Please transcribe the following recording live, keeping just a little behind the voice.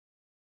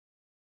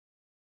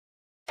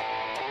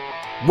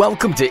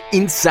Welcome to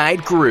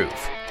Inside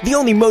Groove, the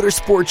only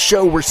motorsports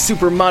show where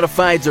super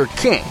modifieds are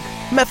king,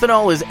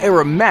 methanol is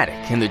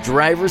aromatic, and the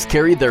drivers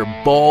carry their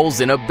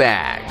balls in a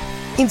bag.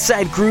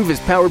 Inside Groove is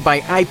powered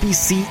by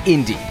IPC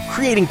Indy,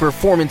 creating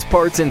performance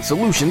parts and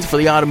solutions for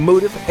the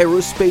automotive,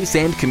 aerospace,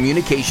 and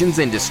communications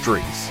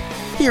industries.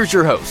 Here's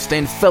your host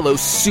and fellow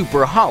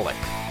superholic,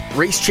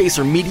 Race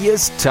Chaser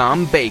Media's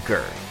Tom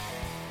Baker.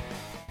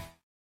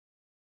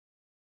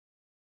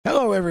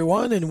 Hello,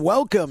 everyone, and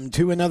welcome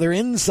to another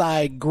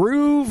Inside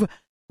Groove.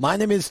 My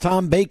name is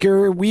Tom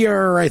Baker. We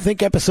are, I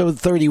think, episode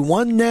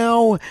 31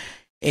 now,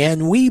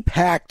 and we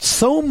packed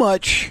so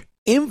much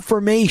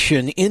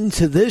information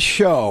into this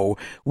show.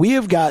 We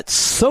have got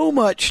so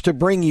much to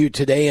bring you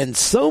today and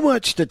so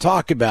much to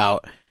talk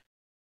about.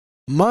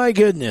 My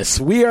goodness,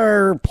 we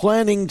are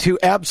planning to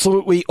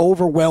absolutely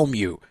overwhelm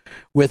you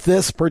with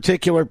this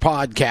particular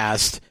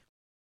podcast.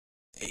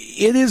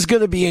 It is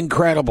going to be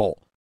incredible.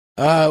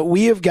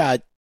 We have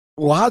got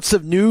lots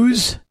of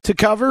news to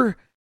cover.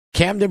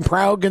 Camden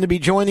Proud going to be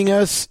joining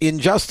us in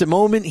just a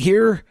moment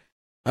here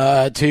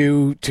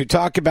to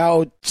talk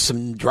about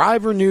some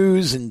driver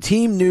news and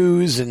team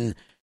news. And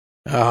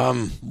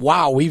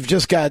wow, we've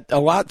just got a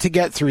lot to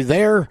get through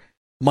there.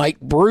 Mike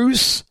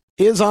Bruce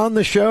is on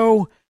the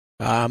show.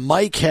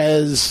 Mike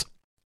has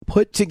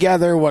put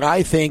together what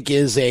I think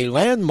is a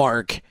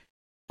landmark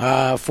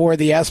for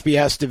the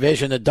SBS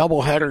division, a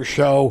doubleheader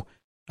show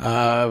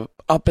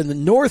up in the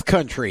North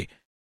Country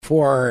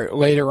for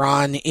later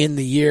on in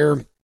the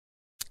year.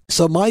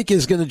 So Mike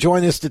is going to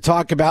join us to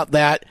talk about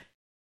that.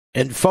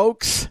 And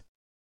folks,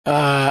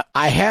 I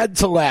had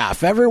to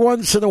laugh. Every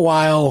once in a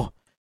while,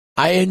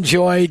 I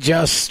enjoy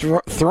just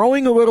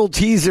throwing a little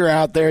teaser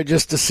out there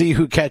just to see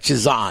who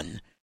catches on.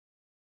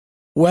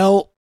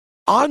 Well,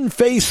 on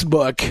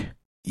Facebook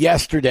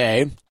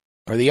yesterday,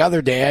 or the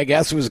other day, I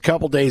guess it was a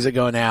couple days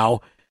ago now,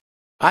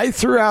 I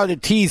threw out a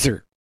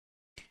teaser.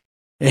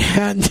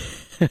 And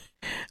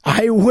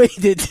I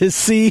waited to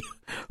see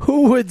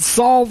who would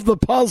solve the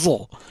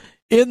puzzle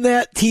in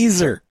that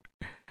teaser.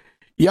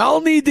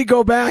 Y'all need to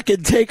go back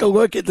and take a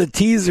look at the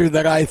teaser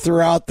that I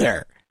threw out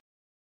there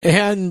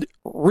and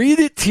read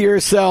it to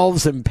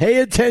yourselves and pay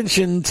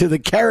attention to the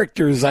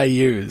characters I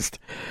used,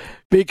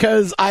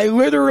 because I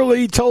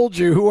literally told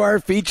you who our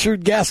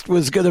featured guest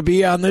was going to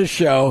be on this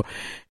show,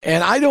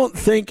 and I don't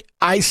think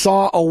I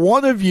saw a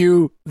one of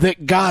you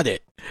that got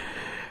it.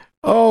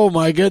 Oh,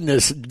 my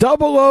goodness.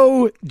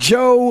 00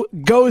 Joe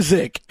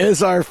Gosek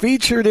is our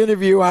featured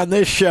interview on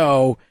this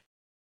show,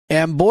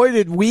 and boy,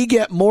 did we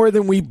get more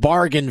than we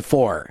bargained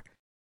for.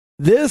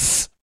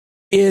 This,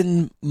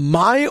 in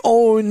my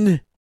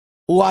own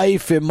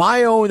life, in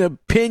my own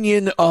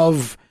opinion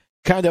of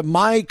kind of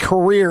my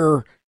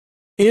career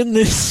in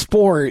this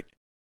sport,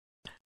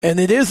 and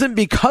it isn't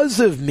because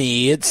of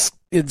me, it's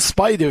in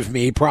spite of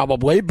me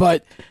probably,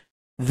 but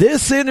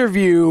this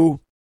interview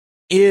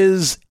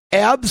is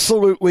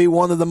absolutely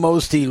one of the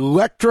most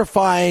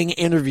electrifying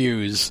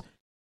interviews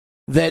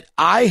that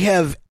I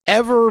have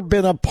ever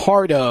been a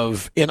part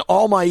of in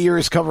all my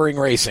years covering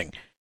racing.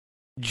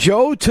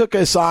 Joe took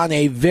us on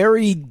a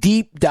very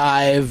deep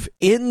dive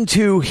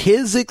into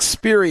his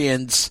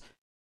experience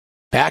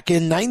back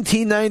in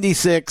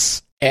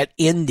 1996 at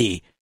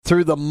Indy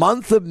through the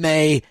month of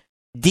May,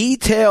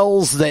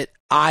 details that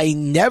I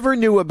never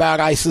knew about.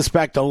 I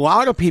suspect a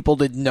lot of people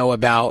didn't know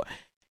about.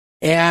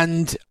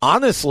 And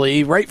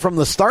honestly, right from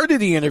the start of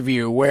the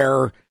interview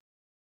where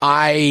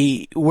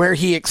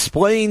he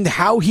explained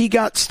how he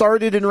got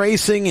started in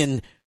racing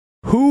and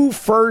who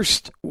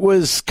first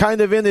was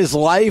kind of in his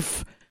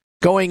life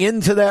going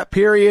into that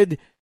period,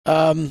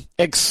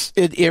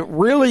 it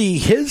really,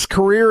 his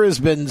career has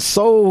been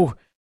so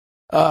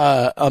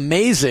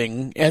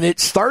amazing, and it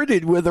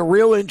started with a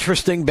real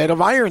interesting bit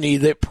of irony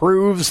that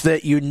proves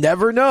that you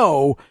never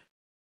know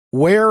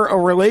where a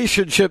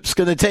relationship's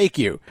going to take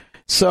you.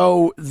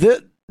 So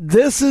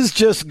this is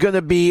just going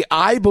to be,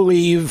 I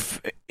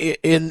believe,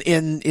 in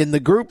the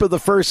group of the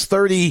first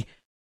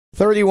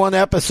 31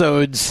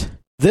 episodes,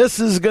 this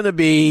is going to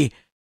be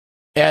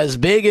as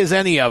big as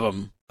any of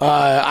them.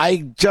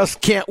 I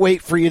just can't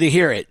wait for you to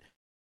hear it.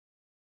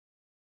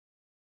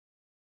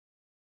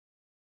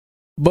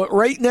 But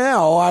right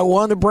now, I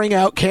want to bring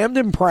out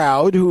Camden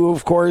Proud, who,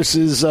 of course,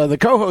 is the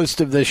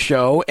co-host of this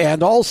show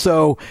and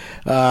also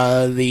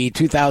the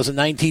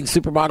 2019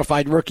 Super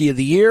Modified Rookie of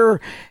the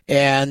Year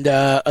and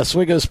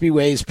Oswego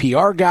Speedway's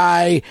PR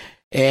guy.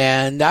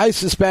 And I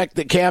suspect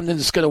that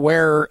Camden's going to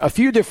wear a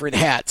few different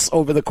hats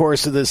over the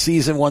course of the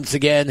season once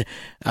again,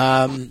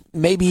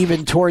 maybe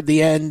even toward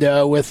the end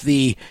with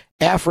the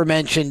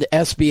aforementioned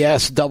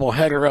SBS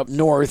doubleheader up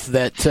north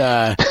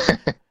that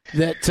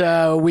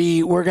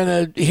we're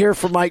going to hear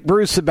from Mike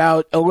Bruce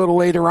about a little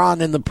later on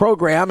in the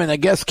program. And I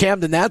guess,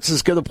 Camden, that's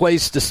as good a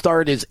place to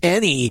start as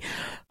any.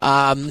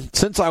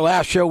 Since our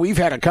last show, we've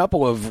had a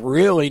couple of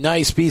really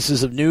nice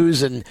pieces of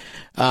news. And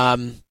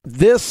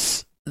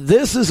this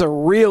is a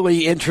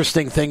really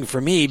interesting thing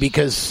for me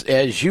because,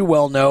 as you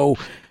well know,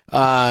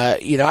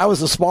 I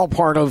was a small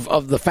part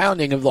of the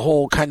founding of the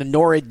whole kind of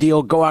NORAD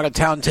deal, go out of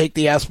town, take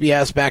the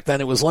SBS. Back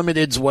then it was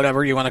limiteds,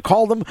 whatever you want to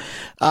call them.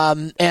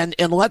 And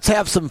let's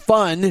have some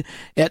fun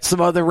at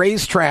some other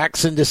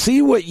racetracks. And to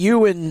see what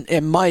you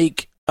and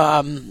Mike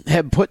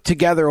have put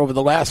together over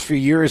the last few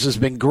years has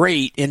been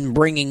great in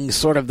bringing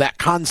sort of that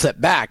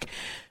concept back.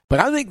 But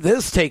I think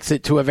this takes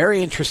it to a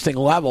very interesting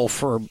level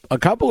for a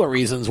couple of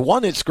reasons.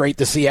 One, it's great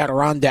to see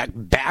Adirondack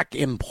back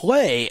in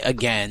play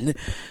again.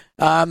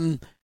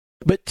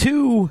 But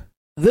two,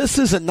 this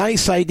is a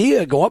nice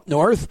idea. Go up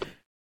north,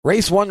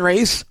 race one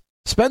race,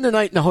 spend the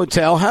night in a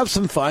hotel, have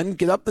some fun,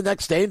 get up the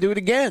next day and do it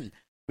again.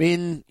 I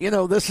mean,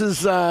 this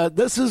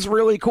is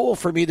really cool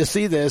for me to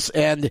see this.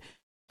 And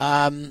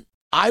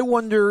I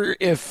wonder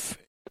if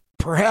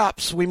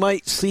perhaps we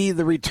might see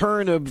the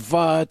return of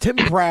Tim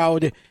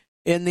Proud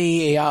in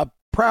the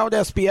Proud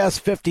SBS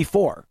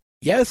 54.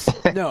 Yes?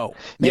 No?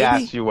 Maybe?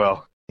 Yes, you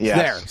will. Yes.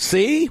 There.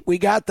 See? We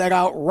got that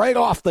out right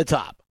off the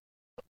top.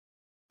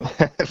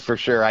 For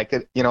sure.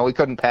 We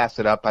couldn't pass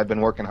it up. I've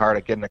been working hard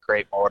at getting a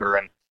crate motor,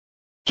 and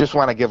just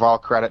want to give all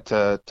credit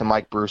to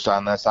Mike Bruce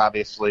on this.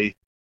 Obviously,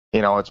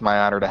 it's my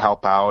honor to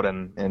help out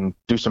and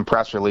do some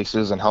press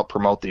releases and help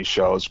promote these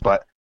shows,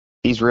 but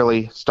he's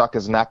really stuck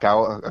his neck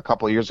out. A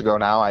couple of years ago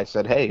now, I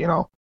said, hey,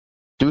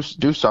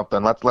 do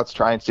something. Let's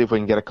try and see if we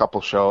can get a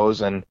couple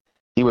shows. And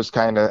he was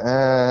kind of,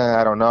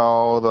 I don't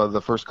know.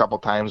 The first couple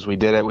times we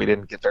did it, we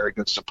didn't get very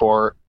good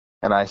support.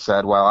 And I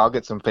said, well, I'll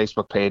get some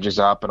Facebook pages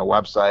up and a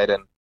website,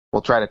 and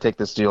we'll try to take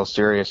this deal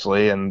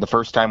seriously. And the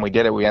first time we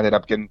did it, we ended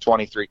up getting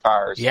 23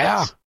 cars.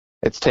 Yeah.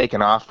 It's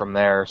taken off from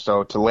there.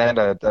 So to land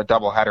a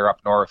doubleheader up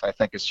north, I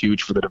think is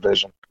huge for the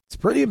division. It's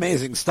pretty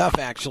amazing stuff,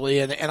 actually.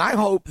 And I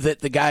hope that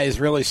the guys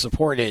really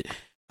support it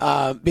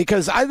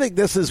because I think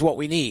this is what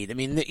we need. I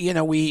mean,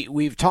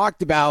 we've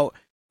talked about,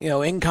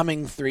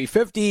 incoming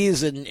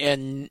 350s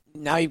and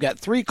now you've got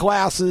three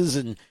classes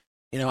and,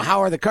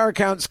 how are the car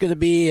counts going to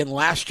be? And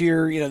last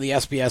year, the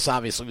SBS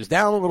obviously was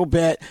down a little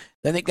bit.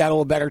 Then it got a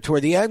little better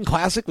toward the end.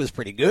 Classic was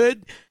pretty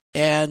good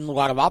and a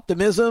lot of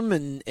optimism.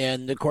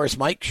 And of course,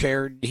 Mike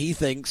shared, he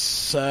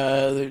thinks,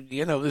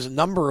 there's a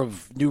number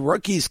of new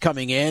rookies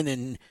coming in,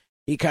 and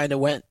he kind of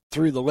went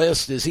through the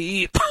list as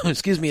he,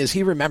 as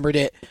he remembered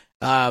it.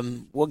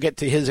 We'll get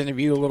to his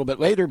interview a little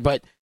bit later,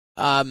 but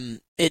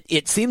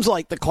it seems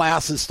like the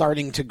class is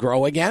starting to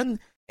grow again.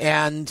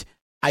 And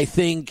I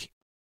think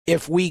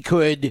if we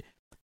could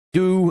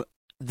do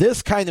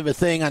this kind of a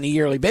thing on a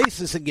yearly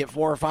basis and get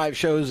 4 or 5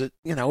 shows at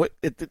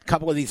a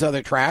couple of these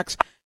other tracks,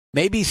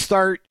 maybe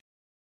start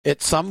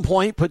at some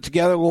point, put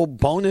together a little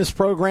bonus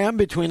program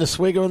between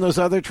Oswego and those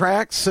other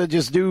tracks.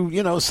 Just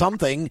do,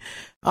 something.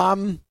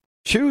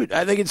 Shoot,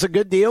 I think it's a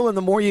good deal. And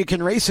the more you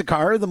can race a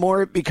car, the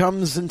more it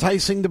becomes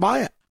enticing to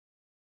buy it.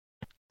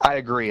 I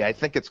agree. I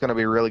think it's going to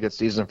be a really good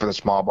season for the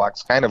small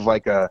blocks, kind of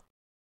like a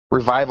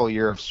revival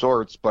year of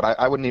sorts, but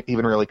I wouldn't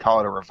even really call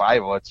it a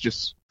revival. It's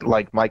just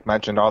like Mike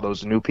mentioned, all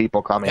those new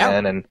people coming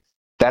in, and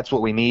that's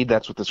what we need.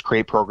 That's what this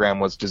crate program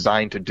was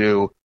designed to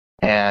do.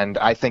 And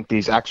I think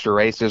these extra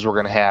races, we're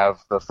going to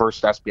have the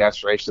first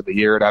SBS race of the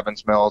year at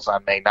Evans Mills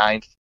on May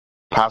 9th,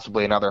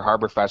 possibly another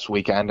Harborfest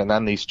weekend, and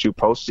then these 2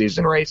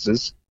 postseason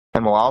races.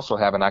 And we'll also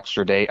have an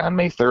extra date on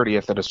May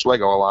 30th at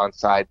Oswego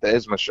alongside the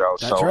ISMA show.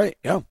 That's right,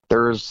 yeah.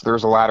 There's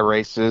a lot of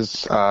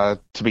races to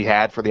be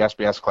had for the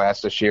SBS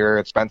class this year.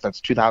 It's been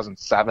since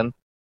 2007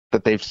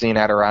 that they've seen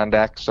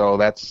Adirondack, so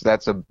that's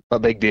a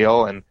big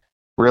deal, and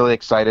really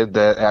excited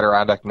that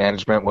Adirondack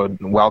management would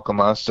welcome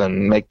us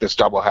and make this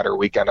doubleheader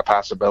weekend a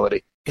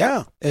possibility.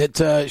 Yeah,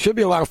 it should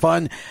be a lot of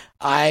fun.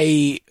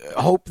 I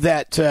hope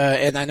that,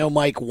 and I know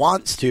Mike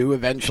wants to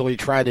eventually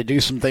try to do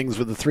some things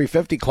with the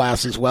 350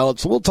 class as well.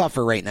 It's a little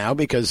tougher right now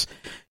because,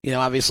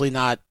 obviously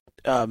not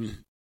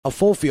a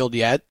full field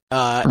yet,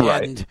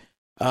 right. And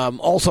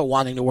also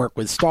wanting to work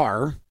with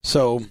Star.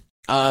 So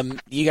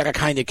you got to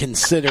kind of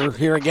consider,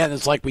 here again,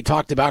 it's like we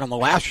talked about on the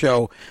last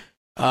show,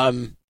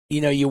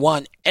 you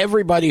want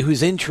everybody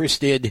who's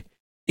interested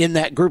in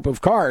that group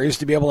of cars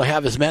to be able to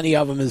have as many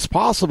of them as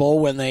possible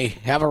when they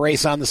have a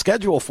race on the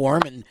schedule for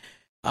them.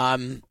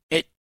 And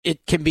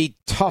it can be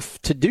tough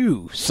to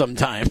do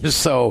sometimes.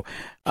 So,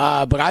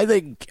 but I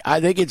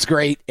think it's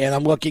great, and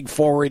I'm looking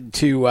forward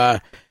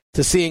to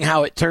seeing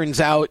how it turns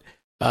out.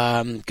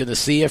 Going to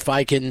see if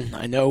I can.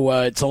 I know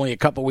it's only a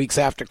couple weeks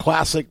after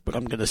Classic, but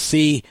I'm going to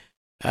see.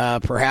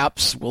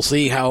 Perhaps we'll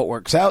see how it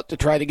works out to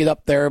try to get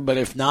up there, but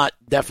if not,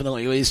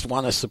 definitely at least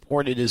want to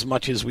support it as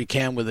much as we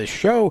can with this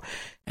show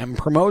and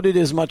promote it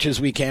as much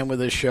as we can with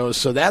this show.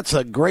 So that's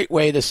a great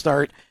way to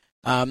start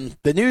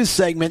the news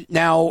segment.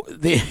 Now,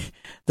 the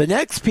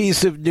next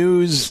piece of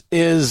news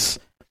is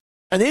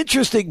an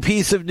interesting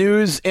piece of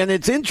news, and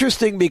it's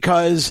interesting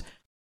because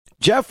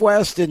Jeff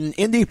West and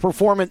Indy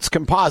Performance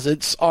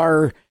Composites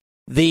are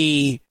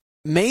the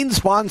main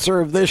sponsor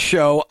of this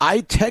show. I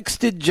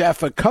texted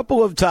Jeff a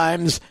couple of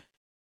times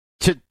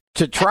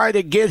to try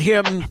to get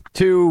him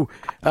to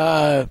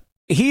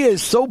he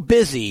is so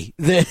busy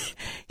that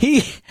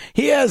he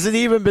hasn't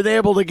even been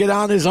able to get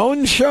on his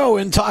own show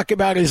and talk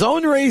about his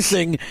own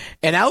racing.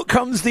 And out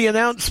comes the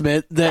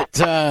announcement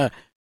that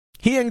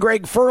he and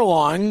Greg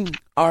Furlong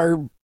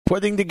are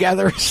putting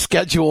together a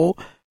schedule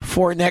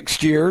for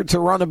next year to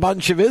run a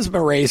bunch of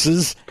ISMA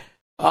races.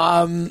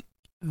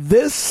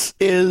 This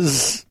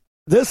is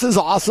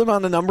awesome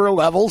on a number of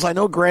levels. I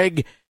know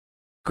Greg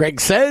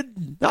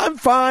said, I'm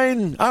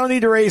fine, I don't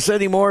need to race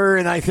anymore,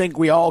 and I think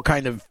we all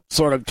kind of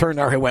sort of turned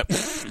our head and went,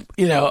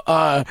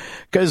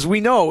 because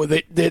we know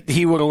that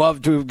he would have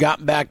loved to have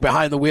gotten back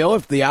behind the wheel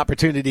if the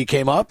opportunity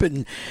came up,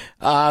 and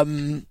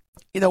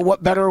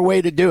what better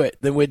way to do it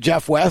than with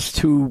Jeff West,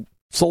 who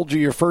sold you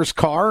your first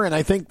car, and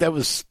I think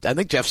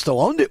Jeff still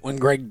owned it when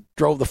Greg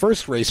drove the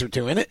first race or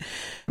two in it.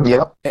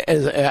 Yep.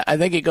 I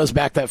think it goes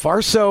back that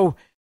far. So,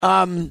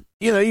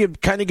 you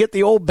kind of get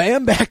the old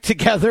band back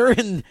together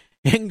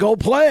and go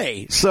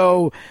play.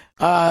 So,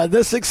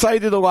 this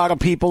excited a lot of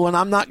people, and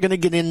I'm not going to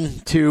get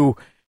into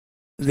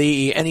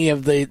any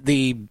of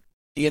the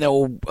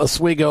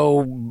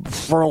Oswego,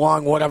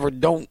 Furlong, whatever.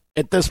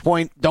 At this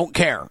point, don't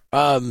care.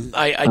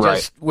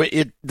 This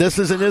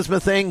is an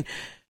ISMA thing.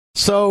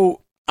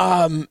 So,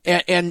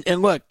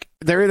 and look,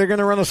 they're either going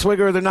to run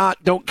Oswego or they're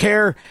not. Don't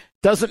care.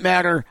 Doesn't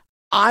matter.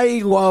 I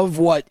love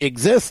what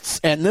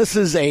exists, and this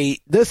is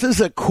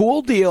a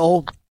cool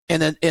deal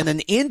and an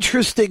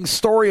interesting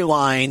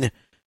storyline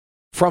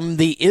from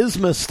the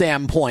ISMA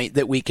standpoint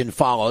that we can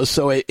follow.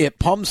 So it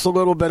pumps a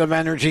little bit of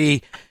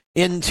energy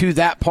into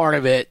that part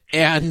of it.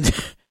 And,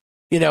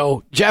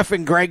 Jeff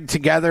and Greg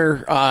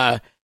together,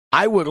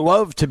 I would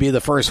love to be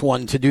the first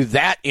one to do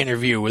that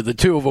interview with the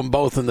two of them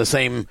both in the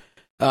same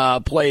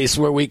place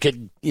where we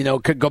could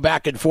go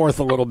back and forth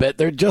a little bit.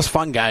 They're just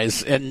fun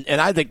guys. And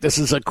I think this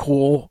is a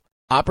cool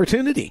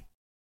opportunity.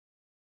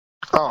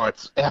 Oh,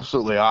 it's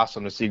absolutely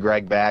awesome to see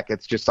Greg back.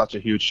 It's just such a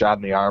huge shot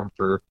in the arm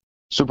for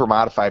super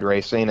modified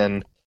racing,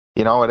 and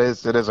it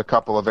is a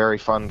couple of very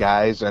fun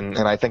guys, and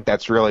I think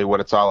that's really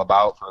what it's all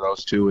about for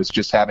those two, is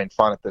just having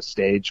fun at this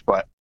stage.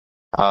 But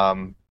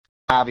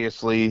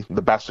obviously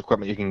the best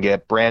equipment you can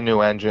get, brand new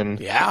engine,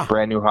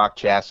 brand new Hawk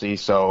chassis.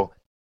 So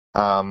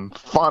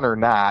fun or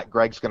not,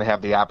 Greg's going to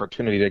have the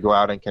opportunity to go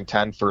out and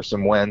contend for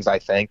some wins, I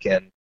think,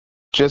 and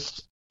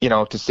just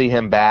to see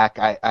him back.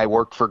 I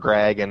worked for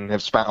Greg and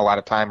have spent a lot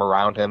of time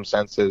around him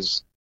since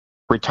his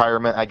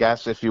retirement, I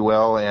guess, if you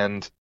will,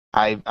 and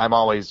I'm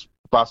always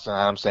busting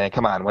on him saying,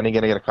 come on, when are you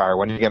going to get a car?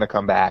 When are you going to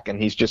come back?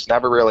 And he's just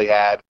never really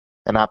had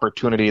an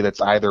opportunity that's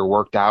either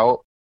worked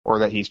out or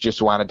that he's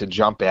just wanted to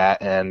jump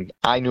at. And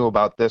I knew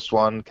about this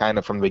one kind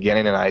of from the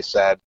beginning, and I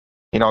said,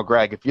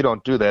 Greg, if you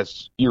don't do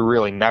this, you're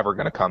really never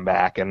going to come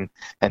back. And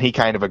he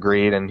kind of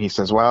agreed, and he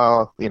says,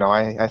 well,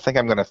 I think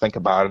I'm going to think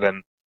about it.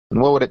 And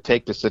what would it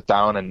take to sit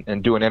down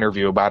and do an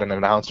interview about an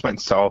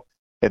announcement? So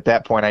at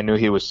that point, I knew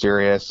he was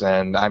serious,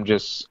 and I'm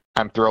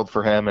thrilled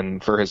for him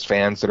and for his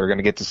fans that are going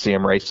to get to see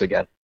him race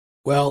again.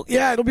 Well,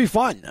 yeah, it'll be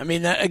fun. I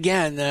mean,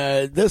 again,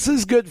 this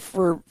is good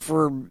for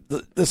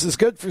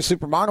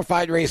super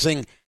modified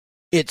racing.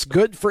 It's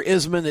good for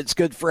ISMA, and it's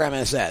good for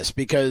MSS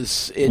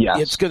because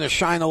it's going to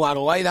shine a lot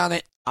of light on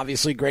it.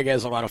 Obviously, Greg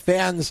has a lot of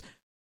fans.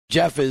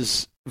 Jeff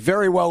is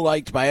very well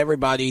liked by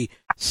everybody.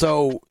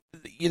 So,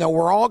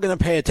 we're all going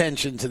to pay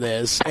attention to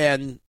this.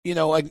 And,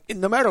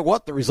 no matter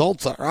what the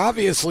results are,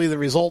 obviously the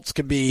results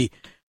can be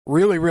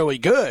really, really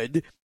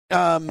good.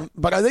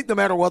 But I think no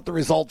matter what the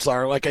results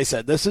are, like I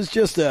said, this is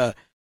just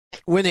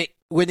when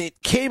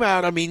it came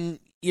out, I mean,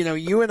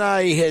 you and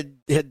I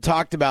had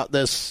talked about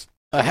this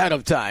ahead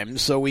of time,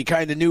 so we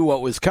kind of knew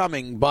what was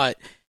coming, but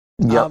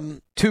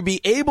to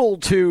be able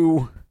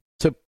to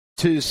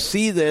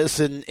see this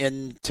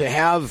and to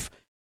have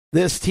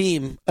this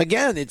team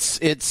again,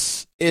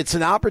 it's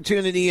an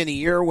opportunity in a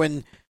year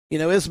when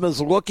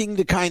ISMA's looking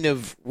to kind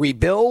of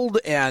rebuild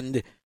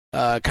and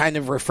kind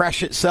of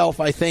refresh itself.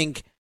 I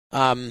think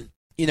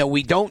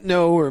we don't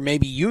know, or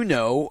maybe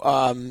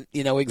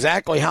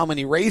exactly how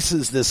many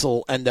races this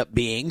will end up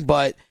being,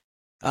 but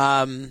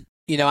I'm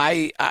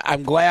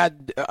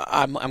glad.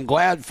 I'm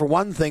glad for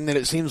one thing that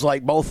it seems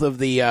like both of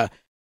the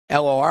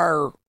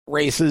LOR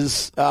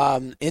races,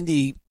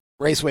 Indy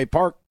Raceway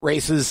Park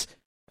races,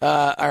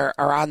 are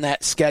on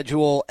that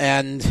schedule,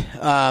 and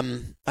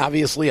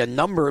obviously a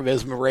number of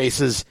ISMA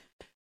races.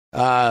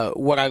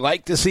 Would I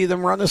like to see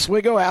them run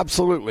Oswego?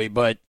 Absolutely,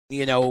 but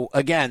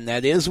again,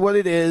 that is what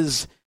it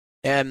is,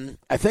 and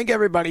I think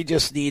everybody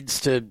just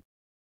needs to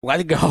let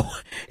it go.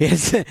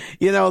 It's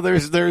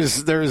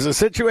there's a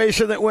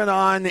situation that went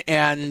on,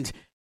 and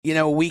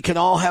we can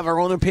all have our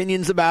own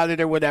opinions about it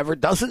or whatever.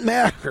 Doesn't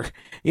matter.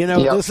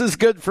 This is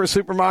good for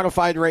super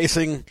modified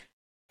racing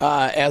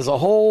as a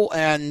whole,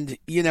 and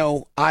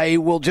I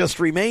will just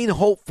remain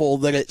hopeful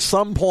that at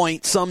some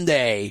point,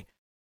 someday,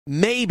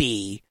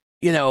 maybe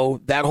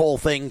that whole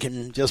thing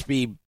can just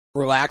be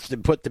relaxed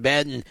and put to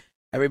bed, and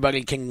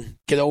everybody can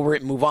get over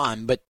it and move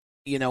on. But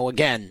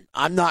again,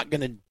 I'm not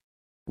going to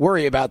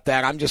worry about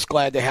that. I'm just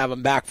glad to have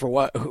them back for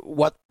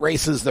what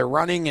races they're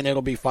running, and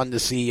it'll be fun to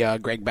see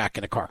Greg back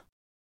in a car.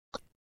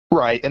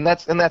 Right, and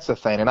that's the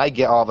thing. And I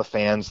get all the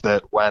fans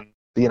that when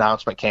the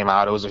announcement came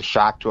out, it was a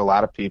shock to a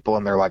lot of people,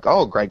 and they're like,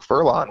 "Oh, Greg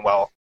Furlong.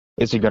 Well,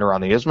 is he going to run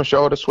the ISMA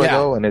show at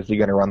Oswego, and is he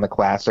going to run the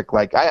Classic?"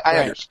 Like, I Right.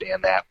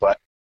 understand that, but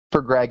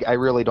for Greg, I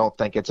really don't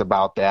think it's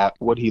about that.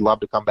 Would he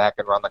love to come back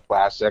and run the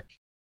Classic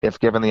if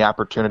given the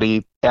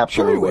opportunity?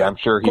 Absolutely, I'm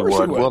sure he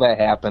would. Will that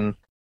happen?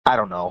 I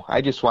don't know.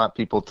 I just want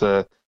people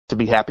to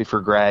be happy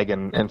for Greg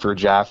and for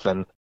Jeff,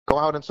 and go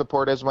out and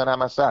support ISMA and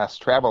MSS.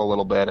 Travel a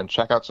little bit and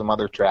check out some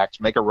other tracks.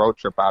 Make a road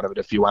trip out of it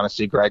if you want to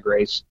see Greg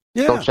race.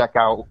 Yeah. Go check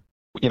out,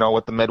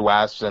 what the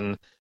Midwest and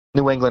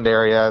New England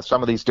area,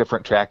 some of these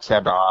different tracks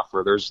have to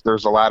offer.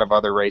 There's a lot of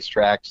other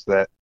racetracks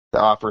that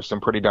offer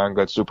some pretty darn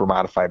good super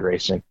modified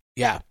racing.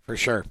 Yeah, for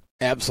sure.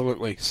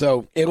 Absolutely.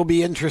 So it'll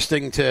be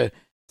interesting to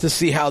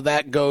see how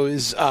that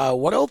goes.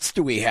 What else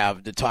do we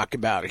have to talk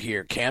about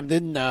here,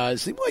 Camden? It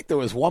seemed like there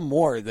was one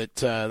more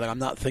that I'm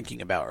not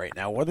thinking about right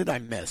now. What did I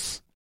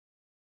miss?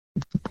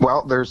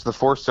 Well, there's the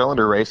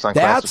 4-cylinder race on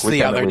That's Classic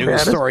Weekend. the other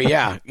news story.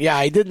 Yeah,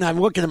 I didn't. I'm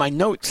looking at my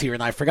notes here,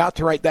 and I forgot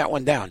to write that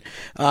one down.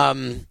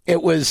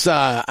 It was.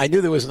 I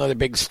knew there was another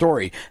big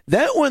story.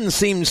 That one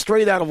seemed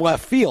straight out of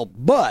left field.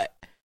 But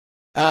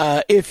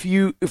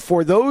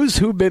for those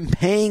who've been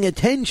paying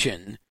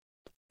attention,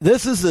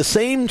 this is the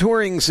same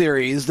touring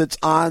series that's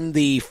on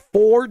the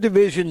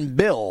 4-division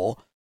bill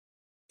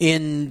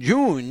in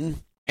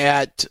June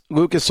at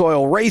Lucas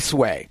Oil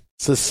Raceway.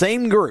 It's the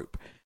same group.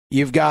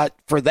 You've got,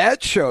 for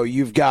that show,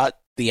 you've got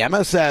the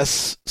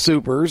MSS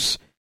Supers,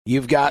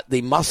 you've got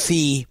the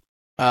Must-See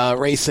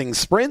Racing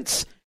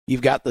Sprints,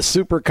 you've got the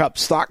Super Cup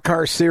Stock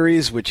Car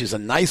Series, which is a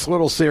nice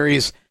little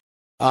series,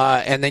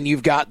 and then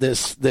you've got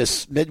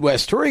this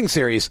Midwest Touring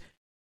Series.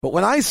 But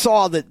when I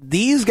saw that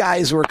these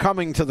guys were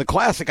coming to the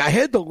Classic, I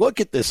had to look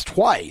at this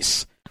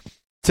twice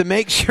to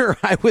make sure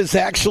I was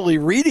actually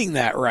reading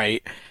that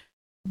right.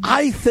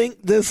 I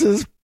think this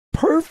is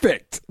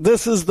perfect.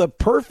 This is the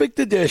perfect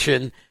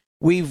addition.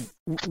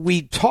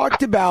 We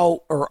talked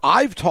about, or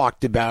I've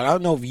talked about, I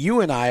don't know if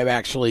you and I have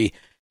actually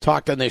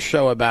talked on this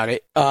show about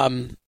it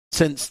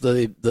since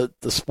the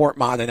Sport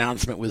Mod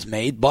announcement was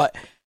made, but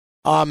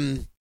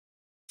I've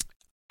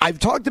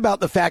talked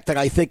about the fact that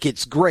I think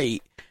it's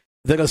great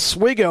that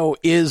Oswego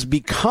is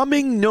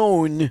becoming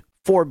known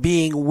for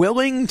being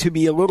willing to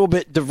be a little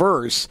bit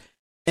diverse,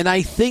 and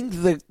I think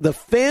the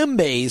fan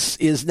base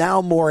is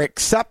now more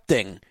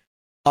accepting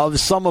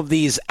of some of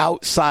these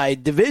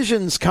outside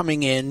divisions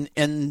coming in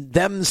and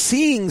them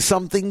seeing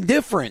something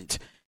different.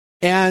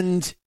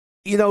 And,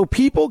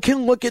 people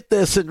can look at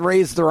this and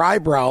raise their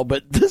eyebrow,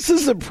 but this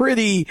is a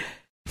pretty,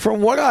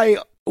 from what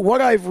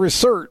I've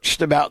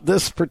researched about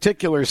this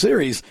particular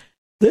series,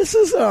 this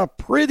is a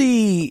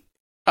pretty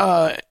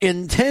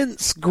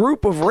intense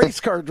group of race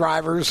car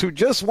drivers who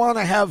just want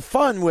to have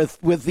fun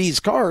with these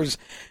cars,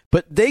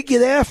 but they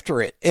get after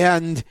it.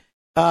 And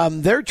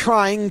they're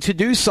trying to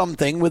do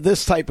something with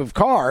this type of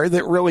car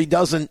that really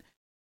doesn't,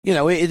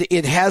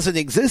 it hasn't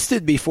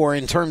existed before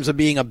in terms of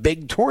being a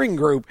big touring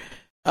group.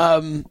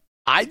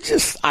 I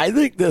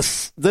think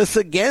this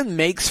again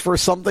makes for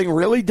something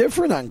really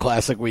different on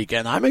Classic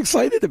Weekend. I'm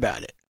excited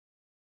about it.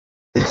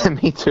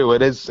 Me too.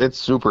 It's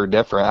super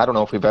different. I don't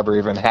know if we've ever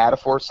even had a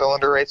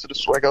 4-cylinder race at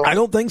Oswego. I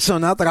don't think so,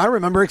 not that I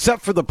remember,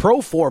 except for the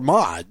Pro 4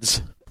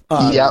 mods.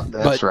 Yeah,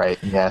 that's right.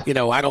 Yeah.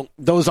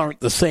 Those aren't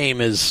the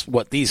same as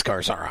what these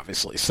cars are,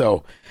 obviously.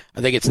 So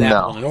I think it's an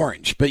apple and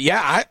orange. But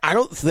yeah, I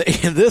don't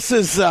think this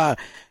is,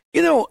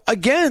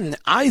 again,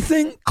 I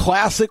think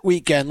Classic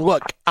Weekend,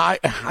 look,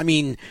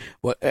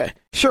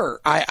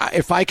 sure,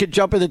 if I could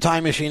jump in the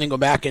time machine and go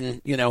back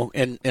and,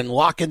 and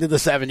lock into the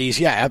 70s,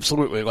 yeah,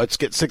 absolutely. Let's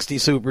get 60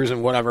 supers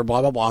and whatever, blah,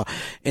 blah, blah,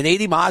 and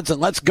 80 mods,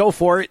 and let's go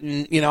for it.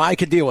 And, I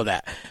could deal with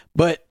that.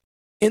 But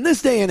in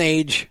this day and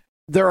age,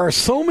 there are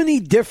so many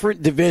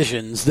different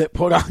divisions that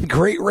put on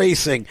great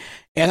racing,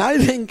 and I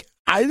think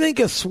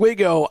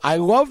Oswego, I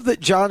love that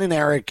John and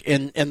Eric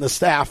and the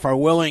staff are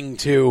willing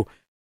to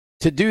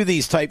do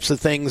these types of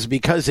things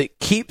because it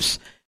keeps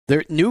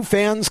their new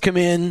fans come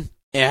in,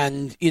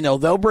 and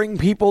they'll bring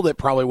people that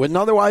probably wouldn't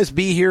otherwise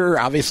be here.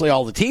 Obviously,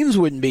 all the teams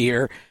wouldn't be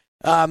here.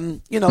 They'll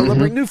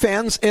bring new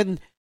fans, and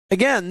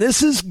again,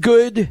 this is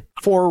good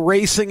for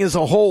racing as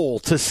a whole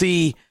to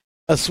see.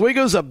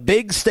 Oswego's a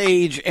big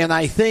stage, and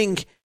I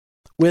think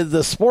with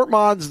the sport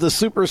mods, the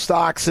super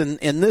stocks, and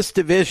this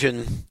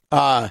division,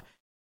 I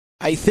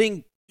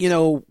think,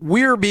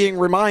 we're being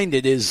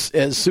reminded as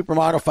super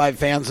modified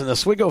fans and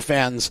Oswego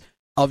fans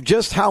of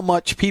just how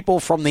much people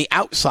from the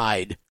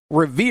outside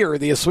revere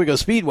the Oswego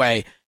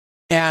Speedway.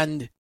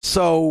 And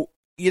so,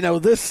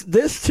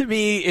 this to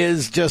me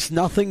is just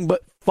nothing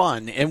but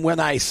fun. And when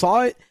I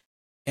saw it,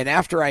 and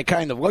after I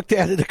kind of looked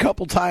at it a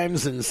couple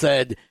times and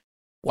said,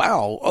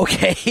 wow,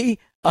 okay,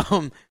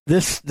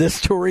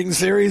 this touring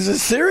series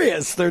is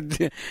serious. They're,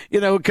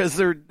 because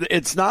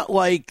it's not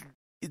like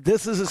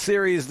this is a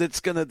series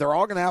they're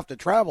all gonna have to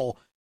travel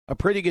a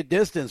pretty good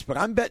distance, but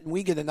I'm betting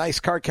we get a nice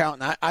car count,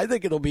 and I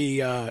think it'll be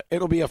a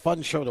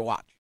fun show to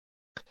watch.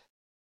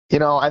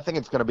 I think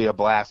it's going to be a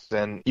blast,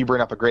 and you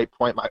bring up a great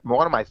point.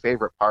 One of my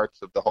favorite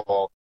parts of the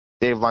whole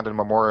Dave London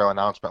Memorial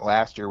announcement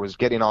last year was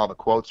getting all the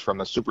quotes from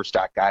the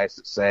Superstock guys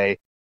that say,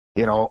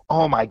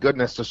 oh my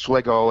goodness,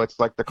 Oswego, it's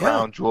like the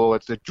crown jewel.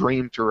 It's a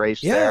dream to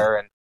race there.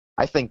 And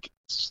I think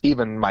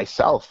even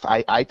myself,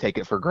 I take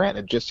it for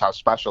granted just how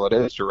special it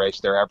is to race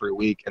there every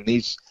week. And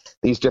these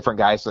different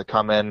guys that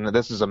come in,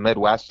 this is a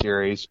Midwest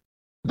series,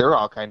 they're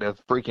all kind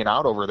of freaking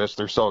out over this.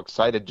 They're so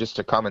excited just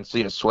to come and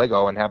see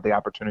Oswego and have the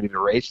opportunity to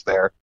race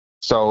there.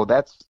 So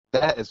that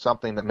is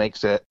something that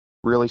makes it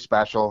really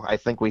special. I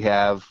think we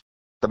have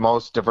the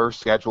most diverse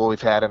schedule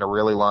we've had in a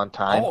really long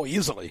time. Oh,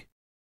 easily.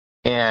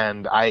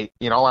 And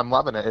I'm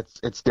loving it.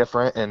 It's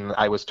different. And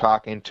I was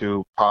talking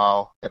to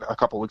Paul a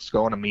couple weeks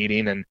ago in a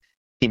meeting, and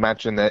he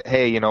mentioned that,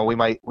 hey, we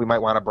might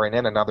want to bring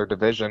in another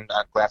division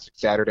on Classic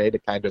Saturday to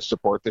kind of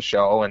support the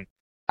show. And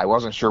I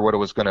wasn't sure what it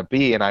was going to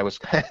be. And I was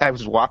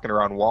walking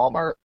around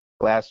Walmart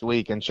last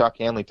week, and Chuck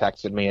Hanley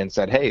texted me and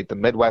said, hey, the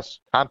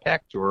Midwest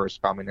Compact Tour is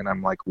coming. And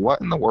I'm like, what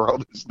in the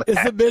world is that?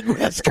 It's the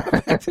Midwest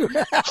Compact Tour.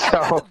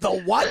 So,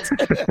 the what?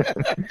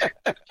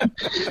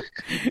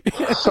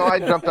 So I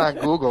jumped on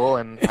Google,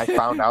 and I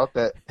found out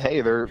that, hey,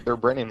 they're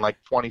bringing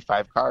like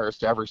 25 cars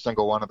to every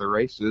single one of the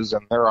races,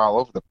 and they're all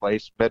over the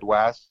place,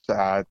 Midwest,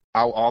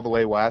 all the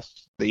way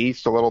west, the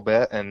east a little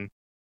bit. And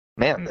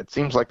man, it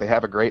seems like they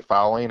have a great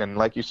following. And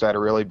like you said, a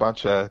really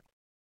bunch of,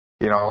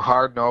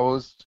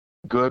 hard-nosed,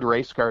 good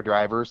race car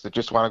drivers that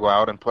just want to go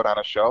out and put on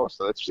a show.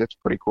 So it's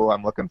pretty cool.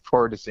 I'm looking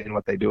forward to seeing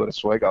what they do at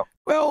Oswego.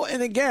 Well,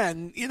 and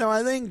again,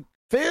 I think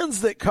fans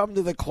that come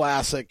to the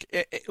Classic,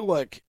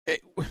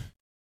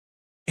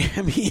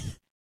 I mean,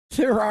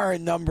 there are a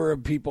number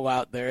of people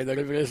out there that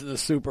if it isn't a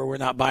Super, we're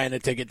not buying a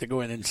ticket to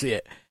go in and see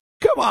it.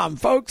 Come on,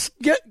 folks,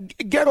 get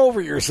over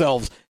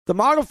yourselves. The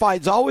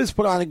Modifieds always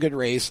put on a good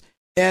race.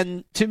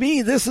 And to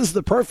me, this is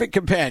the perfect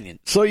companion.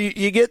 So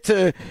you get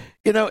to,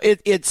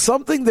 it's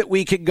something that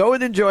we can go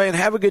and enjoy and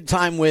have a good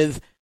time with.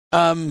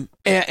 And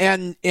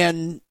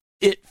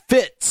it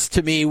fits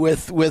to me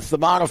with the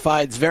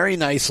Modifieds very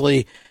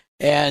nicely.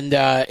 And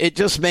it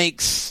just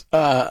makes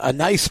a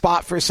nice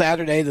spot for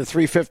Saturday. The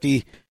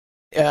 350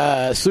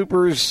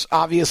 Supers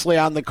obviously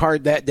on the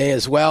card that day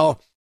as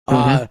well.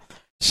 Mm-hmm.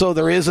 So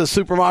there is a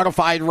Super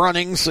Modified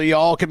running, so you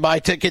all can buy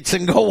tickets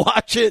and go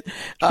watch it.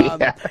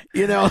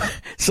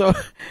 So,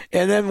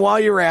 and then while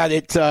you're at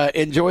it,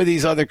 enjoy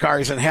these other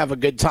cars and have a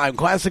good time.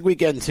 Classic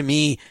Weekend to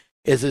me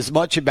is as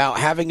much about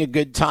having a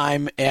good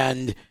time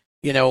and,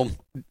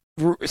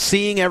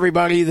 seeing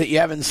everybody that you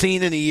haven't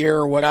seen in a year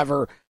or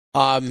whatever.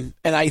 And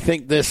I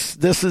think this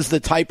is the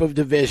type of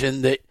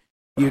division that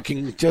you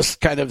can just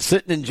kind of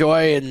sit and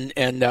enjoy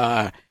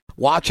and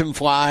watch them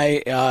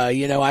fly.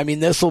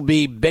 This will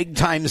be big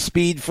time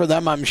speed for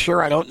them, I'm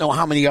sure. I don't know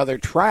how many other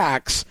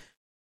tracks.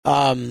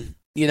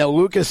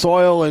 Lucas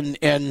Oil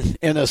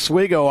and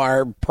Oswego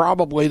are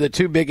probably the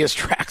two biggest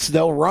tracks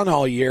they'll run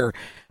all year.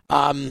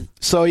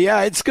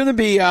 It's going to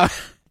be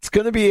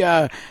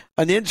an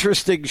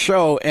interesting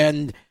show.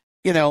 And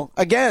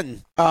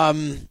again,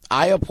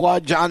 I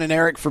applaud John and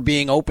Eric for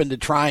being open to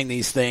trying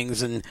these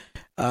things, and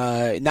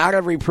not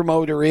every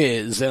promoter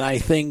is. And I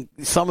think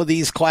some of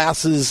these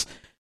classes,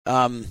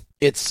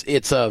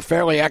 it's a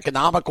fairly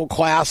economical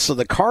class, so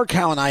the car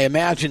count, I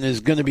imagine,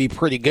 is going to be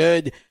pretty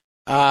good.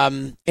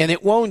 And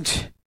it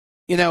won't,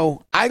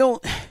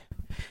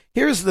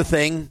 here's the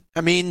thing.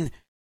 I mean,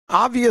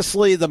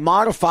 obviously the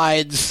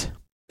Modifieds,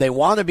 they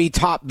want to be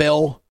top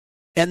bill,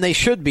 and they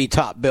should be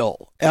top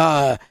bill.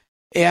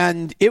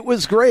 And it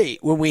was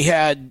great when we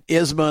had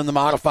ISMA and the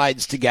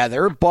Modifieds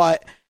together,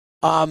 but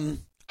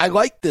I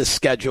like this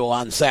schedule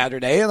on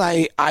Saturday, and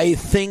I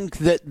think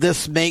that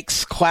this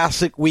makes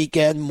Classic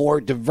Weekend more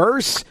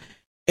diverse,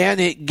 and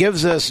it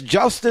gives us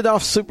just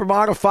enough Super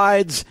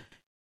Modifieds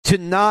to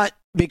not,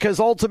 because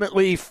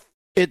ultimately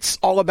it's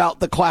all about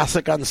the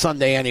Classic on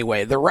Sunday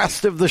anyway. The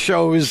rest of the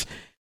shows,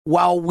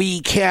 while we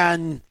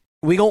don't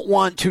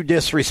want to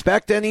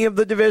disrespect any of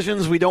the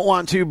divisions, we don't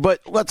want to,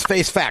 but let's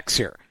face facts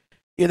here.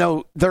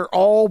 They're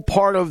all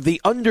part of the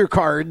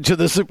undercard to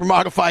the Super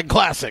Modified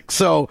Classic.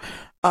 So,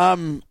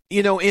 in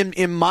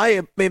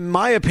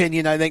my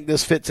opinion, I think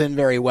this fits in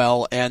very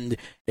well, and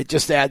it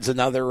just adds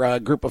another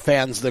group of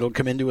fans that'll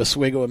come into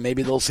Oswego, and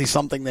maybe they'll see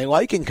something they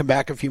like and come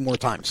back a few more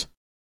times.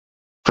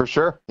 For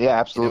sure. Yeah,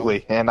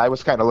 absolutely. And I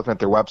was kind of looking at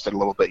their website a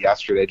little bit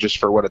yesterday just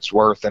for what it's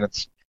worth, and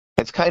it's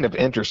kind of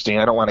interesting.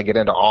 I don't want to get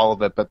into all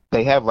of it, but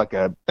they have like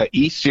a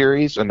East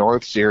Series, a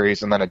North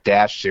Series, and then a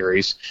Dash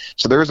Series.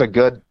 So there's a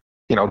good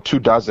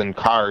 24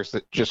 cars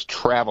that just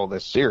travel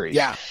this series.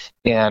 Yeah.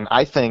 And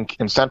I think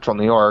in Central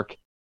New York,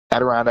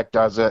 Adirondack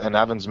does it and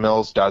Evans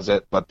Mills does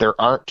it, but there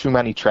aren't too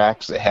many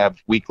tracks that have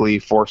weekly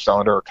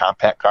 4-cylinder or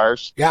compact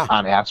cars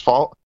on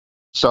asphalt.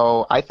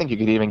 So I think you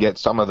could even get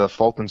some of the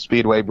Fulton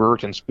Speedway,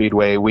 Brewerton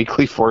Speedway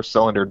weekly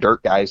 4-cylinder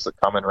dirt guys that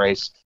come and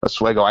race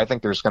Oswego. I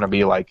think there's going to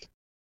be like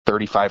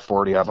 35,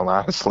 40 of them,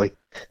 honestly.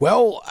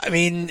 Well, I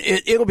mean,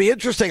 it'll be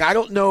interesting. I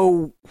don't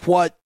know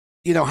what,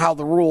 how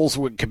the rules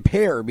would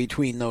compare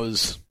between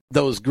those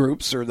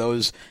groups or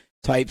those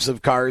types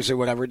of cars or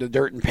whatever, the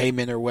dirt and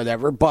pavement or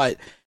whatever. But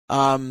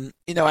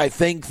I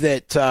think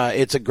that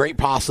it's a great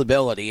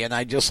possibility, and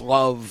I just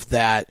love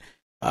that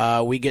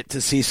we get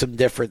to see some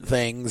different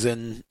things.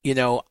 And,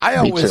 I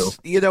always,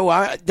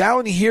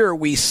 down here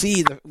we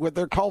see what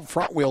they're called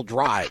front wheel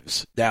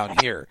drives down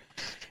here.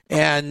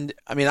 And,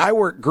 I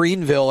work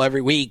Greenville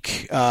every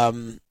week a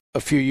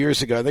few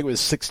years ago. I think it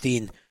was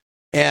 16.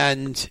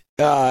 And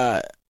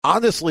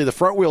honestly, the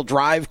front wheel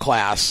drive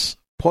class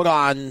put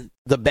on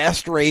the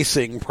best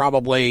racing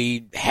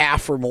probably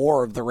half or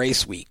more of the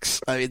race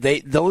weeks.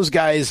 Those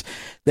guys,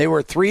 they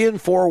were 3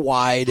 and 4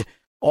 wide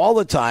all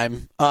the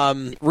time.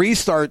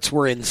 Restarts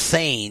were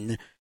insane.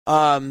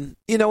 And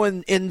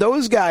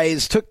those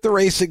guys took the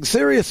racing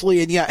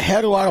seriously and yet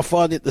had a lot of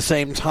fun at the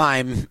same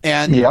time.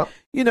 And,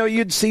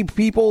 you'd see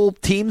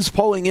teams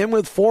pulling in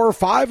with 4 or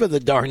 5 of the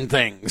darn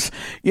things,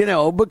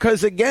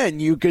 because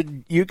again, you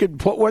could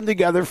put one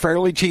together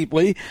fairly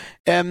cheaply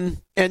and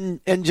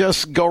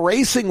just go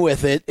racing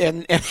with it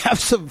and have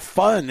some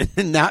fun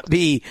and not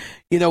be,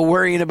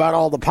 worrying about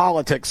all the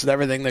politics and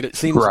everything that it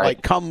seems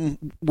like come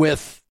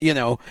with,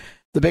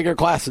 the bigger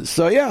classes.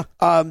 So yeah,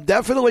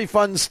 definitely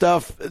fun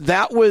stuff.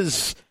 That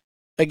was,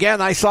 again,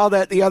 I saw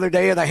that the other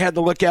day and I had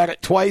to look at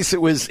it twice.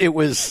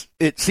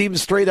 It seemed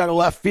straight out of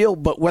left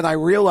field, but when I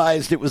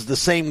realized it was the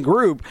same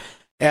group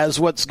as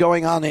what's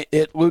going on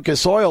at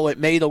Lucas Oil, it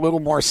made a little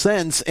more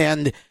sense.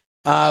 And,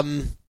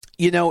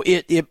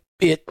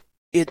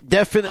 it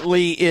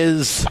definitely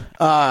is,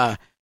 a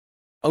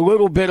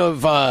little bit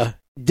of,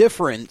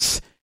 difference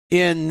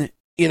in,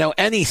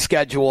 any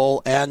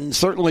schedule, and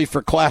certainly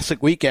for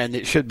Classic Weekend,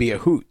 it should be a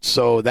hoot.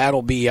 So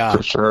that'll be,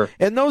 for sure.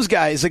 And those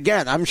guys,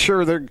 again, I'm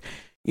sure they're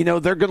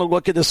going to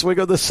look at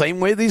Oswego the same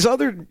way these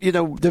other,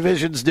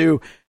 divisions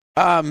do.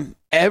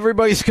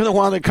 Everybody's going to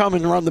want to come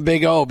and run the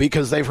Big O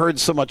because they've heard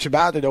so much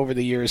about it over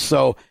the years.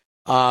 So,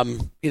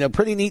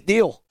 pretty neat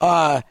deal.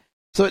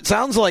 So it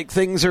sounds like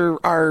things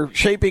are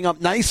shaping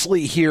up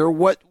nicely here.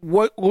 What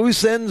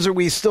loose ends are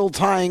we still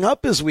tying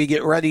up as we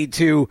get ready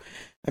to,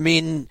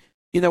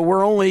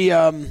 we're only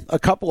a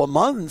couple of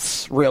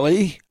months,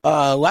 really,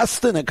 less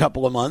than a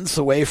couple of months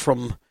away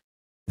from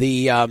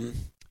the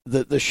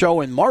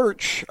show in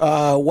March.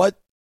 What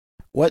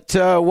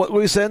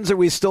loose ends are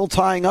we still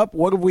tying up?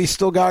 What have we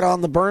still got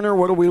on the burner?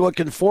 What are we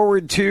looking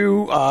forward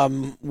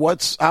to?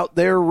 What's out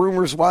there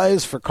rumors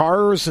wise for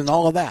cars and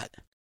all of that?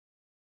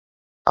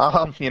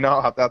 I'll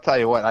tell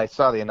you what, I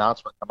saw the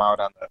announcement come out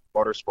on the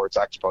Motorsports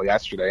Expo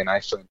yesterday, and I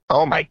said,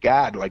 oh my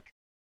God,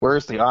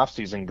 where's the off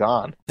season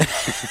gone?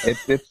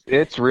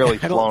 It's really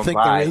flown by. I don't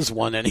think there is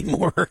one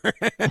anymore.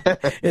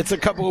 It's a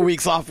couple of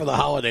weeks off for the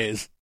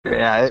holidays.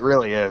 Yeah, it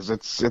really is.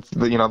 It's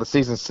the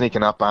season's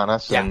sneaking up on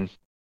us, and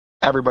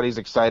everybody's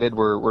excited.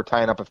 We're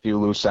tying up a few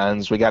loose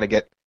ends. We got to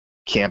get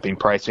camping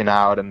pricing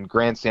out and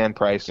grandstand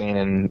pricing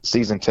and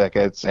season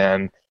tickets,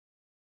 and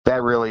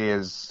that really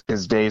is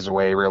days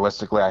away.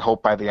 Realistically, I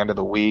hope by the end of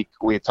the week.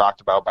 We had talked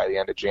about by the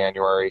end of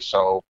January,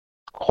 so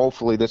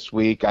hopefully this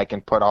week I can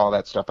put all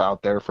that stuff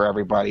out there for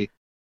everybody.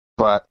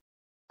 But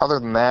other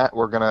than that,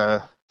 we're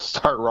gonna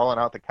start rolling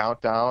out the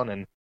countdown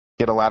and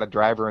get a lot of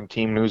driver and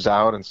team news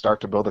out and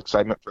start to build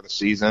excitement for the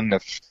season.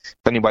 If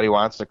anybody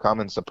wants to come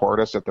and support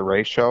us at the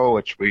race show,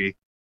 which we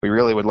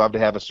really would love to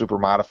have a super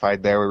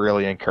modified there, we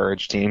really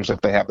encourage teams,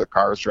 if they have their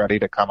cars ready,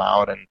 to come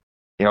out and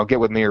get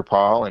with me or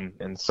Paul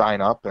and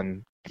sign up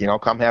and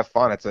come have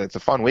fun. It's a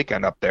fun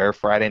weekend up there.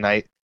 Friday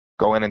night,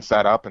 go in and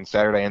set up, and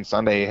Saturday and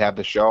Sunday you have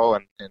the show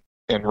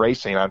and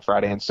racing on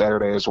Friday and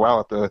Saturday as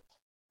well at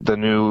the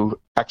new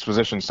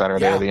exposition center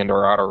there, the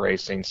indoor auto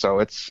racing. So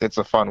it's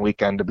a fun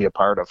weekend to be a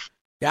part of.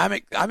 Yeah,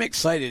 I'm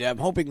excited. I'm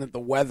hoping that the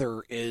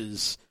weather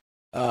is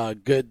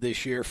good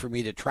this year for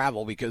me to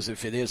travel, because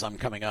if it is, I'm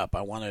coming up.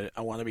 I want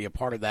to be a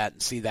part of that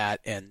and see that,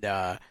 and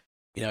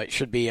it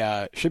should be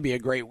a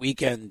great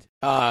weekend.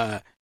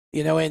 And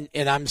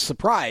I'm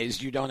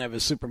surprised you don't have a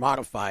super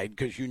modified,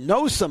 because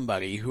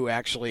somebody who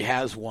actually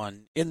has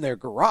one in their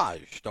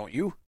garage, don't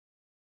you?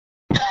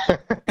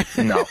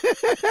 No.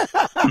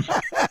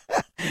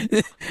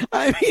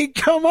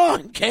 Come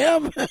on,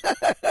 Cam.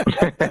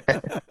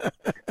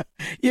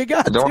 You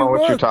got 2 months. I don't know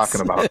what you're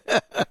talking about.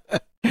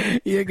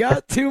 You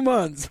got 2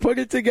 months. Put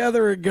it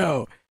together and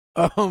go.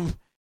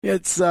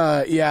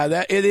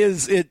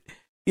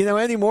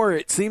 Anymore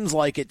it seems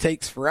like it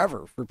takes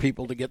forever for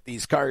people to get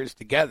these cars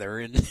together,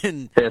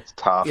 and it's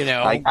tough.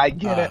 I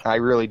get it. I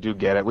really do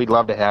get it. We'd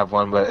love to have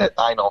one, but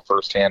I know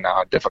firsthand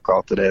how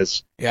difficult it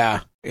is.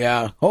 Yeah.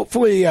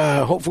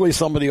 Hopefully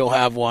somebody will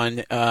have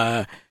one.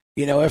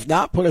 If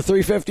not, put a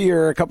 350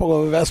 or a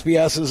couple of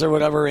SPSs or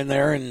whatever in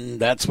there, and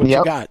that's what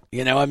you got.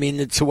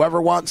 It's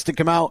whoever wants to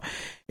come out.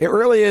 It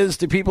really is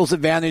to people's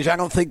advantage. I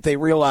don't think they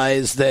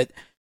realize that,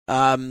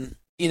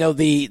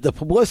 the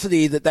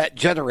publicity that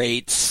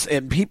generates,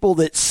 and people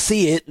that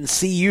see it and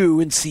see you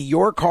and see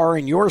your car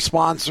and your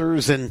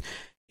sponsors, and,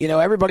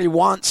 everybody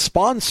wants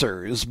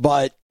sponsors,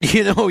 but,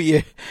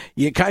 you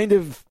kind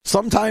of,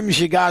 sometimes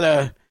you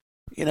gotta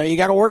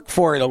work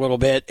for it a little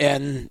bit.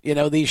 And,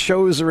 these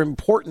shows are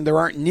important. There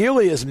aren't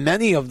nearly as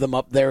many of them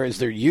up there as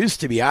there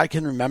used to be. I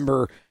can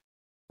remember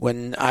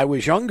when I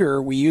was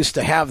younger, we used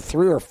to have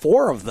 3 or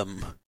 4 of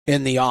them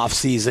in the off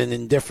season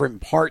in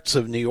different parts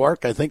of New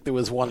York. I think there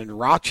was one in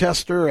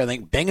Rochester. I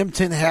think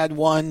Binghamton had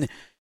one.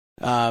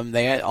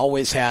 They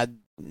always had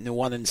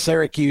one in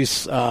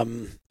Syracuse.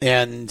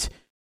 And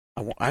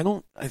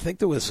I think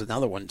there was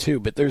another one too,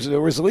 but there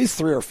was at least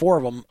 3 or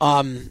 4 of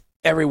them,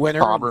 every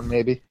winter. Auburn,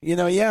 maybe.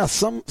 Yeah,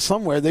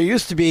 somewhere. There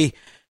used to be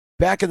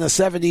back in the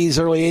 70s,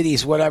 early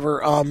 80s,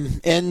 whatever.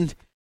 And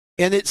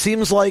it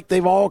seems like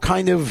they've all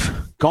kind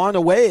of gone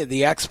away.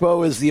 The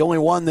Expo is the only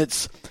one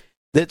that's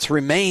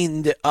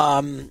remained,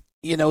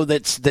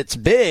 that's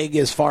big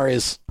as far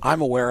as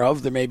I'm aware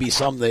of. There may be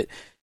some that,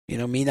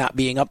 me not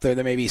being up there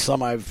may be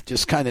some I've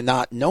just kind of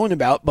not known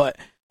about, but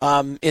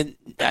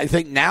I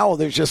think now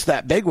there's just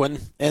that big one.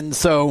 And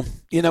so,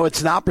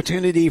 it's an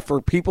opportunity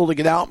for people to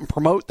get out and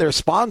promote their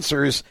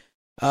sponsors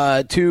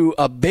to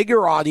a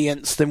bigger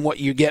audience than what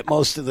you get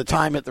most of the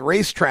time at the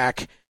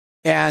racetrack.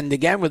 And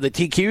again, with the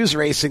TQs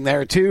racing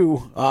there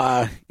too,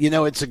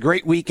 it's a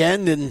great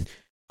weekend. And,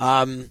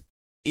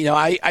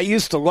 I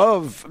used to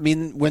love,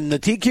 when the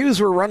TQs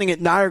were running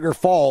at Niagara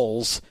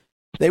Falls,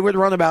 they would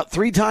run about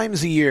 3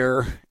 times a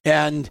year.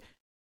 And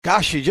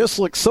gosh, you just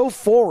look so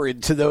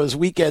forward to those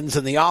weekends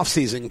in the off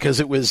season because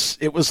it was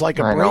like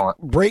a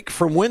break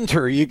from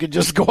winter. You could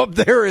just go up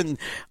there and,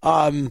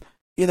 and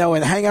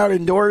hang out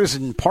indoors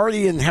and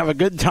party and have a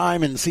good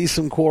time and see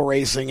some cool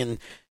racing. And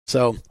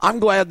so I'm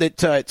glad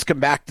that it's come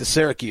back to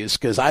Syracuse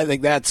because I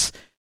think that's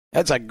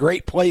a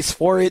great place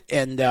for it.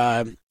 And,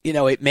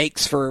 it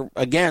makes for,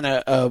 again,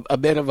 a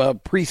bit of a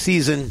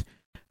preseason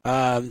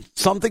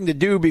something to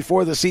do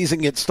before the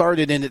season gets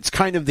started. And it's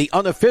kind of the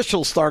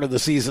unofficial start of the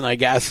season, I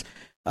guess.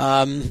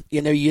 When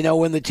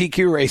the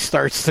TQ race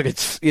starts that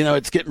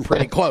it's getting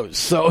pretty close.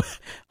 So,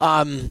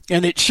 and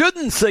it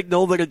shouldn't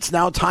signal that it's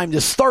now time to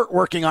start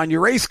working on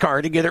your race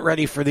car to get it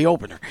ready for the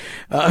opener.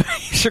 You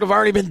should have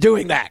already been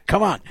doing that.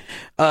 Come on.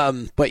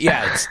 But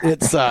yeah,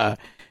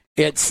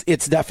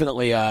 it's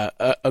definitely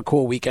a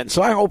cool weekend.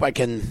 So I hope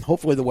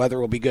hopefully the weather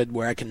will be good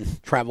where I can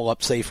travel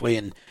up safely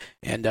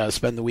and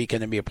spend the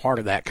weekend and be a part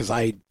of that. Cause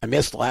I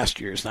missed last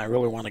year's and I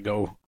really want to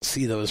go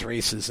see those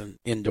races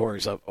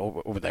indoors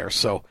over there.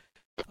 So,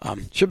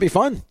 should be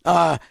fun.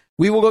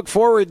 We will look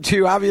forward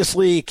to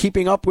obviously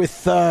keeping up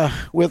with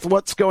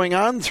what's going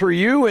on through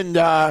you, and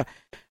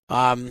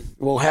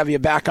we'll have you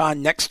back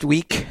on next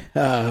week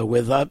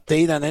with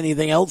update on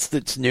anything else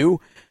that's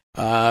new.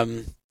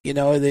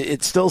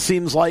 It still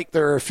seems like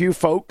there are a few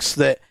folks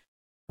that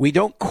we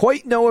don't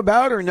quite know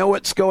about or know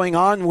what's going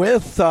on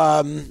with.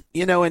 And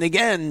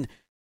again,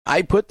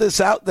 I put this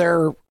out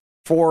there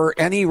for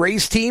any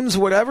race teams,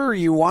 whatever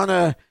you want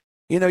to.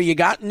 You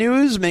got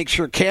news, make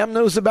sure Cam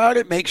knows about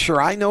it, make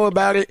sure I know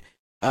about it.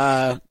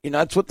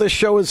 That's what this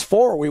show is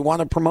for. We want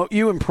to promote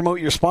you and promote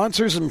your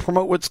sponsors and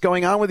promote what's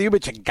going on with you,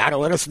 but you got to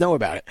let us know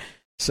about it.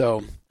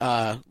 So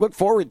look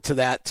forward to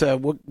that.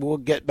 We'll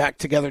get back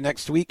together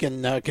next week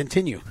and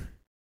continue.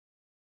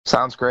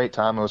 Sounds great,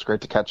 Tom. It was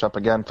great to catch up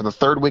again for the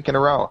 3rd week in a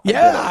row.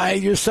 Yeah,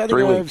 you're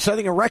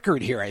setting a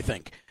record here, I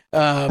think.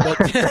 But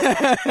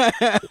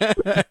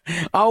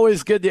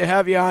always good to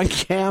have you on,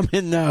 Cam,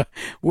 and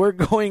we're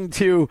going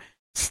to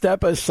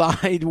step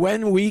aside.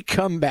 When we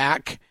come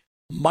back,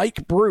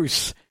 Mike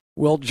Bruce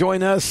will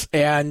join us,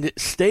 and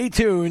stay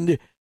tuned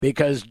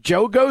because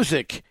Joe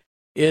Gosek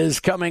is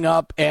coming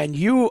up, and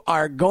you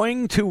are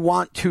going to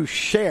want to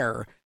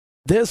share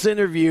this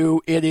interview.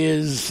 It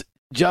is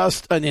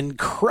just an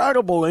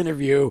incredible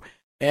interview,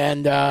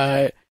 and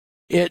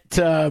it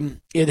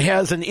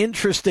has an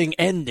interesting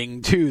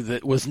ending too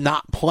that was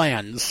not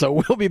planned. So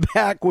we'll be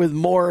back with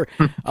more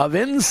of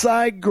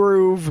Inside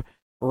Groove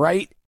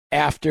right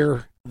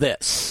after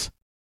this.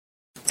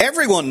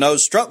 Everyone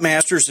knows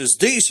Strutmasters is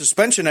the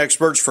suspension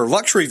experts for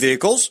luxury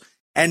vehicles,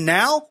 and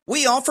now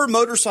we offer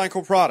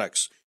motorcycle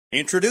products.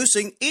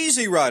 Introducing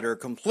Easy Rider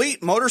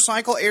Complete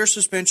Motorcycle Air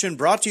Suspension,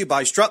 brought to you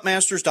by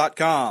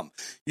Strutmasters.com.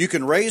 You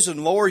can raise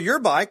and lower your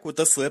bike with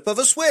the flip of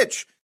a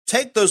switch.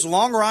 Take those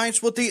long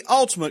rides with the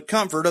ultimate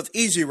comfort of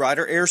Easy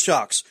Rider Air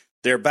Shocks.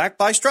 They're backed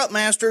by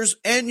Strutmasters,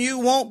 and you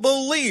won't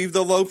believe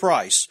the low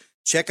price.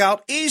 Check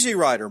out Easy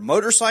Rider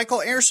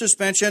Motorcycle Air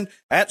Suspension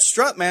at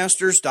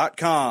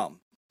Strutmasters.com.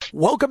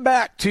 Welcome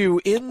back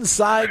to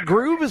Inside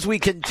Groove as we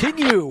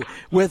continue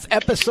with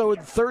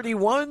episode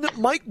 31.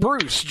 Mike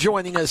Bruce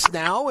joining us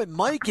now, and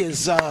Mike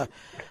is, I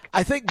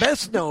think,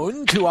 best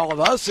known to all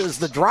of us as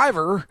the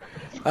driver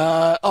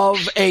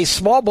of a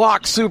small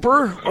block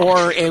super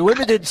or a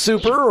limited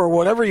super or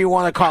whatever you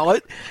want to call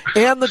it,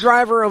 and the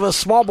driver of a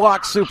small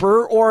block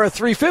super or a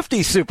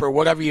 350 super,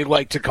 whatever you'd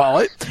like to call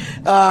it.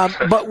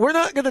 But we're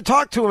not going to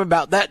talk to him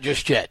about that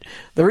just yet.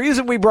 The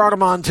reason we brought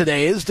him on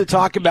today is to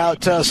talk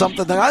about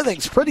something that I think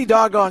is pretty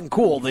doggone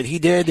cool that he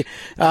did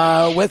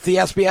with the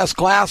SBS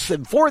class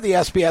and for the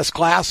SBS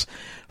class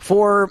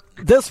for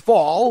this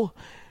fall.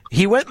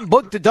 he went and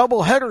booked a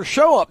doubleheader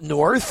show up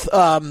north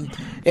at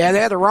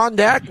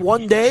Adirondack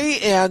one day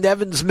and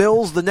Evans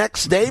Mills the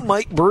next day.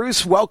 Mike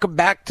Bruce, welcome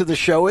back to the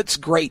show. It's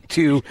great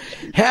to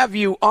have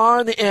you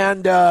on.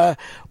 And,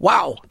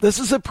 wow, this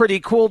is a pretty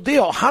cool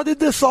deal. How did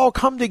this all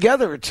come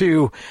together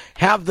to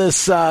have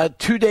this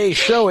 2-day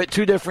show at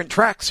 2 different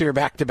tracks here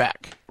back to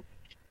back?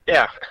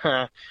 Yeah,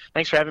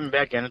 thanks for having me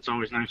back in. It's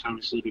always nice,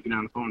 obviously, to get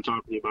on the phone and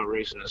talk with you about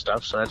racing and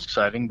stuff, so that's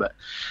exciting. But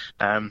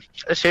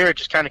this here, it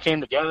just kind of came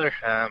together.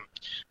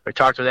 We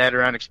talked with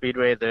Adirondack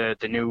Speedway, the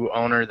new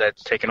owner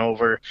that's taken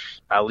over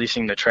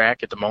leasing the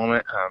track at the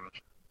moment.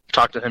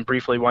 Talked with him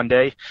briefly one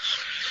day,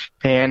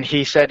 and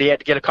he said he had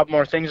to get a couple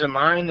more things in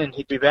line, and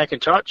he'd be back in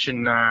touch.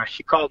 And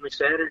he called me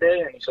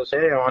Saturday, and he says,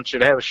 "Hey, I want you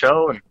to have a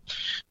show." And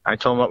I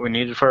told him what we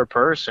needed for a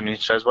purse, and he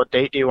says, "What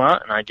date do you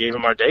want?" And I gave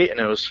him our date, and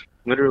it was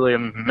literally a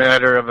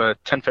matter of a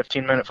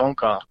 10-15 minute phone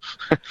call.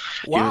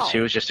 Wow. He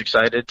was just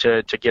excited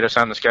to get us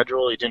on the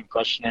schedule. He didn't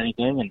question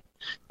anything,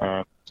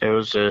 and it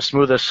was the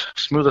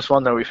smoothest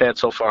one that we've had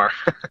so far.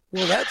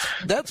 Well,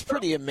 that's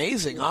pretty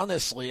amazing,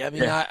 honestly. I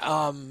mean,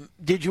 Yeah.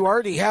 Did you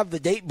already have the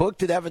date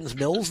booked at Evans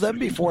Mills then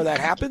before that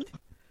happened?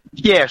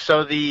 Yeah,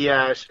 so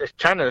it's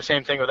kind of the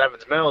same thing with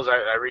Evans Mills.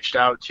 I reached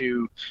out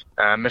to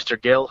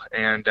Mr. Gill,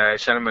 and I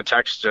sent him a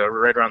text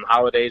right around the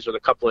holidays with a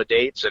couple of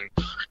dates,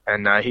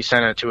 and he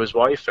sent it to his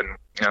wife, and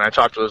I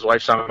talked to his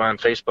wife some on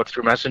Facebook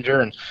through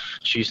Messenger, and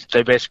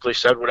they basically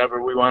said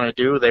whatever we want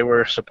to do, they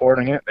were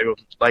supporting it. They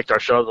liked our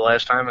show the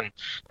last time and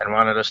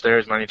wanted us there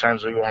as many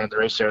times as we wanted to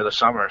race there this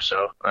summer.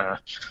 So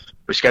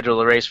we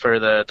scheduled a race for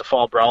the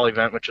Fall Brawl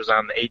event, which was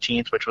on the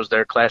 18th, which was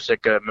their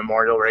classic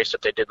memorial race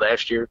that they did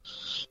last year.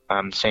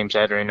 Same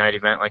Saturday night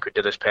event like we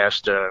did this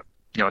past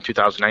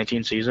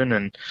 2019 season.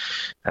 And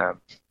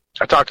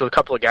I talked to a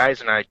couple of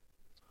guys, and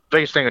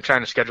biggest thing of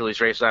trying to schedule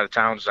these races out of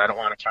town is I don't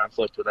want to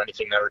conflict with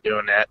anything that we're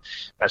doing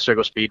at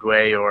Circle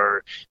Speedway,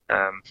 or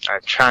I'm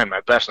trying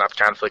my best not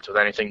to conflict with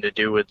anything to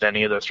do with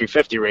any of the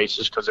 350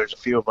 races, because there's a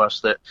few of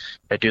us that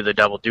do the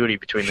double duty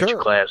between the two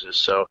classes.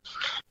 So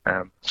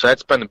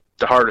that's been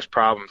the hardest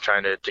problem,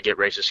 trying to get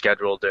races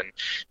scheduled, and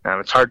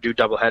it's hard to do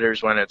double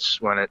headers when it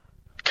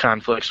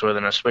conflicts with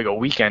an Oswego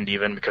weekend,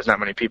 even, because not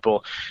many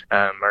people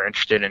are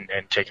interested in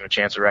taking a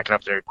chance of racking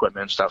up their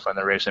equipment and stuff when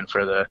they're racing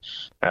for the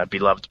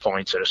beloved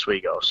points at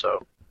Oswego.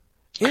 So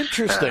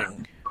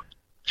interesting.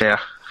 Yeah.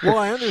 Well,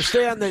 I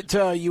understand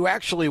that you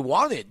actually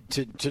wanted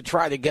to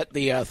try to get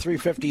the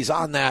 350s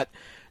on that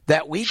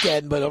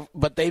weekend,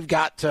 but they've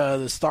got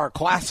the Star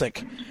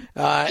Classic.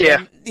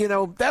 Yeah.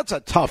 And, that's a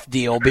tough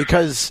deal,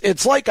 because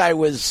it's like I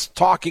was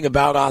talking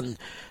about on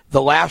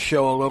the last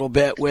show a little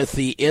bit with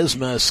the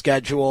ISMA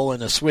schedule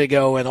and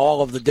Oswego and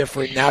all of the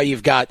different. Now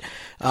you've got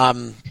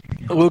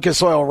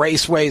Lucas Oil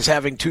Raceways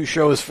having 2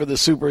 shows for the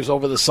Supers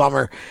over the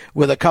summer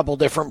with a couple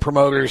different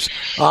promoters.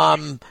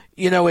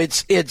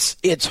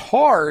 It's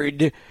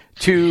hard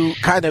to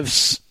kind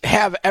of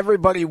have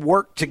everybody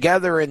work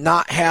together and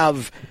not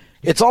have.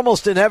 It's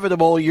almost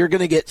inevitable you're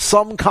going to get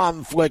some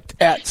conflict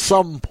at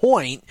some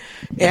point,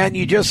 and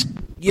you just,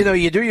 you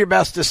do your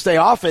best to stay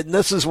off it. And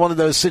this is one of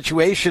those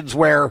situations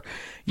where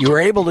you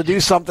were able to do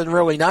something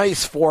really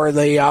nice for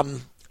the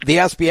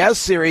SBS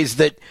series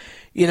that,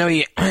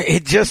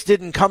 it just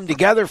didn't come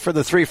together for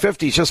the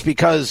 350s, just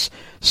because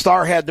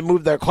Star had to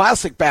move their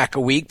classic back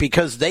a week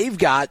because they've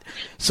got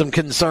some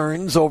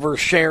concerns over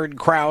shared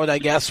crowd, I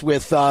guess,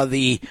 with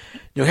the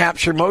New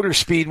Hampshire Motor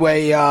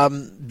Speedway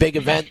big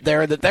event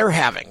there that they're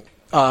having.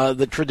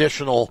 The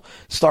traditional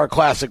Star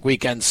Classic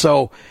weekend.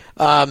 So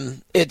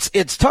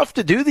it's tough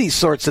to do these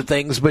sorts of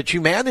things, but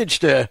you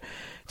managed to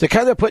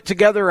kind of put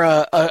together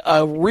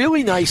a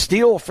really nice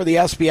deal for the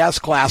SBS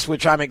class,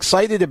 which I'm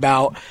excited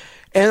about.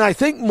 And I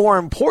think more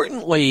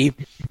importantly,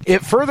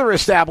 it further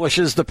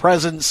establishes the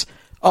presence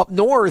up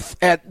north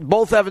at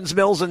both Evans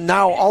Mills and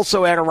now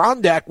also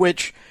Adirondack,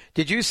 which,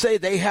 did you say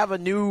they have a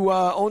new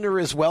owner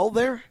as well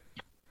there?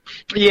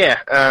 Yeah,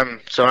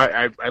 so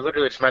I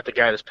literally just met the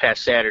guy this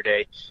past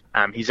Saturday.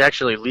 He's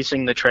actually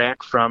leasing the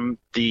track from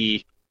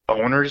the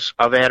owners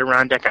of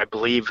Adirondack, I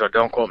believe. So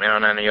don't quote me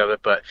on any of it,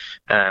 but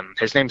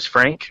his name's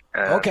Frank.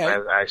 Okay.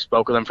 I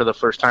spoke with him for the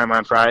first time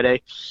on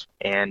Friday,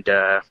 and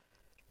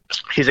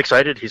he's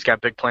excited. He's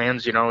got big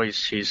plans.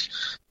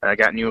 He's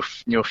got new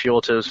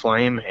fuel to his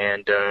flame,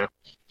 and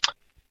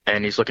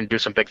he's looking to do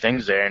some big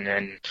things there.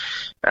 And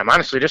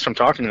honestly, just from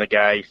talking to the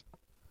guy,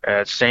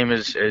 same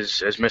as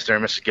Mr.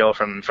 and Mrs. Gill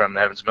from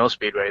the Evans Mills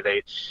Speedway.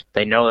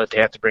 They know that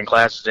they have to bring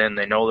classes in.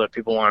 They know that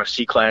people want to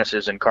see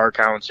classes and car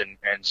counts and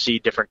see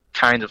different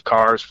kinds of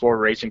cars for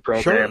racing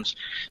programs.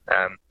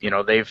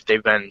 Sure.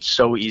 They've been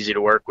so easy to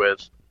work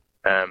with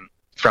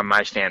from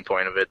my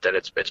standpoint of it, that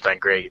it's been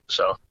great.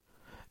 So.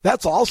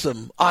 That's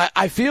awesome.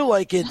 I feel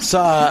like it's,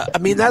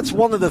 that's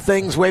one of the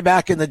things way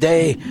back in the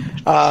day.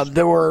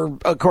 There were,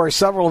 of course,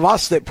 several of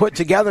us that put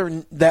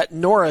together that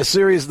NORA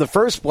series in the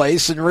first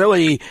place and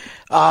really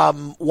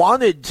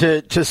wanted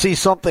to see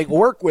something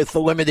work with the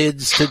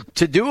limiteds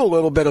to do a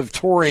little bit of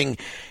touring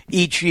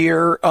each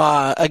year.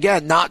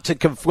 Again, not to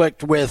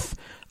conflict with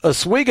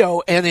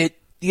Oswego, and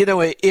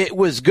it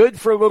was good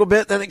for a little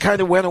bit, then it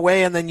kind of went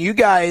away, and then you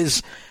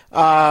guys,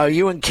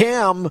 you and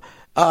Cam,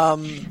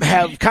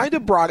 have kind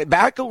of brought it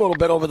back a little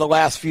bit over the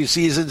last few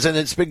seasons, and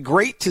it's been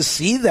great to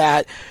see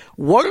that.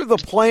 What are the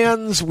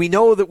plans? We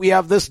know that we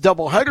have this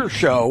doubleheader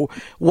show.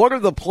 What are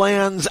the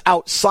plans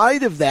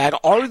outside of that?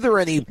 Are there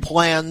any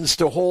plans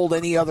to hold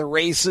any other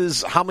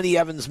races? How many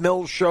Evans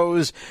Mills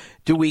shows?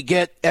 Do we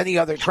get any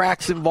other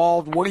tracks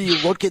involved? What are you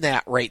looking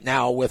at right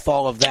now with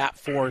all of that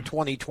for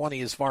 2020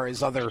 as far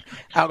as other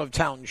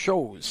out-of-town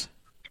shows?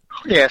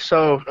 Yeah,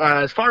 so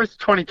as far as the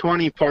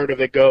 2020 part of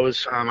it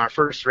goes, our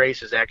first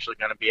race is actually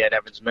going to be at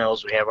Evans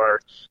Mills. We have our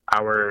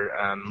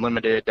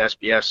limited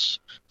SBS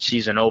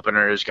season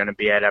opener is going to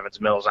be at Evans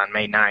Mills on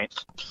May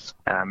 9th.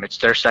 It's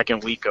their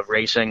second week of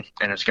racing,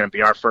 and it's going to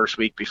be our first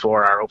week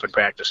before our open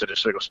practice at the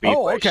Oswego Speedway.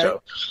 Oh, okay.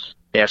 So,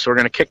 yeah, so we're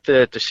going to kick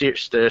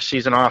the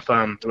season off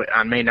on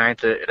May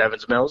 9th at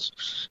Evans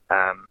Mills.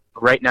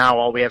 Right now,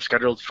 all we have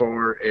scheduled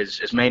for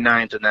is May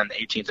 9th and then the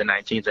 18th and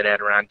 19th at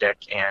Adirondack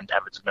and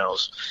Evans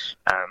Mills.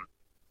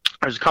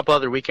 There's a couple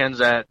other weekends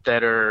that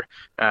are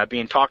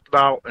being talked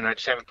about, and I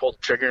just haven't pulled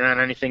the trigger on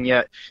anything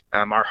yet.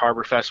 Our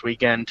Harbor Fest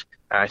weekend,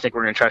 I think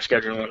we're going to try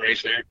scheduling a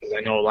race there because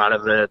I know a lot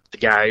of the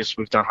guys,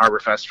 we've done Harbor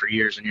Fest for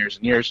years and years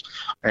and years,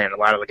 and a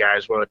lot of the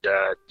guys would,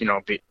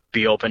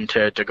 be open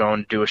to go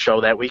and do a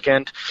show that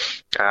weekend.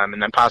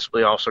 And then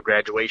possibly also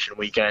graduation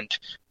weekend.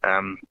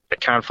 It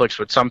conflicts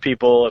with some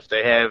people if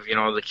they have,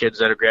 the kids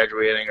that are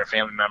graduating or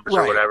family members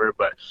or whatever,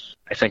 but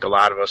I think a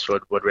lot of us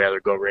would rather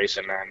go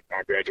racing on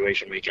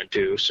graduation weekend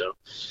too. So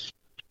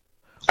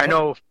I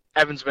know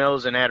Evans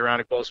Mills and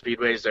Adirondack both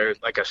speedways, they're,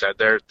 like I said,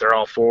 they're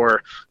all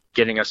for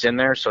getting us in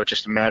there. So it's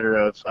just a matter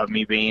of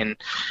me being,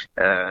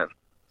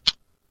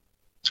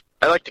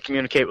 I like to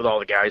communicate with all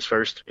the guys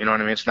first. You know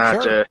what I mean? It's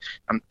not. Sure.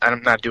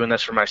 I'm not doing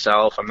this for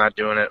myself. I'm not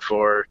doing it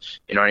for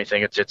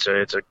anything. It's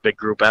a big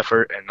group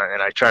effort, and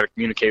I try to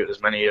communicate with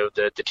as many of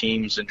the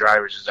teams and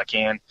drivers as I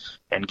can,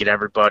 and get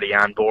everybody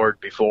on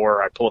board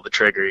before I pull the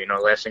trigger. The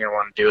last thing I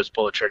want to do is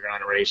pull the trigger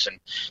on a race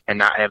and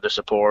not have the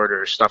support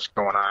or stuff's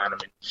going on. I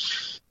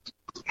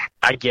mean,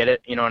 I get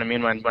it. You know what I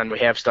mean? When we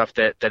have stuff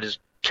that is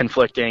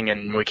conflicting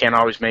and we can't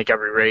always make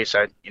every race,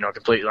 I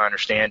completely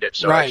understand it.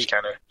 So I just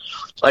kind of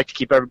like to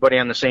keep everybody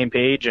on the same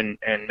page and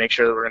make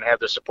sure that we're going to have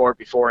the support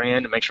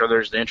beforehand and make sure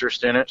there's the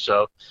interest in it.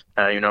 So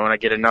when I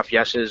get enough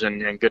yeses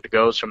and good to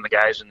goes from the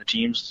guys and the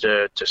teams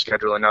to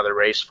schedule another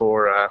race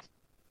for a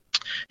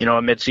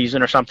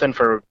mid-season or something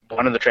for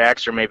one of the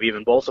tracks or maybe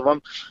even both of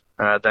them,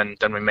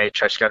 then we may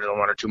try scheduling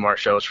one or two more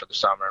shows for the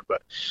summer.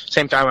 But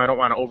same time, I don't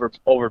want to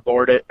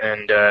overboard it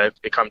and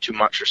become too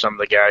much for some of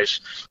the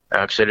guys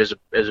because it is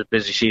a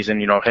busy season,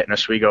 hitting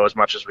Oswego as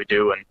much as we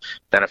do and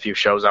then a few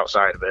shows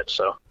outside of it.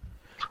 So,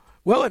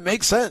 well, it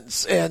makes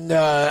sense, and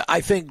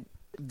I think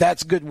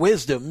that's good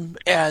wisdom,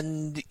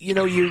 and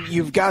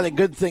you've got a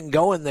good thing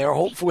going there.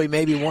 Hopefully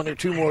maybe one or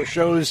two more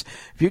shows.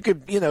 If you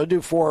could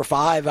do 4 or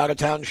 5 out of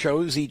town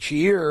shows each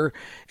year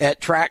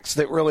at tracks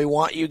that really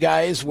want you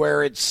guys,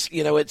 where it's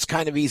it's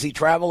kind of easy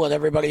travel and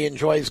everybody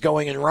enjoys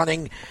going and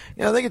running.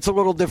 I think it's a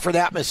little different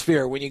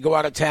atmosphere when you go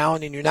out of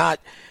town and you're not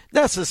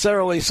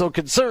necessarily so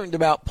concerned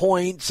about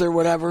points or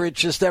whatever.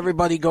 It's just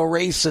everybody go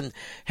race and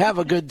have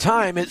a good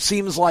time. It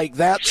seems like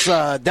that's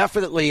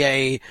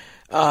definitely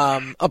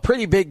a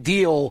pretty big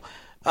deal,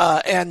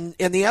 and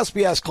the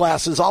SBS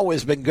class has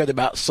always been good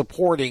about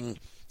supporting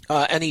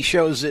any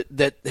shows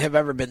that have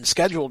ever been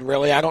scheduled,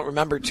 really. I don't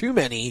remember too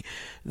many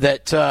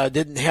that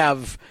didn't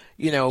have,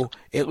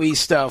 at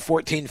least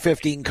 14,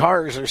 15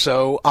 cars or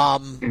so.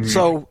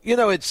 So,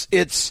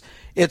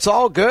 it's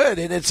all good,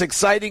 and it's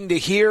exciting to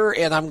hear,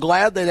 and I'm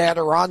glad that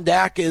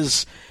Adirondack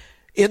is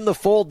in the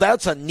fold.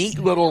 That's a neat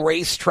little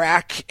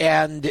racetrack,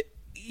 and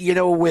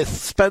with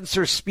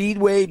Spencer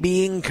Speedway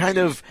being kind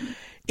of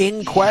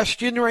in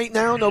question right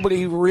now,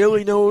 nobody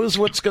really knows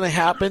what's going to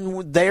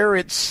happen there.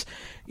 It's,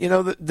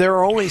 there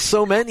are only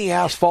so many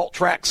asphalt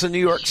tracks in New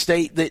York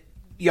State that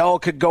y'all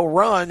could go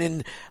run,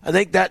 and I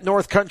think that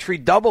North Country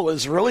double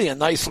is really a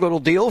nice little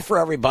deal for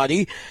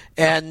everybody.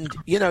 And,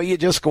 you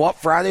just go up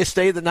Friday,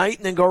 stay the night,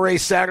 and then go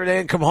race Saturday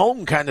and come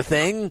home kind of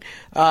thing.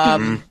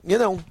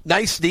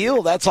 Nice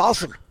deal. That's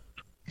awesome.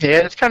 Yeah,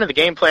 it's kind of the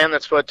game plan.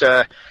 That's what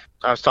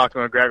I was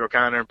talking with Greg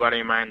O'Connor, a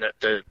buddy of mine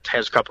that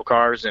has a couple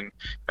cars, and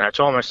I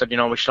told him, I said,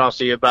 we should all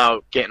see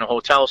about getting a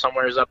hotel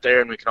somewhere up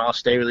there, and we can all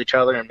stay with each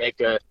other and make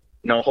a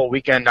whole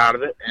weekend out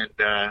of it.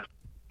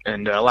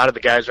 And a lot of the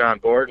guys are on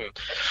board, and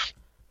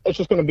it's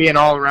just going to be an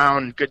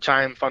all-around good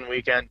time, fun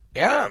weekend.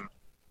 Yeah.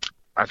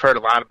 I've heard a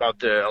lot of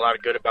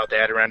good about the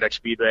Adirondack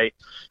Speedway.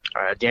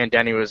 Dan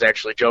Denny was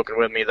actually joking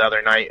with me the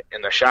other night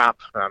in the shop.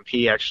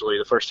 He actually,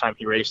 the first time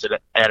he raced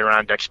at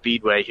Adirondack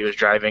Speedway, he was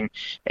driving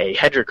a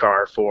Hedger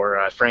car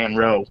for Fran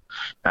Rowe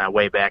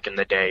way back in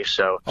the day.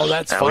 So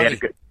that's funny.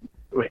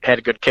 We had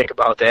a good kick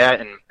about that,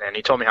 and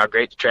he told me how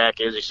great the track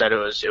is. He said it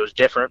was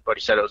different, but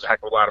he said it was a heck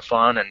of a lot of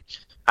fun. And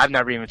I've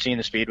never even seen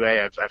the Speedway.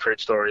 I've heard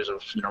stories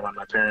of when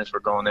my parents were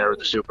going there with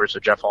the Supers, so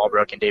Jeff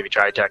Hallbrook and Davey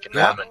Tritek and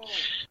them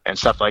and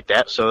stuff like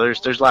that. So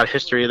there's a lot of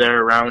history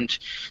there around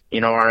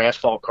our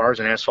asphalt cars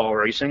and asphalt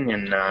racing,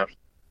 and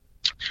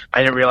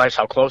I didn't realize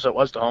how close it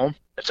was to home.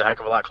 It's a heck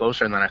of a lot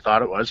closer than I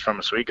thought it was from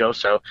Oswego,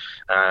 so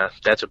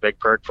that's a big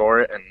perk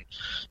for it. And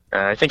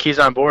I think he's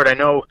on board. I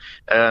know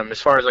as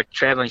far as like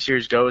traveling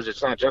series goes,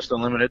 it's not just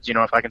unlimited. You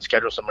know, if I can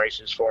schedule some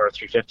races for a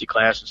 350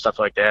 class and stuff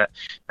like that,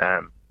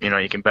 you know,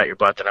 you can bet your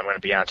butt that I'm going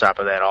to be on top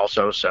of that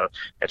also. So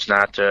it's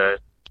not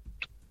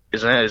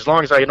as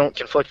long as I don't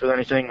conflict with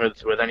anything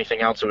with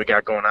anything else that we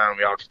got going on,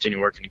 we all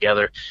continue working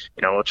together.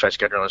 You know, we'll try to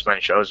schedule as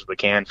many shows as we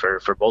can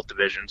for both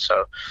divisions.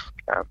 So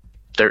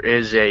there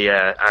is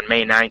on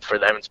May 9th for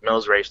the Evans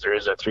Mills race, there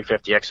is a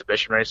 350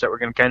 exhibition race that we're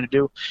going to kind of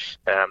do.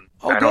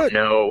 I don't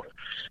know,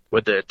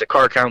 with the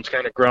car counts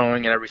kind of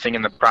growing and everything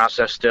in the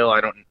process still,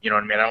 I don't, you know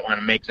what I mean? I don't want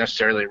to make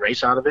necessarily a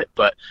race out of it,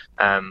 but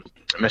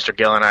Mr.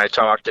 Gill and I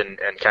talked and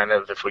kind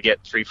of if we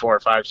get 3, 4,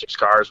 5, 6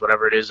 cars,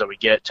 whatever it is that we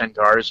get, 10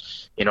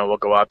 cars, you know, we'll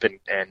go up and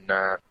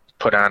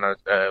put on a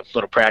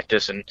little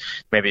practice and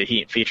maybe a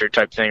heat and feature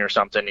type thing or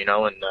something, you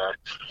know, and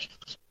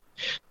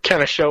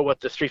kind of show what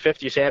the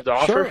 350s have to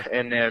offer,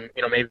 and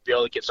you know, maybe be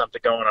able to get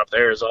something going up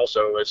there as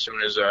also as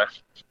soon as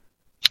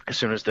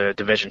the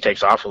division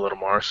takes off a little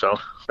more. So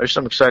there's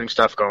some exciting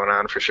stuff going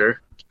on for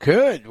sure.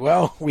 Good.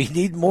 Well, we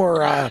need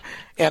more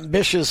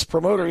ambitious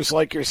promoters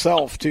like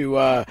yourself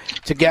to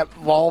get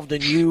involved.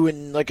 And you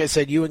and, like I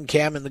said, you and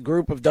Cam and the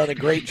group have done a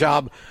great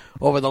job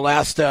over the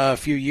last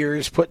few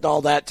years putting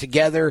all that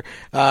together.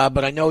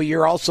 But I know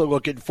you're also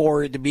looking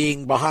forward to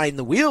being behind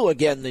the wheel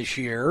again this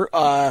year.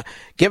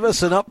 Give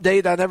us an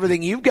update on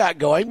everything you've got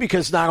going,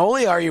 because not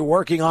only are you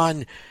working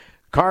on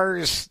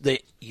cars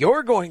that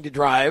you're going to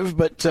drive,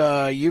 but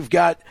you've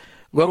got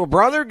little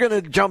brother going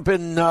to jump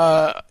in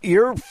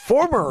your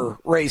former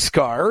race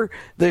car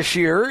this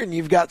year, and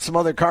you've got some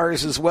other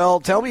cars as well.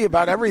 Tell me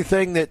about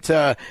everything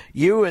that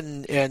you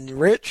and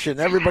Rich and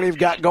everybody have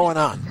got going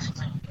on.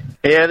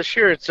 Yeah, this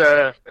year it's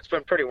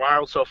been pretty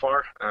wild so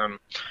far.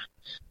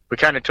 We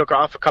kind of took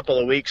off a couple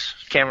of weeks.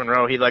 Cameron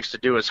Rowe, he likes to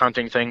do his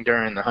hunting thing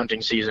during the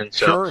hunting season,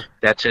 so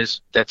that's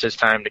his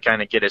time to kind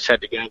of get his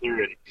head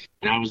together.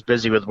 And I was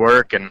busy with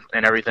work and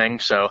everything,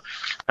 so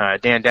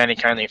Dan Denny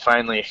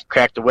finally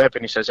cracked the whip,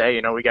 and he says, "Hey,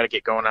 you know, we got to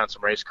get going on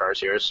some race cars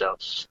here." So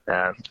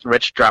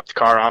Rich dropped the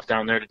car off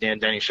down there to Dan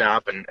Denny's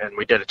shop, and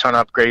we did a ton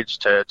of upgrades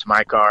to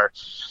my car,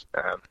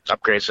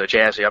 upgrades to the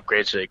chassis,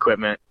 upgrades to the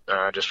equipment,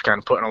 just kind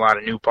of putting a lot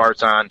of new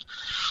parts on.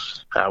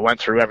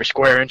 Went through every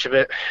square inch of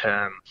it.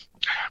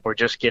 We're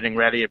just getting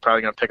ready.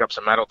 Probably going to pick up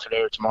some metal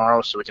today or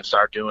tomorrow so we can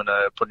start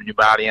put a new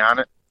body on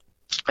it.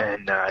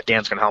 And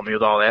Dan's going to help me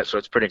with all that, so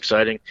it's pretty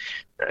exciting.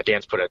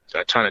 Dan's put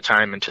a ton of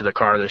time into the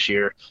car this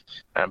year,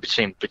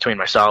 between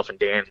myself and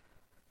Dan.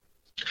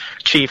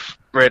 Chief,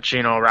 Rich,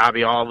 you know,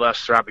 Robbie, all of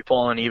us, Robbie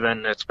Pullen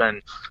even, it's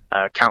been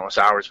countless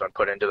hours been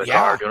put into the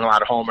car, doing a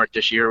lot of homework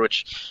this year,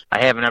 which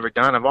I haven't ever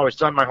done. I've always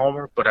done my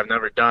homework, but I've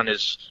never done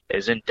as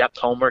in-depth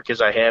homework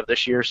as I have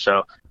this year,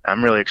 so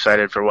I'm really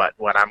excited for what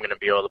I'm going to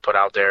be able to put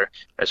out there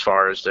as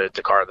far as the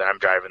car that I'm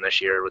driving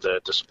this year with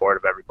the support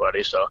of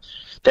everybody, so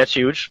that's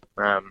huge.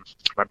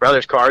 My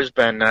brother's car has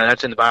been,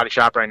 that's in the body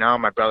shop right now.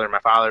 My brother and my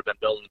father have been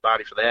building the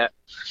body for that.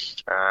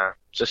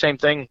 It's the same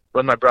thing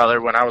with my brother.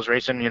 When I was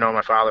racing, you know,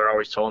 my father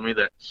always told me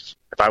that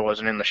if I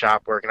wasn't in the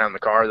shop working on the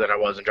car, that I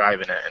wasn't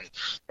driving it.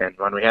 And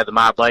when we had the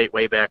Mod Light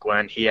way back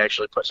when, he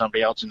actually put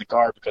somebody else in the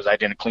car because I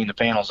didn't clean the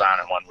panels on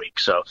in 1 week.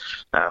 So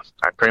I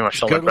pretty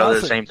much told my brother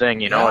the same thing.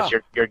 You know, it's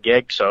your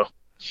gig, so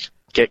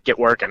get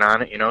working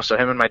on it. You know, so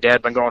him and my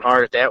dad been going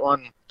hard at that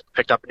one.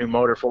 Picked up a new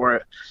motor for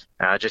it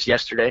just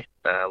yesterday.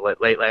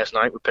 Late last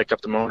night, we picked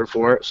up the motor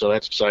for it, so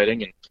that's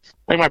exciting. And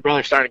I think my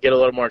brother's starting to get a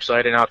little more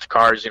excited now with the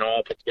cars, you know,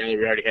 all put together.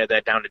 We already had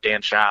that down to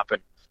Dan's shop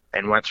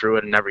and went through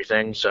it and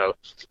everything, so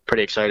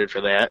pretty excited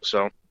for that.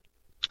 So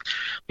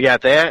we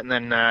got that, and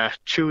then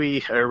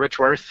Rich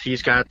Worth, he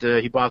bought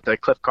the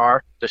Cliff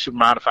car, the super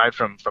modified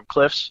from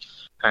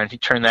Cliff's, and he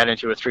turned that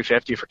into a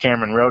 350 for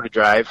Cameron Rowe to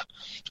drive,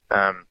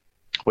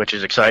 which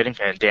is exciting.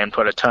 And Dan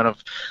put a ton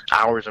of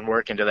hours and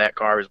work into that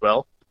car as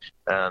well.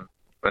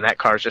 And that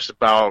car's just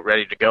about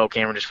ready to go.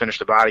 Cameron just finished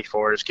the body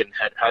for it. It's getting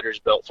headers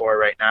built for it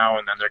right now,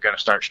 and then they're going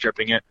to start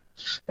stripping it.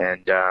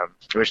 And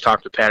we just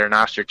talked to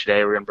Paternoster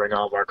today. We're going to bring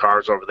all of our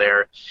cars over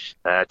there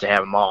to have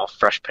them all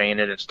fresh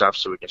painted and stuff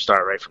so we can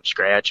start right from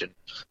scratch. And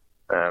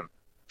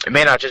it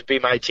may not just be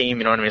my team,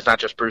 you know what I mean? It's not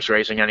just Bruce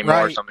Racing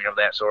anymore or something of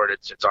that sort.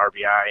 It's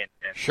RBI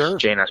and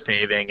JNS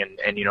Paving,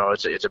 and you know,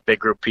 it's a big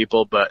group of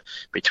people. But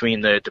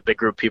between the big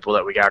group of people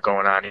that we got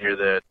going on here,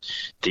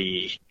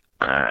 the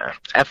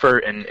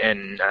effort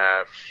and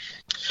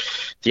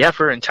the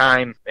effort and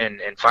time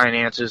and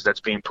finances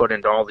that's being put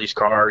into all these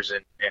cars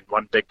and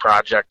one big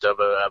project of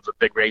a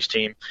big race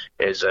team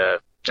is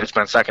it's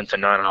been second to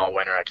none all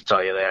winter. I can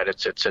tell you that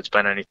it's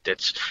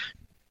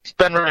it's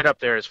been right up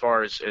there as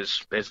far as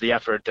the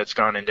effort that's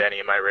gone into any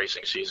of my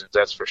racing seasons.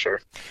 That's for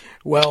sure.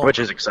 Well, which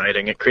is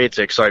exciting. It creates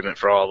excitement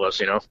for all of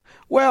us,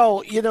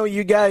 Well,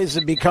 you guys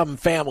have become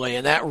family,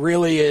 and that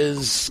really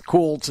is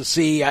cool to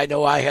see. I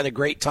know I had a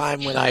great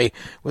time when I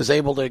was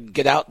able to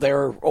get out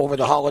there over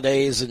the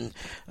holidays and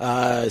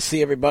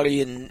see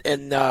everybody,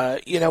 and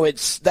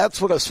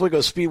that's what Oswego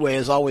Speedway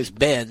has always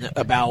been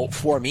about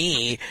for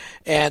me,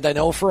 and I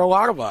know for a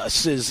lot of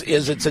us is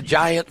it's a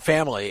giant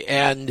family,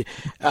 and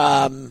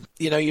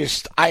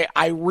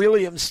I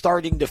really am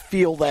starting to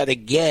feel that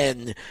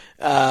again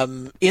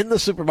in the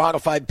super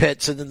modified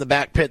pits and in the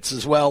back pits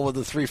as well with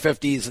the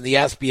 350s and the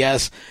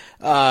SBS.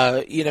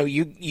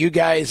 You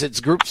guys, it's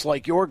groups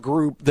like your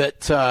group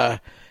that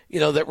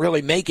that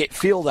really make it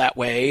feel that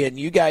way, and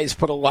you guys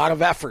put a lot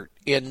of effort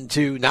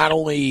into not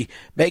only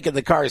making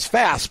the cars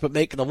fast but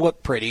making them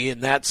look pretty,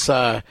 and that's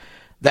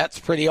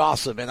pretty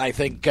awesome. And I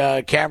think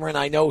Cameron,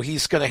 I know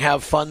he's going to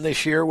have fun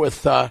this year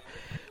with the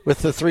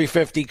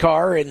 350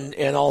 car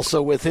and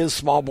also with his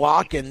small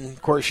block. And,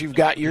 of course, you've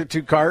got your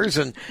two cars,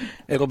 and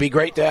it'll be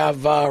great to have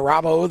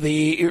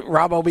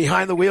Robbo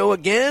behind the wheel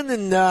again.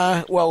 And,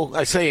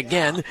 I say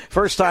again,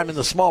 first time in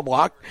the small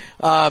block.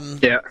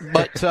 Yeah.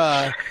 But,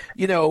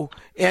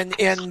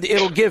 and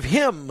it'll give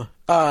him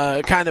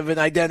kind of an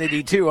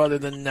identity, too, other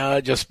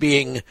than just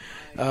being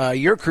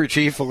your crew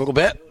chief a little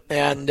bit.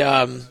 And,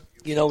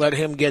 let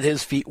him get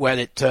his feet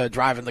wet at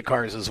driving the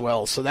cars as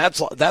well. So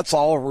that's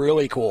all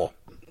really cool.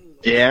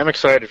 Yeah, I'm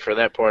excited for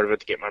that part of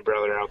it, to get my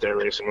brother out there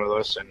racing with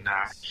us. And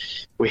I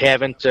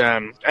haven't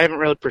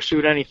really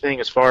pursued anything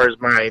as far as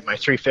my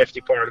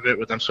 350 part of it,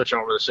 with them switching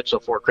over to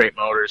 604 crate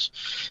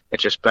motors.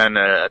 It's just been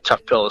a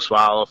tough pill to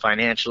swallow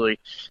financially,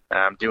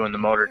 doing the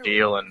motor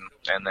deal, and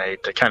they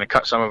kind of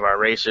cut some of our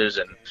races,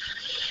 and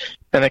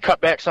they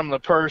cut back some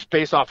of the purse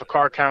based off of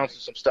car counts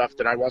and some stuff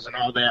that I wasn't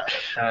all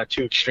that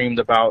too extreme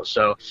about.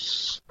 So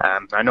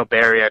I know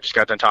Barry, I just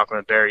got done talking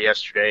with Barry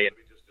yesterday,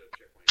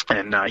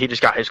 and he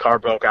just got his car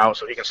broke out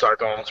so he can start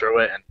going through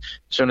it. And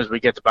as soon as we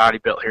get the body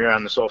built here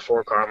on this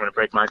 04 car, I'm going to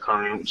break my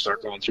car out and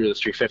start going through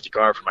this 350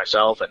 car for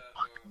myself. And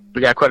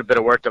we got quite a bit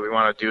of work that we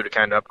want to do to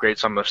kind of upgrade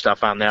some of the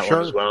stuff on that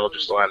one as well,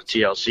 just a lot of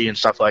TLC and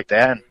stuff like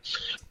that. And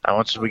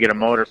once we get a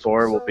motor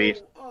for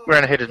it, we're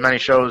going to hit as many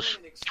shows,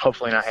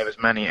 hopefully not have as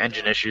many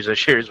engine issues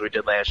this year as we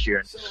did last year,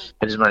 and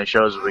hit as many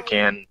shows as we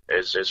can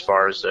as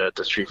far as the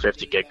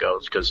 350 gig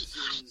goes,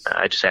 because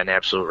I just had an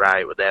absolute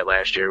riot with that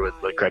last year with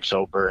Craig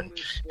Soper and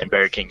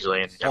Barry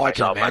Kingsley and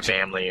myself, my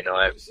family.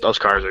 Those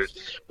cars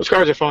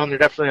are fun. They're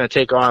definitely going to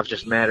take off,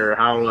 just a matter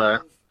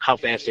of how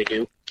fast they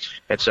do.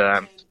 It's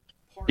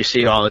you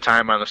see all the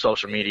time on the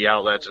social media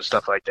outlets and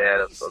stuff like that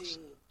of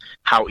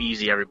how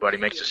easy everybody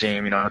makes it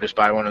seem. Just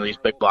buy one of these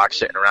big blocks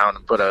sitting around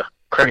and put a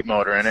crate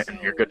motor in it and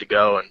you're good to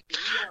go. And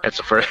it's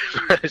the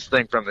first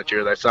thing from the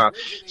truth. I saw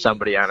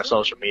somebody on a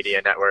social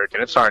media network,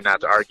 and it's hard not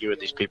to argue with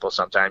these people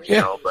sometimes,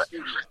 but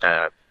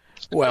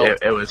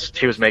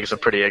he was making some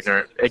pretty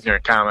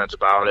ignorant comments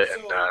about it,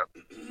 and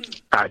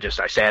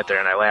I sat there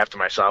and I laughed to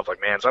myself,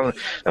 like, man, some of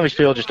these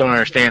people just don't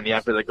understand the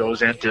effort that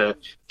goes into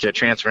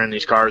transferring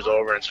these cars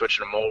over and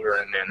switching them over,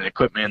 and the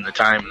equipment and the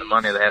time and the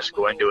money that has to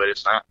go into it.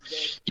 It's not,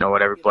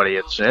 what everybody.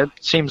 It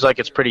seems like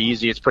it's pretty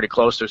easy. It's pretty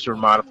close to super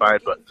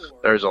modified, but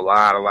there's a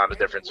lot of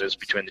differences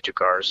between the two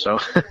cars. So.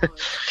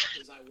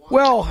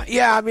 Well,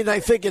 yeah, I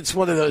think it's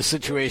one of those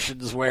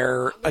situations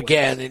where,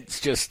 again,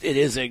 it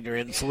is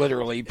ignorance.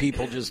 Literally,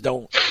 people just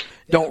don't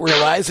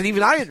realize, and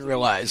even I didn't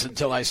realize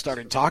until I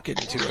started talking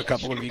to a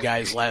couple of you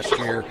guys last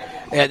year,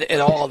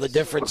 and all the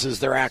differences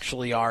there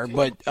actually are.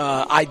 But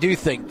I do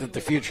think that the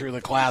future of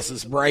the class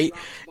is bright,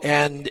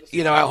 and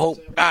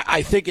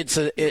I think it's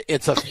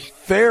a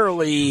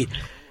fairly.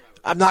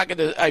 I'm not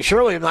going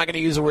to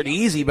use the word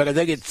easy, but I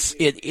think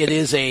it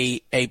is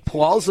a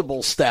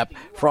plausible step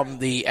from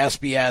the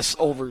SBS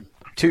over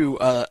to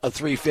a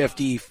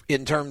 350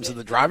 in terms of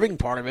the driving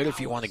part of it, if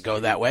you want to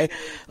go that way.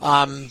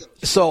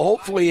 So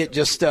hopefully it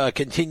just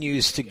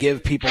continues to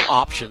give people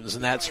options,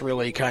 and that's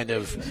really kind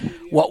of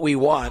what we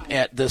want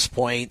at this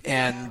point.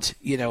 And,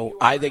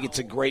 I think it's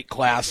a great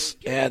class.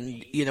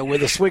 And,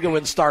 with Oswego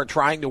and Star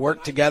trying to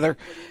work together,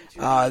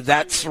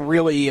 that's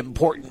really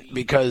important,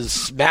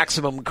 because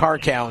maximum car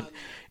count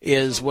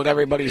is what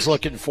everybody's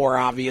looking for,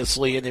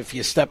 obviously, and if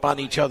you step on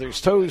each other's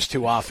toes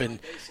too often,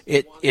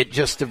 it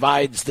just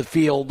divides the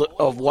field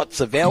of what's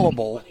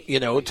available,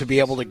 to be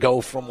able to go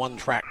from one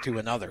track to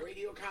another.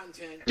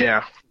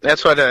 Yeah,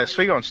 that's what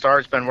Oswego and Star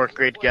has been working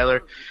great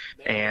together,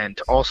 and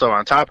also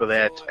on top of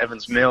that,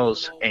 Evans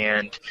Mills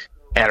and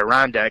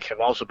Adirondack have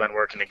also been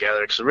working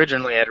together, because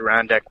originally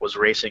Adirondack was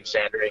racing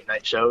Saturday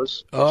night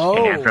shows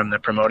and from the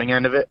promoting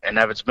end of it, and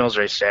Evans Mills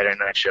raced Saturday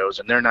night shows,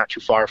 and they're not too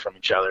far from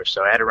each other.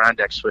 So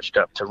Adirondack switched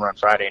up to run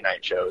Friday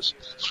night shows.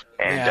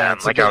 And I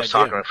was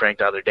talking with Frank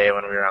the other day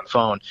when we were on the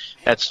phone,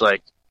 that's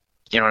like,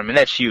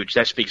 that's huge.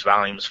 That speaks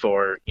volumes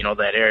for,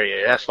 that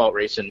area. Asphalt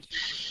racing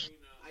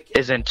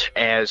isn't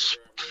as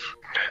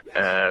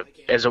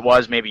as it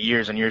was maybe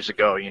years and years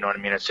ago. You know what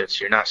I mean? It's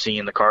you're not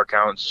seeing the car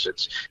counts.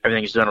 It's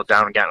everything's dwindled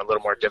down and gotten a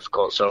little more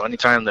difficult. So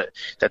anytime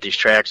that these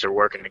tracks are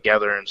working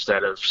together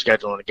instead of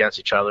scheduling against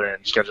each other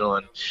and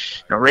scheduling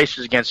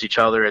races against each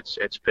other, it's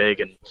big.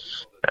 And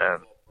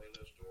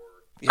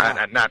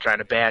I'm not trying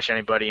to bash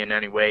anybody in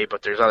any way,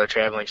 but there's other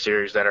traveling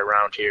series that are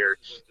around here,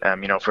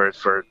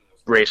 for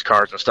race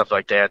cars and stuff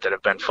like that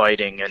have been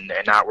fighting and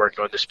not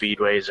working with the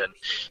speedways, and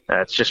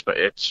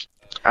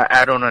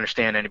I don't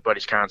understand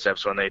anybody's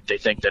concepts when they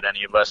think that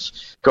any of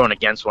us going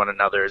against one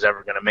another is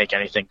ever going to make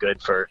anything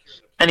good for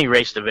any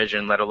race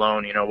division, let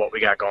alone what we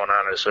got going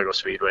on at Oswego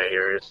Speedway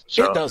here.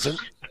 So, it doesn't.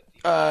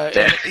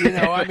 That's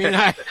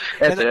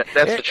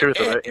the truth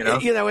of it.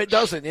 It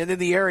doesn't. And in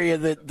the area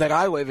that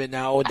I live in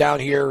now,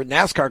 down here in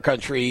NASCAR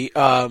country,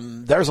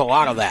 there's a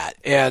lot of that,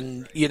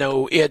 and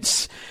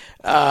it's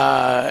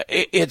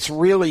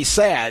really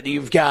sad.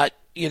 You've got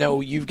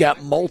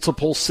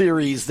multiple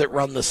series that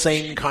run the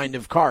same kind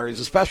of cars,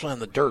 especially on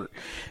the dirt.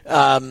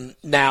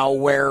 Now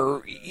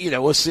where,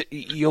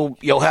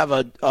 you'll have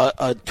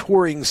a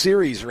touring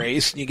series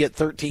race and you get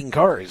 13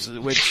 cars,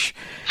 which,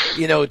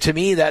 to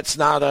me, that's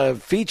not a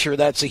feature.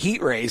 That's a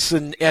heat race.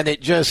 And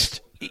it just,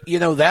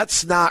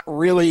 that's not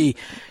really,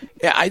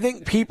 I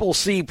think people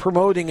see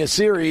promoting a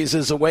series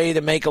as a way to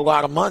make a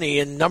lot of money.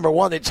 And number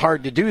one, it's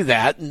hard to do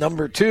that. And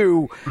number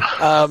two,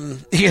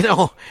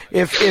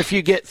 if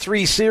you get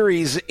three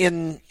series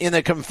in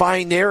a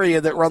confined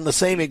area that run the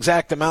same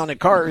exact amount of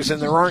cars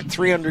and there aren't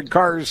 300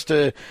 cars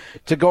to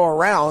go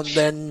around,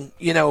 then,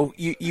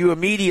 you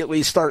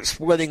immediately start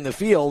splitting the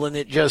field, and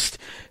it just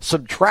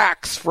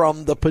subtracts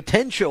from the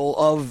potential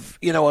of,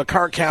 a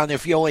car count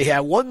if you only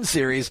have one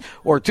series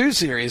or two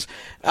series.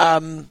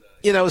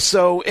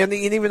 So, and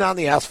even on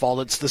the asphalt,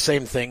 it's the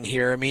same thing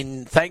here. I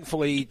mean,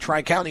 thankfully,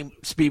 Tri-County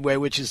Speedway,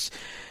 which is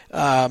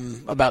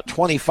about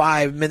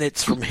 25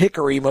 minutes from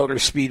Hickory Motor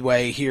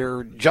Speedway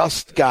here,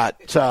 just got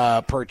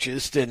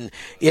purchased, and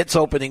it's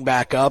opening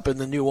back up, and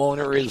the new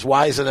owner is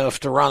wise enough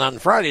to run on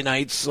Friday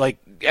nights like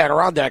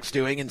Adirondack's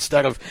doing,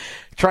 instead of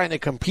trying to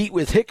compete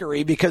with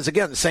Hickory, because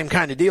again, the same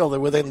kind of deal. They're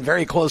within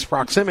very close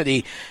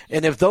proximity,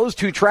 and if those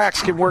two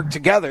tracks can work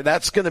together,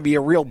 that's going to be a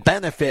real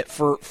benefit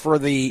for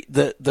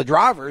the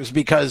drivers,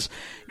 because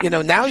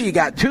now you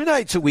got 2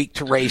 nights a week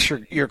to race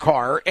your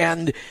car,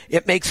 and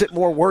it makes it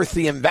more worth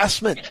the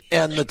investment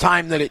and the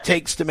time that it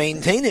takes to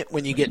maintain it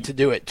when you get to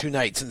do it 2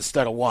 nights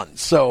instead of 1.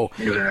 So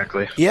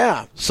exactly,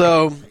 yeah.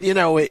 So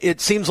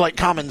it seems like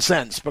common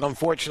sense, but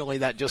unfortunately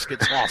that just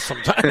gets lost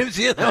sometimes,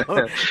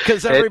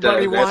 because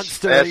everybody wants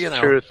to. That's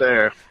truth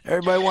there.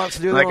 Everybody wants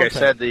to do like their own I thing.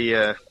 said,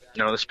 the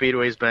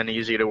Speedway's been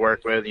easy to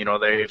work with.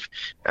 They've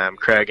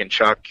Craig and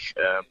Chuck.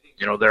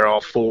 They're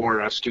all for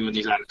us doing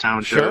these out of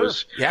town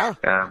shows. Yeah,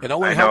 it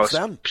only helps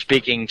them.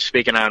 Speaking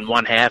on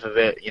one half of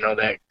it,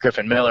 that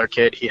Griffin Miller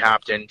kid, he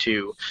hopped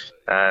into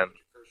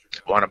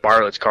one of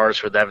Bartlett's cars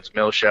for the Evans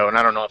Mills show, and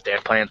I don't know if they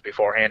had plans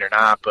beforehand or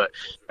not, but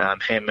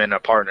him and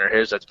a partner of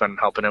his that's been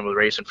helping him with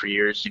racing for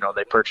years,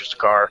 they purchased a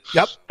car.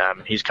 Yep.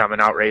 He's coming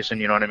out racing,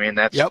 you know what I mean?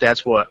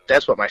 That's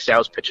what my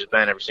sales pitch has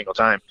been every single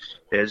time.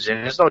 And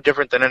it's no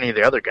different than any of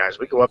the other guys.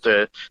 We go up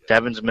to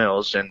Evans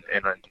Mills, and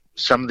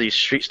some of these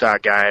street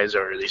stock guys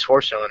or these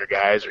 4-cylinder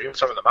guys or even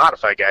some of the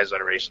modified guys that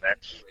are racing there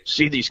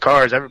see these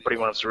cars. Everybody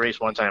wants to race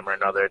one time or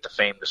another at the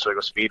famed Oswego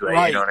Speedway.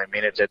 Right. You know what I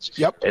mean? It's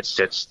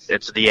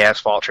the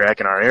asphalt track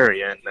in our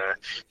area, and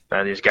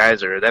these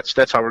guys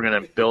that's how we're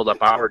going to build up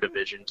our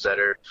divisions that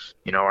are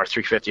our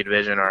 350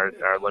 division, our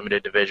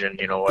limited division,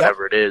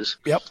 whatever it is.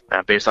 Yep.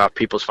 Based off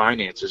people's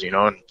finances,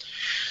 and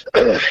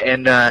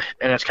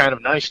it's kind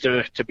of nice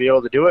to be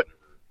able to do it.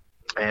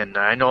 And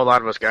I know a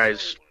lot of us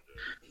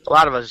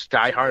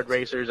diehard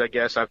racers, I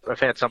guess. I've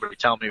had somebody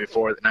tell me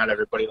before that not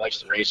everybody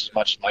likes to race as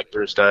much as Mike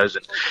Bruce does,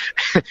 and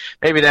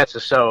maybe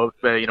that's so.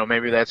 But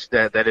maybe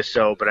that is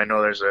so. But I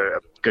know there's a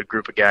good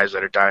group of guys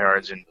that are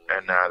diehards, and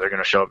they're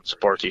going to show up and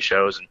support these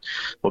shows, and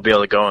we'll be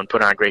able to go and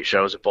put on great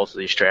shows at both of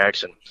these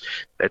tracks. And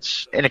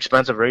it's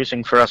inexpensive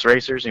racing for us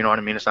racers. You know what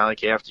I mean? It's not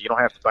like you don't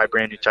have to buy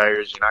brand new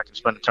tires. You're not going to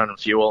spend a ton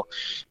of fuel.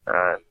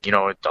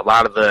 You saw a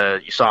lot of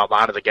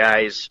the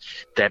guys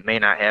that may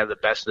not have the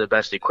best of the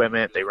best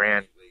equipment. They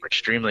ran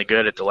extremely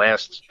good at the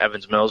last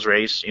Evans Mills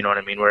race, you know what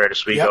I mean, where at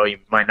Oswego you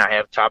might not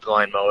have top of the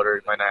line motor,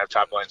 you might not have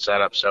top of the line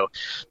setup, so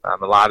a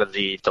lot of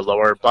the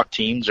lower buck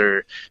teams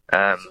are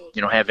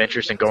have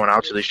interest in going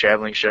out to these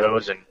traveling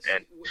shows, and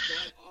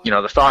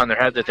the thought in their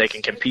head that they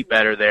can compete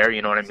better there,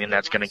 you know what I mean,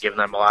 that's going to give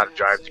them a lot of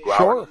drive to go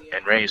out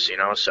and race,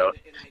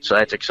 so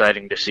that's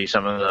exciting to see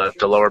some of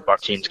the lower buck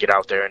teams get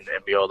out there and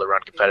be able to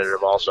run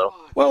competitive also.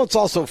 Well, it's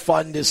also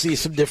fun to see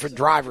some different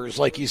drivers,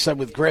 like you said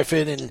with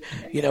Griffin, and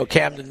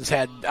Camden's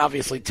had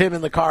obviously Tim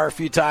in the car a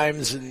few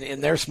times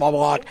in their small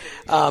block.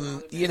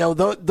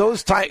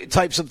 Those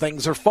types of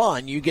things are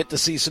fun. You get to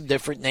see some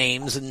different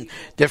names and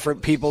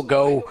different people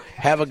go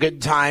have a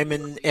good time,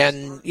 and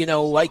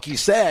like you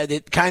said,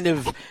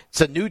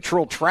 it's a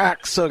neutral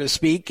track, so to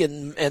speak,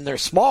 and they're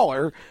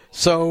smaller,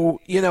 so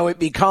it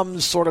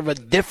becomes sort of a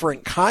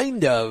different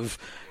kind of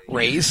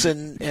race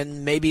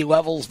and maybe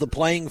levels the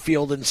playing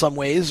field in some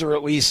ways, or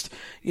at least,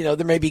 there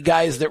may be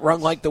guys that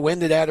run like the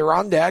wind at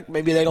Adirondack.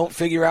 Maybe they don't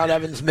figure out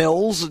Evans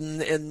Mills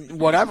and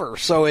whatever.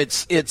 So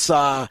it's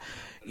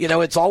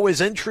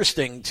always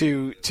interesting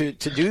to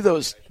do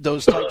those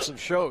types of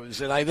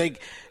shows. And I think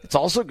it's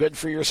also good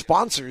for your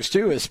sponsors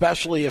too,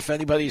 especially if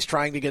anybody's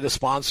trying to get a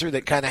sponsor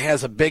that kind of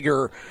has a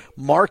bigger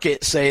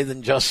market, say,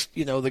 than just,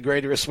 the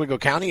greater Oswego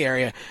County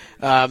area.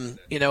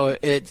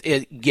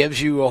 It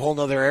gives you a whole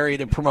nother area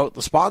to promote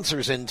the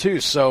sponsors in too.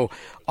 So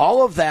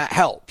all of that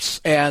helps.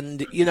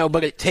 And,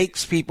 but it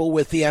takes people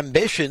with the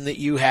ambition that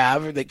you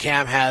have, or that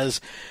Cam has,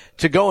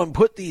 to go and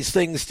put these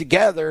things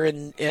together.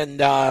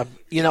 And I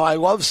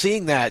love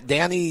seeing that.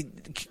 Danny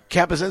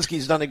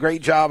Kapuzinski's done a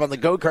great job on the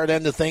go-kart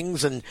end of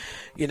things, and,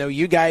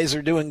 you guys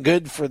are doing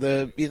good for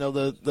the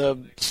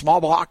small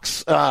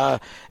blocks,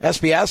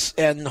 SBS,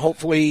 and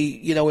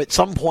hopefully, at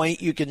some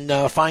point you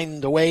can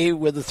find a way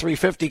with the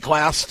 350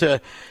 class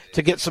to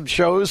get some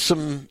shows,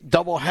 some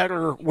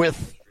doubleheader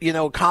with,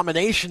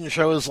 combination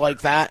shows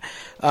like that.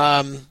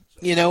 And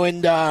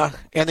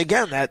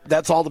again,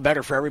 that's all the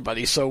better for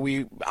everybody. So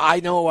I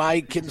know I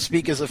can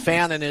speak as a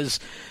fan and as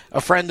a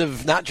friend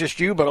of not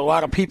just you, but a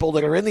lot of people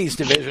that are in these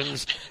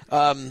divisions.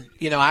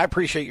 I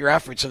appreciate your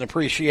efforts and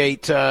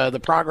appreciate the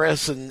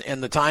progress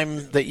and the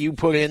time that you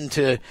put in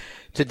to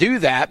do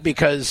that,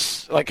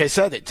 because, like I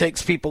said, it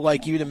takes people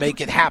like you to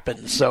make it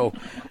happen. So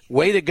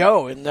way to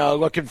go, and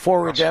looking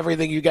forward to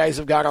everything you guys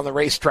have got on the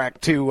racetrack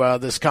too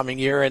this coming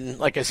year. And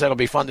like I said, it'll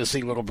be fun to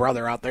see little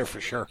brother out there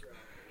for sure.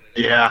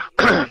 Yeah.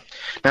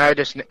 Now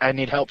I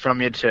need help from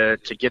you to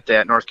get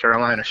that North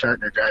Carolina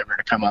Shartner driver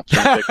to come up for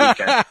a big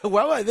weekend.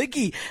 Well, I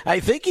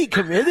think he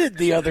committed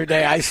the other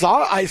day. I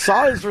saw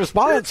his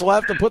response. We'll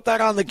have to put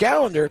that on the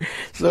calendar.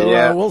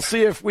 So we'll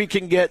see if we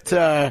can get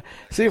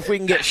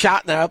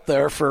Shatner up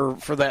there for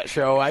that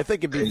show. I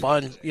think it'd be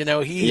fun. He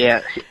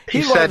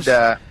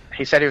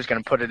said he was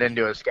going to put it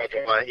into his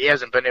schedule. He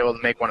hasn't been able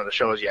to make one of the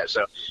shows yet.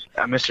 So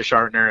Mr.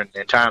 Shartner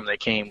and Tom, they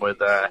came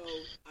with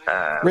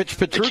Rich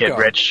Petrucco. The kid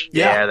Rich.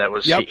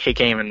 He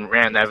came and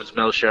ran the Evans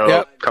Mills show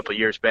a couple of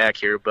years back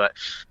here, but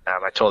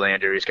I told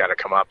Andrew he's got to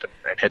come up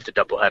and hit the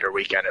doubleheader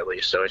weekend at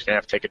least, so he's going to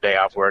have to take a day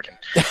off work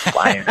and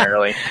fly in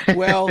early.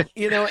 Well,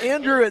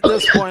 Andrew, at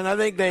this point, I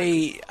think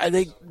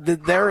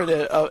they're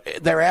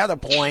at a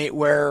point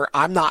where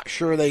I'm not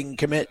sure they can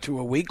commit to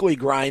a weekly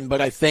grind,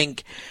 but I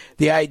think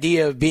the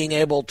idea of being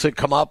able to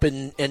come up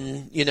and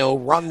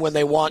run when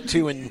they want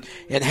to and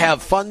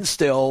have fun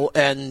still,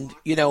 and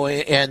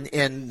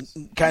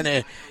kind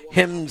of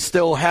him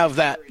still have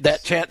that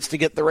chance to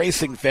get the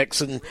racing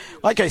fix. And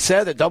like I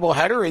said, a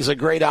doubleheader is a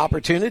great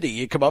opportunity.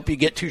 You come up, you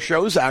get two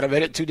shows out of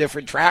it at two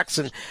different tracks,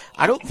 and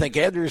I don't think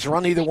Andrew's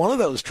run either one of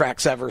those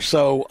tracks ever.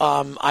 So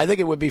I think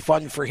it would be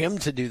fun for him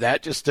to do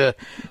that, just to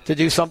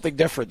do something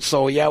different.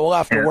 So we'll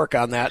have to work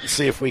on that and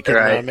see if we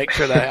can make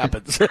sure that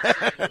happens.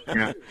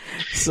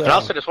 So, but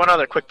also, just one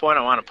other quick point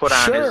I want to put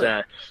on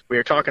is we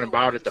were talking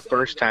about it the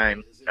first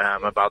time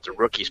about the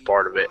rookies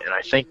part of it, and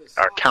I think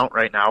our count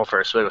right now for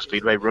Oswego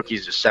Speedway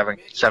rookies is seven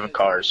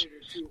cars,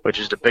 which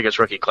is the biggest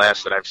rookie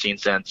class that I've seen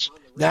since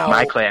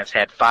my class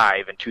had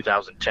 5 in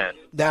 2010.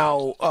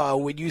 Now,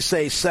 when you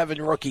say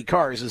 7 rookie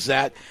cars, is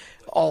that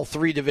all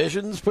 3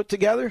 divisions put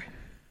together?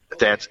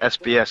 That's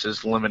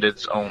SBS's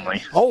limiteds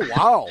only. Oh,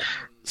 wow.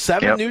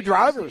 7 new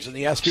drivers in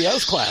the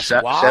SBS class.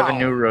 Wow. 7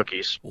 new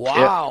rookies.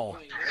 Wow.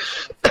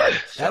 Yep.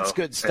 That's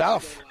good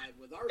stuff.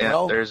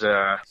 Yeah, there's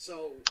I'll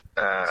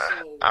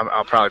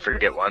probably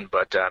forget one,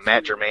 but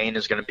Matt Germain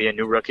is going to be a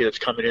new rookie that's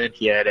coming in.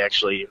 He had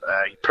actually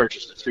he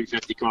purchased a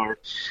 350 car,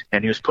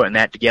 and he was putting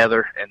that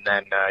together, and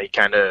then he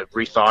kind of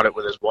rethought it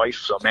with his wife.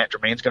 So Matt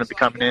Germain's going to be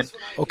coming in,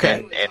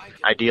 and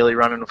ideally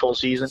running a full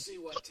season.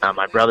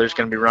 My brother's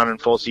going to be running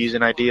full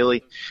season,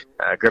 ideally.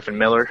 Griffin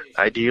Miller,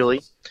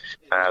 ideally.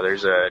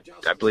 There's I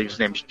believe his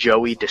name's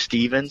Joey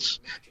DeStevens.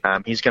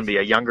 He's going to be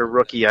a younger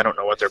rookie. I don't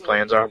know what their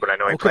plans are, but I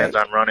know he plans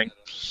on running.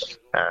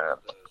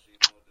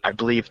 I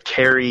believe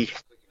Terry,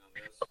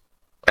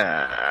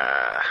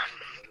 I'm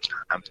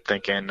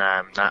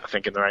not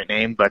thinking the right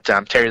name, but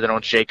Terry that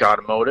owns Jake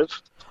Automotive.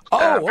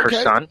 Her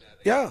son.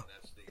 Yeah.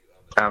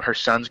 Her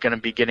son's going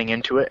to be getting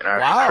into it, and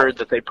I heard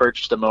that they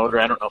purchased the motor.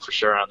 I don't know for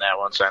sure on that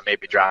one, so I may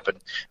be dropping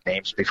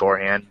names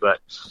beforehand. But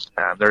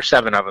there are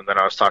 7 of them that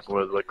I was talking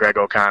with Greg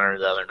O'Connor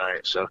the other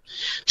night. So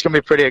it's going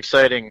to be pretty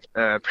exciting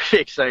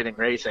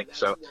racing.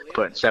 So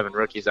putting 7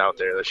 rookies out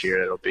there this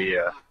year, it'll be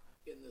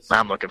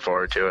I'm looking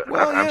forward to it.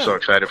 I'm so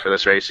excited for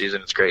this race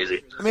season. It's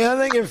crazy. I mean, I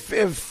think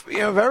if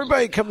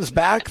everybody comes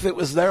back that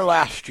was there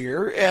last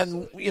year,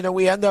 and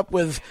we end up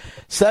with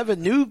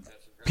 7 new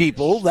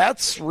people,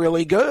 that's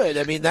really good.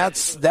 I mean,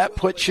 that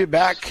puts you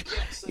back,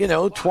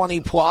 20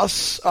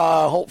 plus,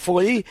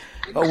 hopefully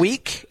a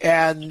week,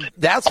 and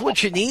that's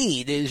what you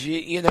need. Is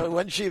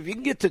if you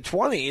can get to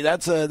 20,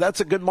 that's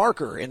a good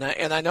marker. And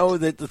I know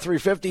that the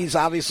 350s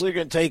obviously are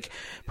going to take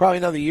probably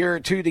another year or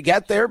 2 to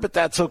get there, but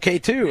that's okay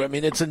too. I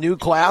mean, it's a new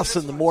class,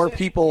 and the more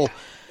people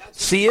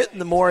see it, and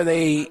the more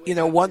they,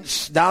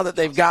 now that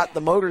they've got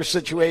the motor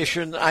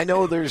situation, I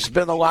know there's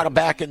been a lot of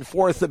back and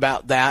forth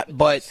about that,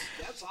 but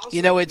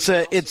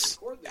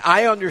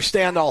I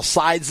understand all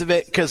sides of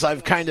it because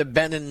I've kind of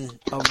been in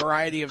a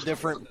variety of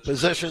different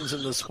positions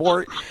in the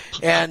sport,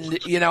 and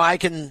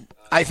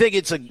I think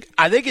it's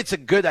a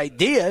good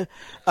idea.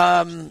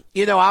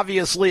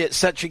 Obviously it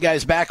sets you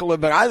guys back a little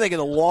bit. I think in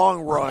the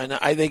long run,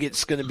 I think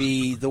it's going to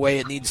be the way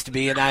it needs to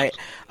be, and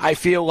I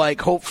feel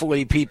like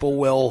hopefully people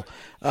will.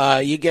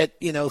 You get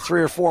 3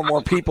 or 4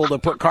 more people to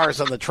put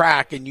cars on the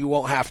track, and you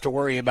won't have to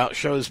worry about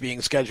shows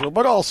being scheduled.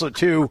 But also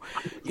too,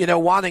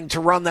 wanting to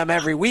run them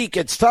every week,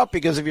 it's tough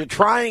because if you're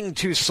trying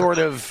to sort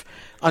of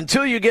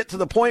until you get to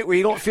the point where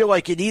you don't feel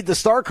like you need the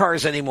star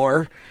cars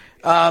anymore.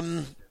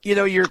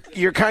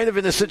 You're kind of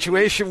in a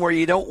situation where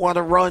you don't want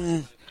to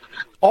run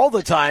all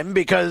the time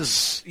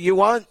because you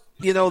want,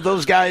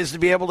 those guys to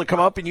be able to come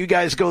up and you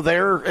guys go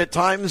there at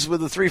times with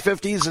the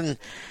 350s. And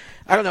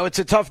I don't know, it's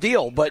a tough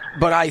deal, but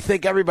I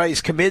think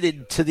everybody's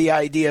committed to the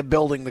idea of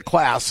building the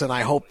class, and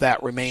I hope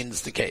that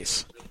remains the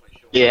case.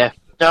 Yeah.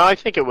 No, I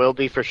think it will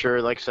be for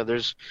sure. Like I said,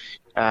 there's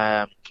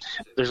a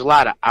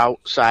lot of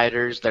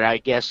outsiders that I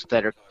guess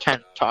that are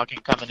kind of talking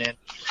coming in.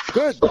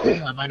 Good.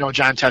 I know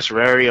John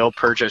Tesserario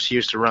he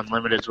used to run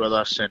limiteds with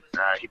us, and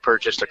he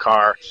purchased a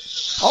car.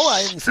 Oh,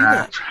 I didn't see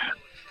that.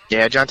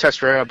 Yeah, John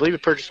Tesserario, I believe he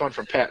purchased one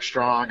from Pat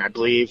Strong, I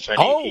believe. And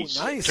he's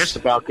nice. Just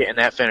about getting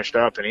that finished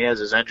up, and he has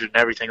his engine and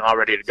everything all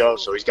ready to go,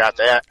 so he's got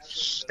that.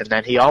 And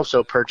then he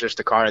also purchased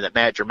a car that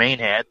Matt Germain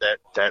had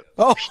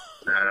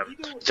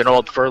it's an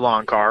old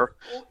Furlong car,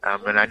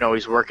 and I know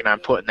he's working on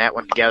putting that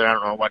one together. I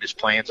don't know what his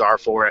plans are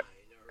for it,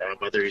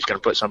 whether he's going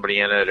to put somebody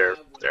in it or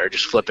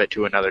just flip it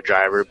to another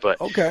driver. But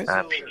okay.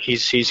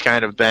 He's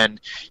kind of been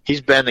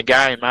the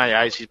guy in my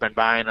eyes. He's been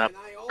buying up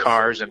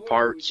cars and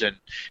parts and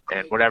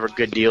whatever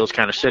good deals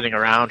kind of sitting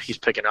around, he's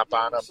picking up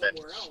on them.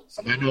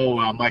 And I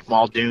know Mike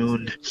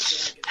Muldoon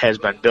has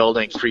been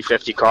building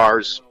 350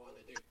 cars.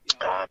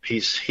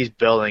 He's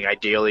building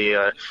ideally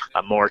a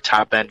more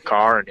top end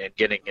car and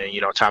getting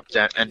top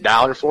end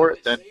dollar for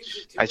it than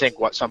I think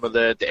what some of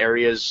the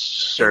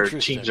areas or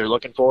teams are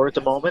looking for at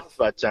the moment.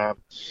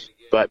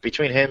 But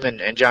between him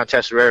and John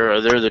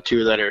Tesserario, they're the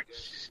two that are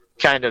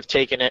kind of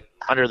taking it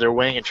under their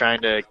wing and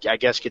trying to, I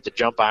guess, get the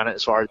jump on it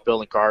as far as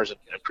building cars and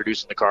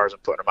producing the cars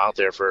and putting them out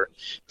there for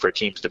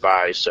teams to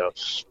buy. So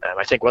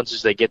I think once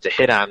they get the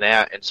hit on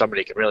that and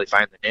somebody can really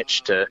find the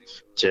niche to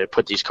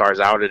put these cars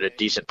out at a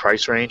decent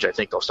price range, I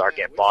think they'll start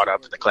getting bought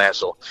up and the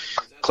class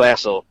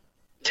will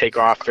take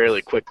off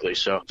fairly quickly.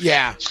 So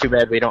yeah, it's too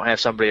bad we don't have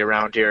somebody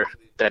around here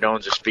that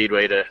owns a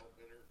speedway to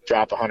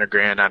drop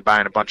 $100,000 on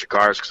buying a bunch of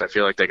cars, because I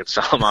feel like they could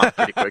sell them off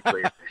pretty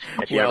quickly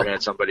if you ever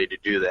had somebody to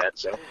do that.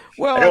 So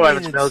I know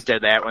Evans Mills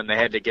did that when they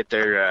had to get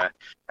their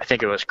I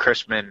think it was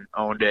Chrisman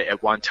owned it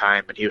at one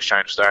time, and he was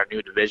trying to start a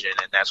new division,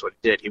 and that's what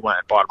he did. He went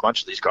and bought a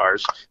bunch of these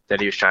cars that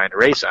he was trying to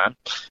race on,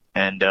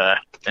 and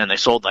they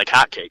sold like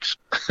hotcakes.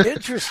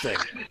 Interesting.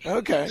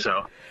 Okay.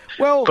 So.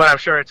 Well, but I'm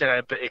sure it's at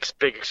a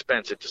big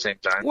expense at the same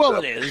time. Well, so.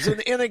 It is,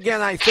 and again,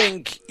 I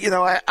think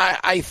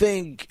I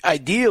think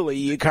ideally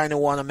you kind of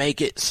want to make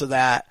it so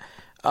that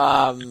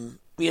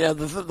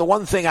the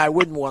one thing I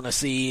wouldn't want to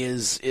see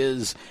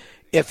is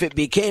if it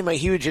became a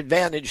huge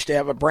advantage to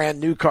have a brand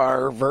new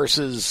car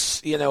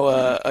versus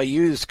a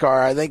used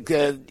car. I think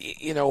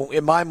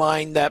in my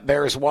mind that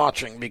bears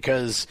watching,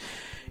 because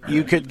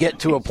you could get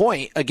to a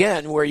point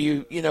again where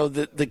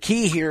the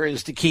key here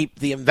is to keep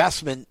the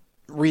investment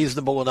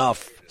reasonable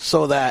enough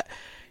so that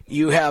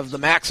you have the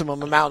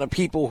maximum amount of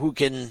people who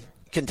can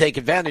take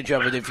advantage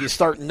of it. If you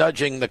start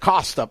nudging the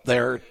cost up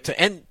there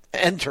to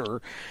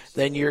enter,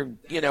 then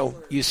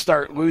you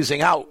start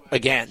losing out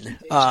again.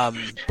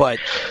 But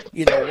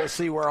we'll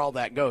see where all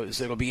that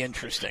goes. It'll be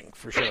interesting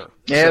for sure.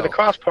 Yeah, the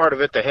cost part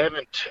of it, they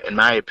haven't, in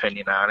my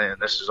opinion on it,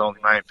 and this is only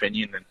my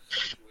opinion and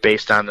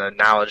based on the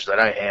knowledge that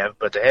I have,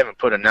 but they haven't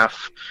put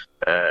enough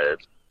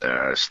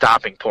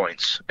stopping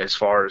points as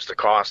far as the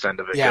cost end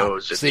of it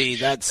goes.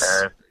 That's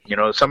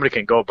somebody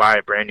can go buy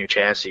a brand new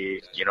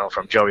chassis,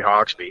 from Joey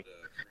Hawksby,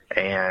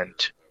 and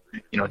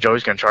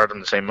Joey's going to charge them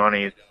the same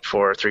money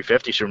for a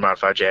 350 super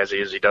modified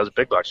chassis as he does a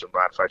big block super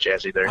modified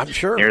chassis. They're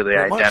nearly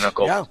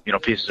identical,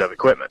 pieces of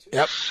equipment.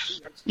 Yep.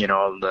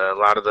 A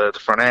lot of the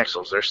front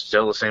axles, they're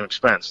still the same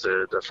expense.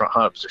 The front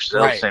hubs, they're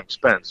still the same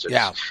expense.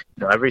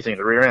 Everything,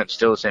 the rear end,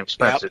 still the same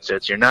expense. Yep.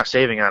 It's you're not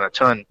saving on a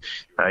ton.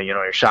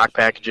 Your shock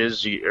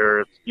packages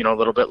are a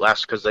little bit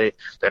less because they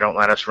don't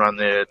let us run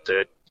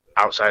the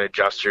outside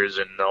adjusters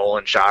and the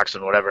Olin shocks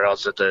and whatever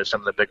else that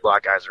some of the big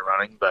block guys are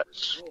running. But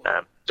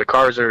the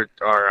cars are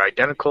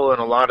identical in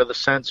a lot of the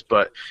sense,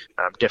 but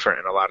different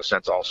in a lot of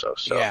sense also.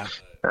 So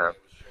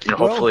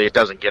hopefully it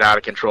doesn't get out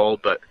of control,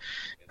 but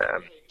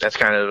that's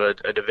kind of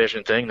a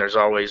division thing. There's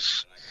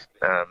always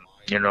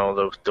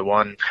the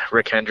one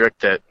Rick Hendrick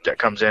that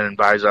comes in and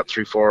buys up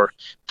 3-4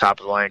 top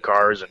of the line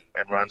cars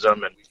and runs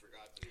them, and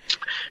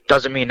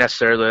doesn't mean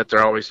necessarily that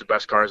they're always the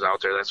best cars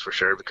out there. That's for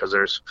sure, because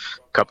there's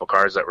a couple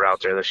cars that were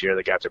out there this year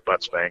that got their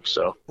butts spanked.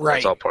 So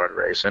That's all part of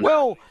racing.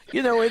 Well,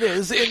 it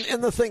is,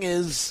 and the thing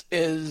is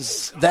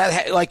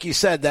that, like you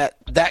said,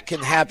 that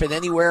can happen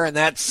anywhere, and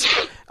that's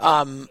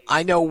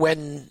I know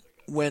when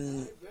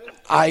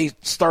I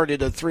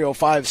started a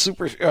 305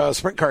 Super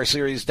Sprint Car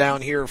Series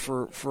down here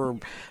for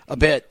a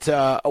bit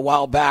a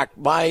while back.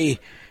 My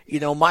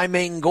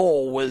main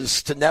goal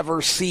was to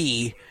never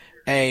see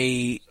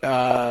a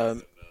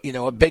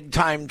big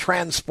time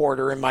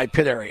transporter in my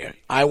pit area.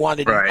 I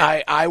wanted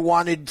I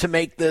wanted to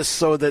make this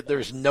so that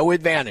there's no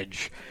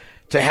advantage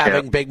to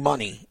having big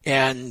money,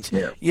 and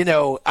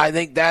I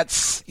think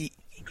that's.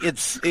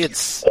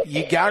 It's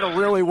you got to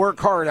really work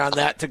hard on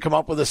that to come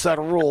up with a set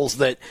of rules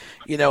that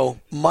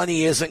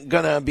money isn't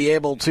going to be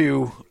able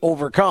to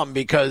overcome,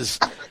 because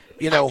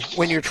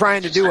when you're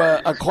trying to do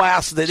a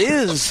class that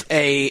is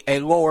a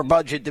lower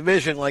budget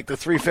division like the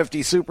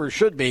 350 Super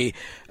should be,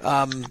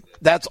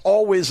 that's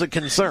always a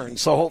concern.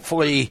 So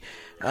hopefully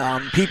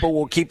people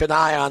will keep an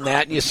eye on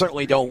that, and you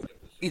certainly don't.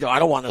 I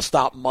don't want to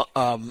stop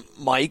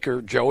Mike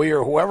or Joey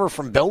or whoever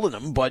from building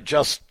them, but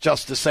just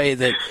to say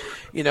that,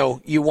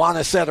 you want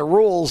a set of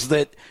rules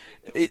that,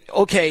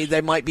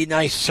 they might be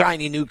nice,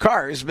 shiny new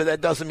cars, but that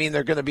doesn't mean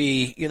they're going to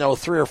be,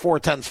 3 or 4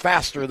 tenths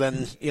faster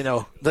than,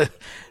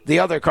 the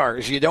other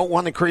cars. You don't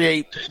want to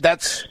create,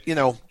 that's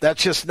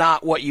just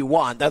not what you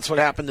want. That's what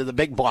happened to the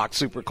big block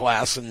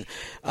superclass. And,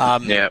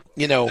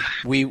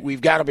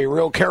 we've got to be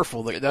real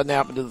careful that it doesn't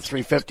happen to the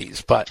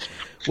 350s, but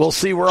we'll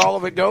see where all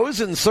of it goes,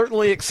 and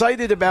certainly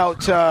excited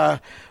about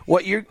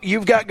what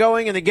you've got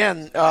going. And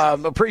again,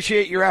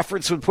 appreciate your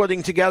efforts with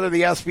putting together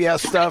the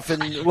SBS stuff,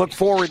 and look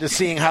forward to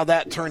seeing how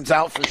that turns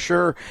out for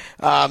sure.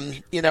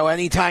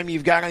 Anytime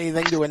you've got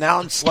anything to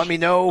announce, let me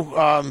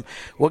know.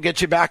 We'll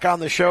get you back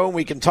on the show, and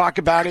we can talk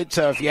about it.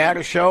 If you had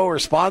a show or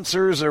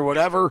sponsors or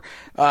whatever,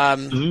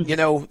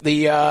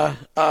 the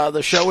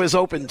show is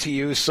open to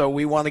you, so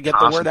we want to get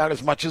the word out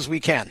as much as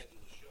we can.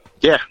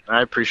 Yeah,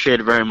 I appreciate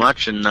it very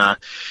much, and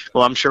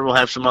I'm sure we'll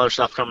have some other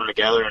stuff coming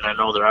together, and I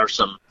know there are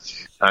some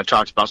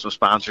talks about some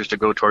sponsors to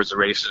go towards the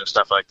races and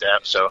stuff like that.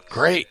 So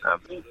great.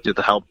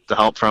 The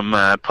help from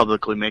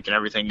publicly making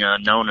everything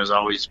known is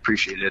always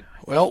appreciated.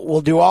 Well, we'll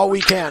do all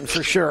we can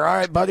for sure. All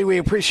right, buddy, we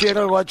appreciate it.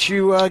 I'll let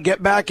you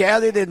get back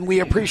at it, and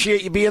we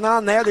appreciate you being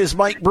on. That is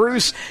Mike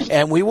Bruce,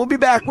 and we will be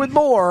back with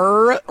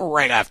more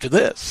right after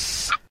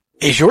this.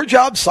 Is your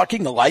job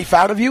sucking the life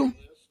out of you?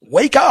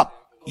 Wake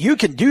up. You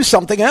can do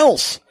something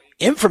else.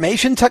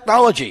 Information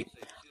technology.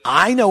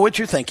 I know what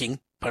you're thinking,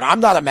 but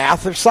I'm not a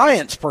math or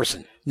science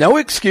person. No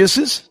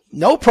excuses,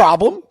 no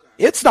problem.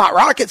 It's not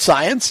rocket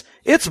science.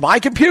 It's my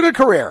computer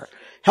career.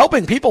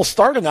 Helping people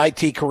start an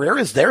IT career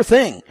is their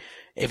thing.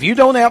 If you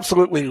don't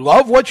absolutely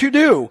love what you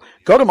do,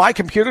 go to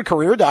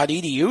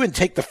mycomputercareer.edu and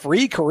take the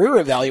free career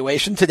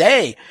evaluation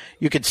today.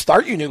 You can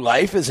start your new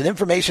life as an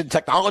information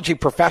technology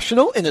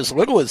professional in as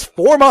little as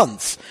 4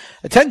 months.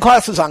 Attend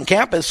classes on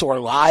campus or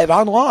live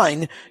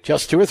online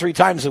just 2 or 3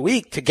 times a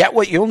week to get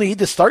what you'll need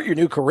to start your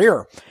new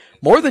career.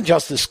 More than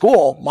just a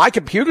school, My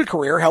Computer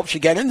Career helps you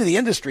get into the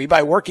industry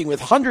by working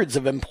with hundreds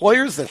of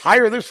employers that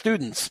hire their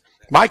students.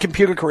 My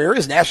Computer Career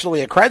is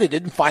nationally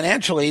accredited, and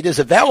financial aid is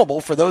available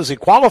for those who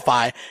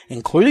qualify,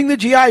 including the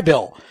GI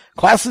Bill.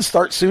 Classes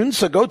start soon,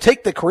 so go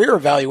take the career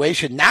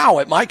evaluation now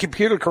at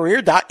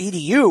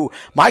mycomputercareer.edu.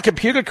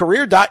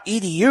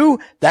 Mycomputercareer.edu.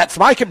 That's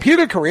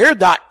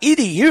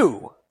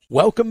mycomputercareer.edu.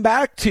 Welcome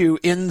back to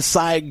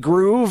Inside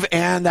Groove,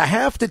 and I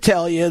have to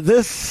tell you,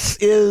 this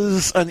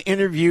is an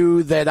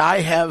interview that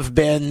I have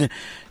been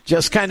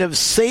just kind of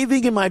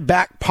saving in my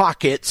back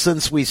pocket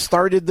since we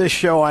started the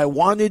show. I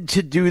wanted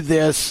to do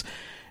this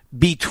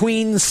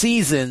between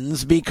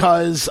seasons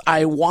because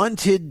I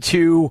wanted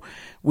to,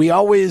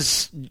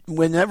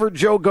 whenever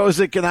Joe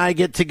Gosek and I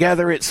get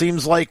together, it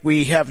seems like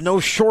we have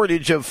no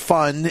shortage of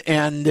fun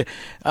and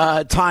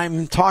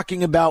time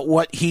talking about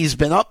what he's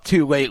been up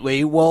to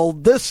lately. Well,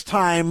 this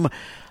time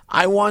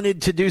I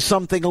wanted to do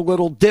something a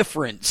little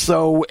different.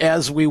 So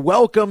as we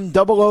welcome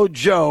 00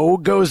 Joe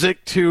Gosek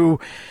to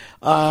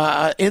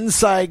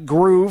Inside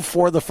Groove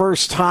for the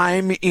first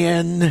time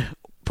in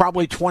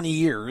probably 20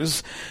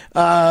 years.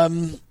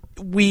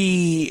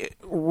 We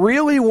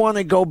really want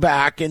to go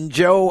back, and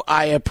Joe,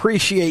 I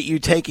appreciate you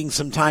taking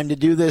some time to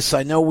do this.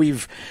 I know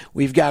we've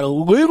got a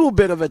little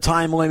bit of a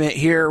time limit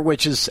here,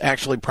 which is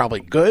actually probably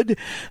good,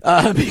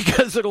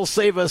 because it'll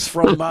save us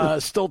from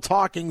still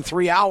talking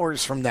 3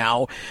 hours from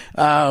now,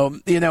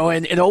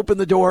 and open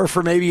the door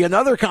for maybe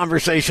another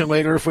conversation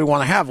later if we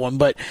want to have one.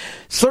 But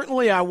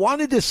certainly I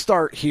wanted to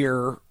start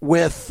here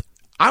with,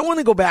 I want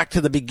to go back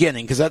to the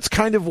beginning, because that's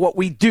kind of what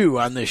we do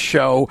on this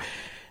show.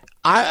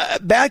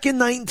 Back in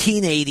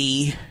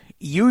 1980,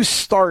 you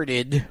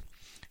started,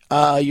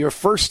 your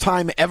first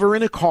time ever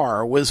in a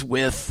car was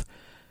with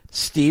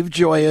Steve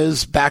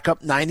Gioia's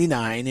Backup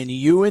 99, and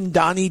you and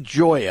Donnie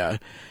Gioia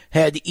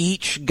had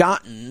each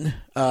gotten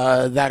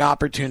that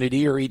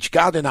opportunity, or each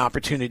got an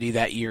opportunity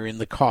that year in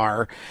the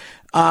car.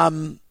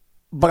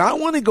 But I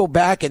want to go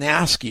back and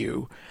ask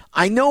you,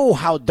 I know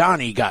how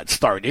Donnie got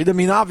started. I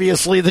mean,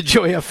 obviously the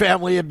Joya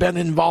family had been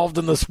involved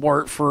in the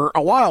sport for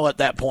a while at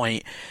that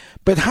point.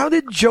 But how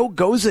did Joe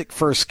Gosek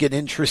first get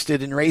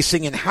interested in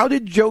racing, and how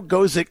did Joe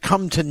Gosek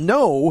come to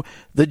know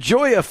the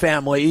Joya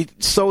family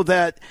so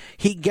that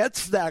he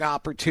gets that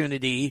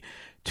opportunity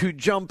to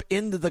jump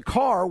into the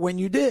car when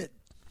you did?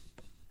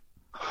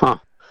 Huh.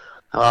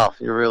 Oh,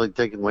 you're really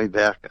digging way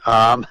back.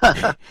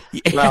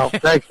 Well,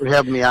 thanks for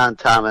having me on,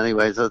 Tom.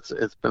 Anyways, it's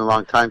been a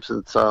long time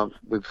since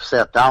we've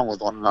sat down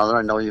with one another.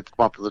 I know you've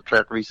come up to the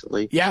track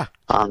recently. Yeah.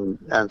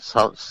 And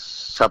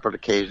separate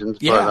occasions.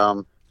 Yeah.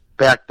 But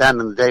back then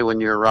in the day when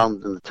you were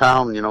around in the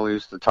town, we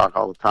used to talk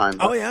all the time.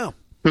 Oh, yeah.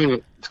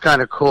 It's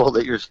kind of cool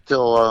that you're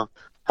still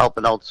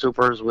helping out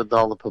supers with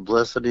all the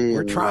publicity.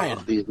 We're and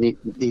trying. These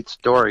neat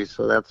stories,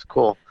 so that's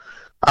cool.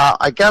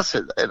 I guess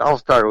it all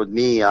started with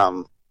me.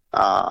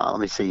 Let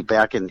me see,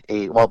 back in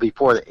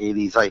before the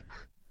 80s, I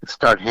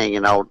started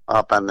hanging out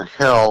up on the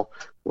hill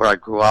where I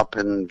grew up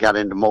and got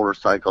into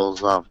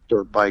motorcycles,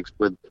 dirt bikes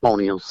with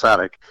Tony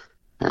Osetic.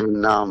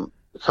 And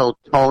so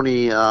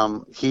Tony,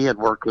 he had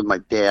worked with my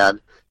dad,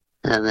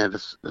 and at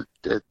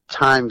a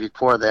time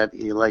before that,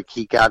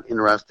 he got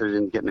interested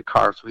in getting a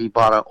car, so he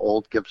bought an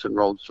old Gibson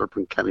Roadster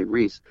from Kenny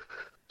Reese.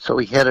 So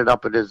he had it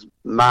up at his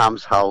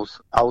mom's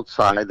house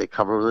outside. They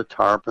covered it with a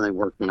tarp, and they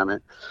worked on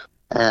it.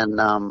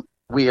 And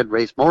we had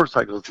raced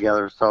motorcycles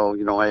together, so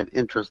I had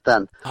interest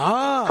then.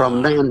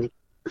 From then,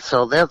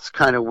 so that's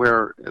kind of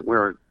where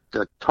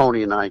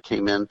Tony and I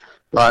came in.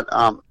 But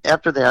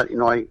after that,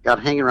 I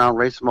got hanging around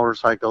racing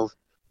motorcycles,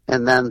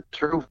 and then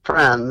through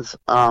friends,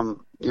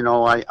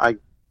 I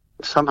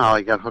somehow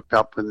I got hooked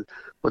up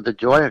with the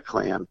Joya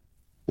clan,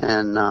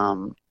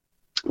 and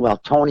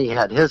Tony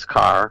had his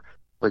car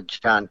with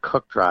John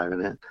Cook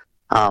driving it.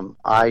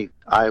 I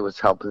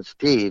was helping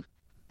Steve.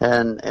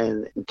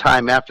 And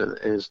time after,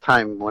 as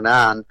time went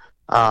on,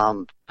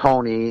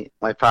 Tony,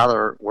 my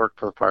father worked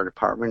for the fire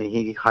department, and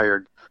he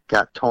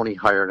got Tony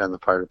hired on the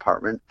fire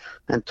department.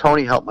 And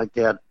Tony helped my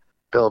dad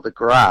build a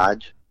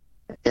garage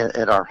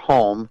at our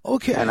home.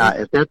 Okay. And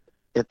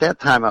at that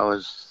time, I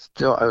was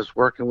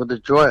working with the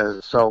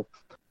Joyas. So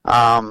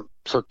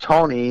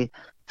Tony,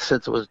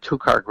 since it was a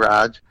 2-car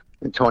garage,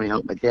 and Tony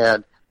helped my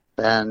dad,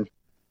 then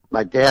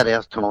my dad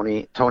asked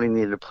Tony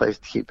needed a place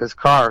to keep his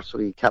car, so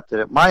he kept it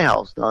at my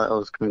house. Now, it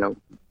was kind of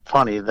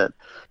funny that,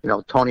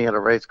 Tony had a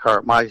race car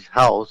at my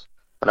house,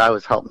 but I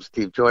was helping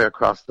Steve Joy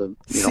across the,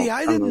 See,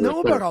 I didn't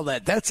know about all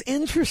that. That's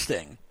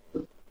interesting.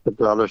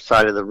 The other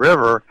side of the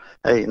river,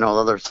 the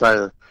other side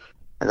of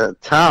the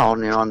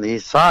town, on the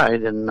east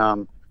side.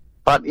 And,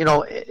 but,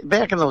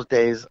 back in those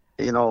days,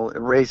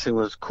 racing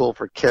was cool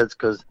for kids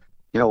because,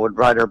 would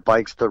ride our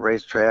bikes to the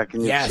racetrack,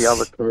 and you'd see all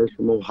the cars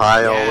from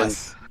Ohio and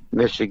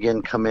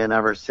Michigan come in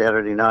every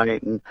Saturday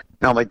night. And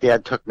my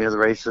dad took me to the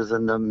races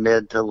in the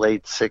mid to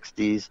late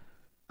 60s,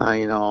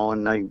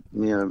 and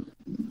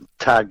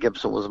Todd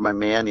Gibson was my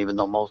man, even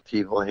though most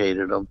people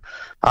hated him.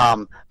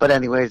 But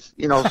anyways,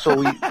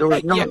 so there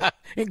was no,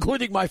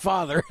 including my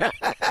father.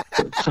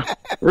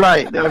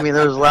 Right. I mean,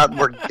 there was a lot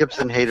more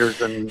Gibson haters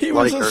than he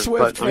was Lakers, a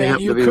Swift but fan. I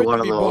happened to be one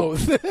of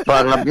those. Both.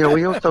 But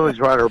we used to always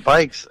ride our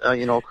bikes,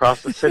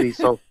 across the city.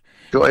 So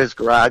Joy's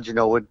garage,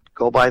 would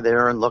go by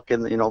there and look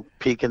in,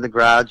 peek in the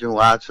garage and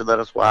watch, and let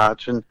us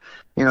watch. And,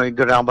 you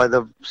go down by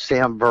the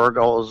Sam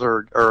Virgo's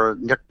or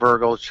Nick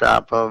Virgo's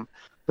shop of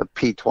the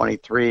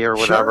P23 or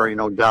whatever,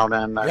 down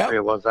on, I think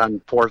it was on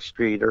 4th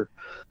Street or,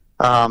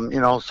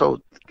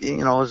 so,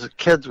 as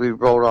kids, we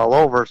rode all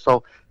over.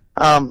 So,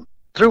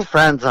 through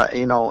friends,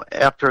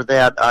 after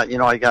that,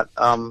 I got,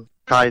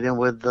 tied in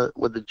with the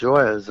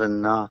Joyas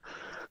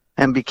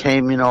and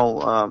became,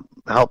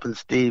 helping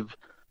Steve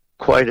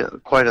quite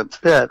a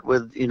bit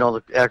with,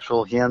 the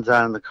actual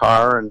hands-on in the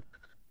car. And,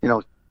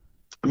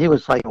 he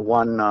was like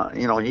one,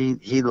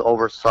 he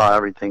oversaw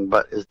everything,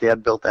 but his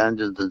dad built the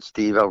engines and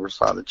Steve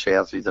oversaw the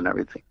chassis and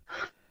everything.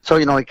 So,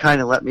 he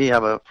kind of let me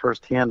have a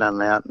first hand on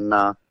that.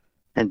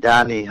 And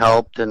Donnie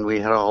helped, and we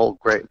had a whole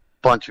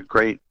bunch of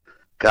great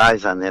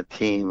guys on that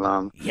team.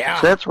 So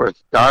that's where it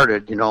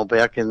started,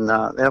 back in,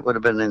 that would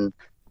have been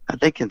I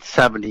think in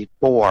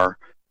 74.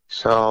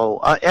 So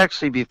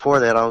actually before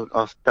that,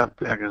 I'll step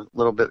back a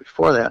little bit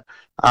before that.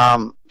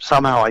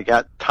 Somehow I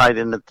got tied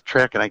into the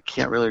track, and I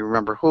can't really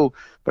remember who,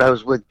 but I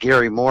was with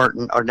Gary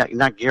Morton, or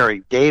not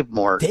Gary, Dave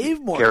Morton.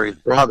 Dave Morton. Gary's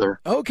brother.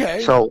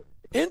 Okay. So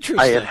interesting.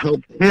 I had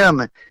helped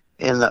him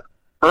in the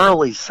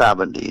early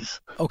 70s.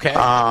 Okay.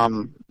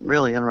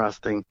 Really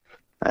interesting.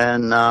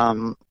 And,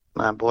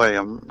 boy,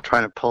 I'm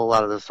trying to pull a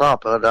lot of this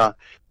off. But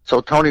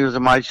so Tony was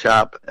in my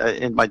shop,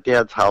 in my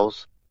dad's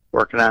house,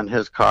 working on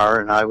his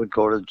car, and I would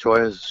go to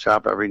Joy's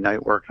shop every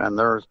night working on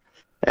theirs.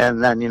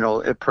 And then,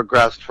 it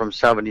progressed from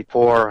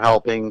 74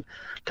 helping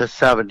to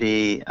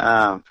 70,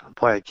 I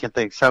can't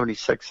think,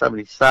 76,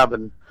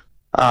 77,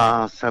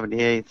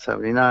 78,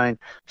 79.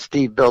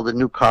 Steve built a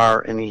new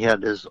car, and he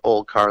had his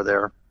old car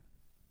there.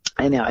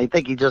 And I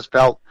think he just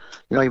felt,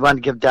 he wanted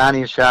to give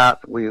Donnie a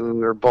shot. We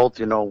were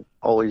both,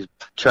 always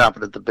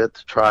chopping at the bit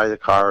to try the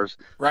cars.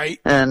 Right.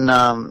 And,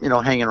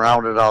 hanging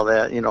around and all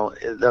that,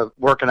 the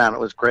working on it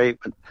was great.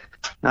 But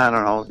I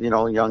don't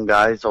know, young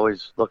guys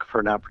always looking for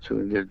an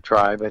opportunity to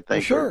drive, I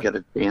think, Sure. or get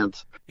a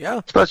chance.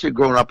 Yeah. Especially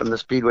growing up in the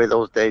Speedway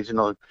those days,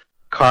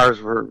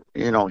 cars were,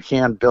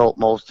 hand built,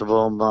 most of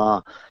them,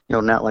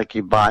 not like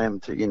you buy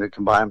them you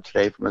can buy them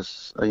today from a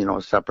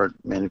separate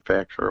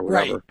manufacturer or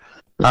whatever.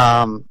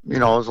 Right. It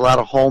was a lot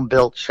of home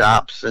built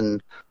shops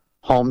and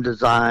home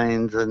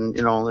designs, and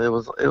it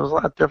was a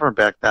lot different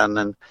back then.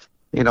 And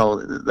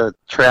the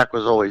track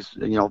was always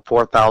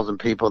 4,000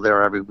 people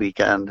there every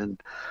weekend,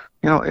 and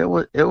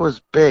it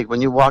was big.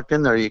 When you walked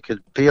in there, you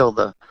could feel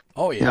the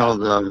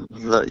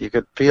you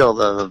could feel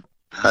the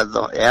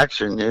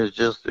action.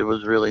 It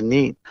was really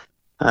neat.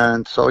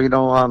 And so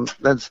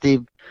then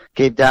Steve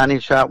gave Donnie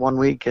a shot one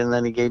week, and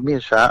then he gave me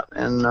a shot,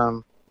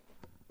 and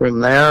from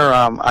there,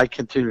 I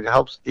continued to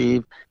help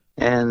Steve,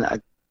 and I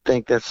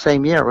think that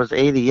same year, it was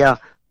 80, yeah.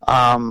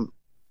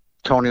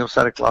 Tony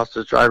Osetic lost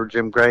his driver,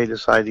 Jim Gray,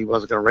 decided he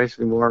wasn't going to race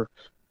anymore,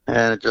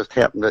 and it just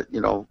happened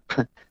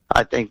that,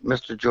 I think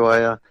Mr.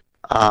 Joya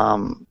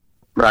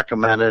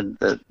recommended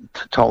to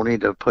Tony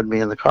to put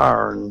me in the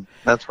car, and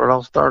that's where it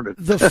all started.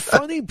 The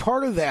funny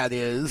part of that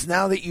is,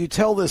 now that you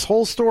tell this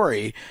whole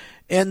story,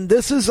 and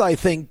this is, I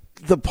think,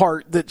 the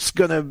part that's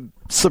going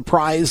to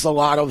surprise a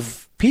lot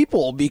of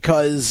people,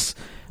 because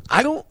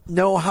I don't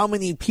know how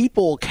many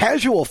people,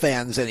 casual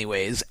fans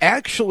anyways,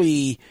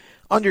 actually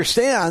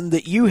understand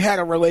that you had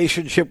a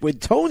relationship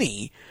with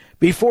Tony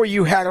before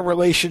you had a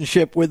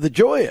relationship with the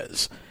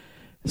Joyas.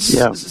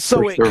 Yeah,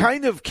 so it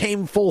kind of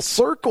came full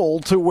circle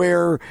to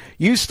where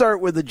you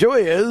start with the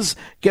Joyas,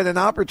 get an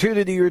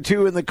opportunity or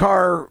two in the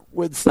car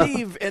with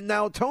Steve, and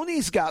now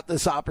Tony's got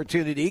this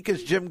opportunity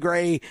because Jim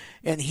Gray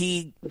and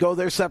he go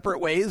their separate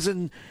ways,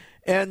 and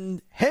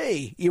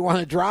hey, you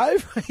want to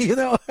drive?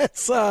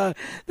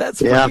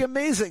 That's pretty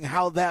amazing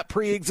how that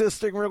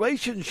pre-existing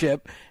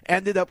relationship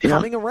ended up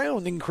coming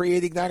around and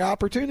creating that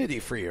opportunity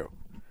for you.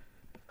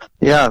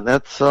 Yeah,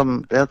 that's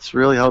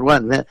really how it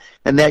went.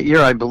 And that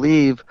year, I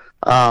believe,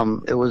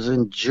 it was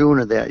in June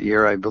of that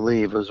year, I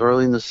believe. It was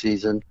early in the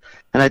season.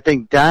 And I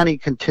think Donnie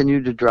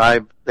continued to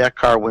drive that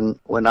car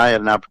when I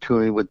had an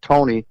opportunity with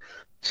Tony.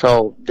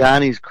 So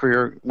Donnie's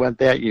career went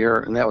that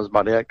year, and that was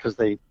about it, because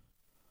they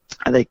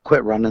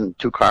quit running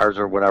two cars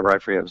or whatever. I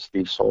forget if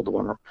Steve sold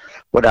one or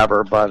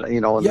whatever. But,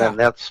 and then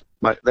that's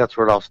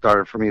where it all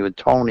started for me with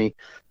Tony.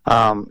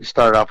 He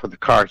started off with the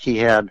car he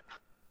had,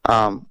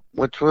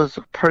 which was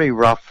a pretty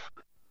rough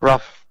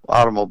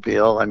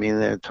automobile. I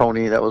mean,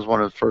 Tony, that was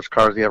one of the first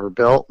cars he ever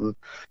built. And,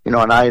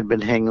 and I had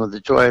been hanging with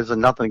the Joyas,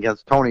 and nothing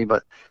against Tony,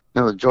 but,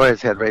 the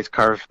Joyas had race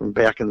cars from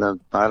back in the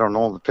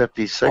 50s,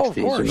 60s. Oh, of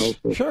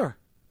course. Sure.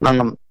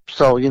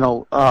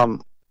 So,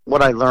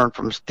 what I learned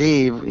from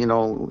Steve,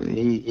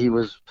 he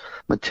was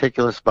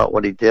meticulous about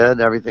what he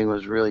did. Everything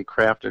was really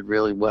crafted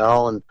really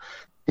well, and,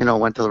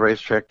 went to the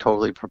racetrack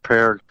totally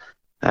prepared.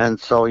 And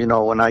so,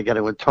 when I got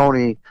in with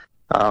Tony,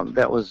 I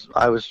was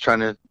trying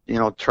to,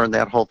 turn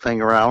that whole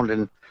thing around,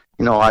 and,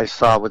 I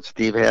saw what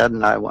Steve had,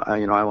 and I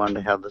wanted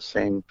to have the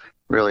same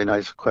really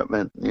nice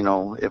equipment,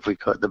 if we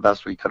could, the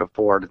best we could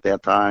afford at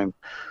that time.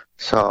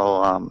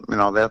 So,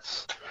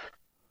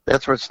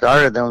 that's where it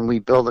started. Then when we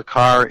built a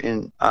car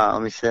in,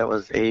 let me see, that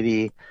was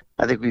 80.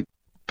 I think we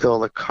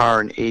built a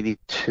car in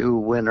 82,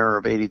 winter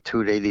of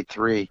 82 to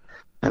 83.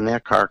 And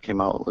that car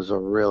came out. It was a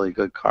really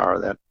good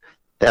car.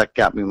 That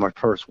got me my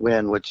first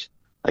win, which,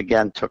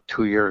 again, took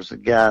 2 years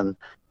again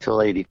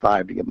till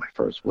 85 to get my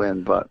first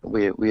win. But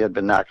we had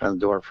been knocking on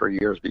the door for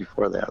years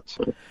before that.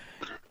 So.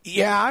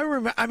 Yeah, I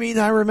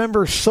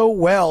remember so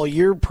well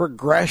your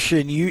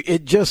progression.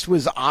 It just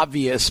was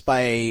obvious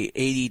by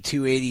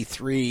 82,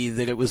 83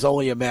 that it was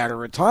only a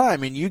matter of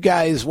time. And you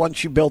guys,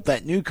 once you built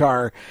that new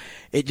car,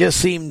 it just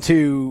seemed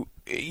to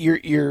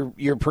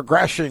your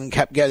progression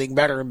kept getting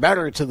better and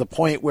better to the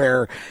point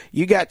where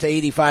you got to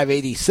 85,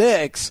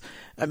 86.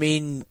 I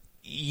mean,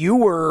 you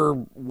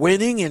were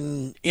winning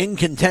and in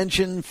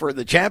contention for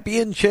the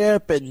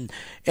championship and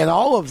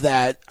all of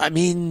that. I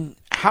mean,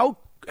 how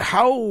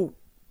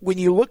when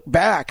you look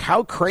back,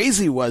 how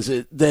crazy was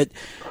it that,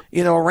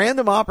 a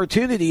random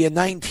opportunity in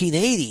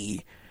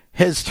 1980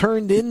 has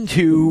turned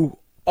into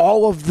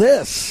all of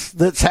this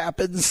that's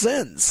happened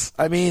since?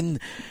 I mean,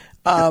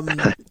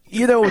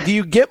 do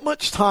you get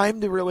much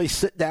time to really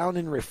sit down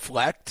and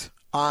reflect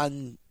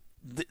on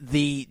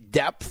the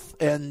depth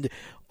and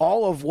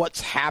all of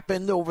what's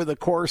happened over the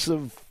course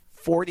of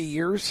 40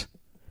 years?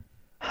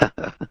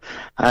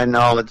 I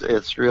know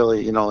it's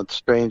really, it's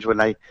strange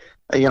when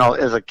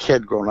as a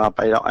kid growing up,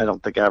 I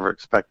don't think I ever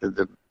expected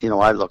to,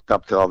 I looked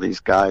up to all these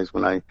guys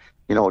when I,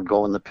 would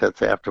go in the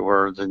pits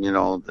afterwards and,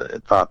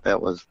 thought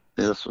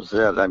this was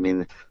it. I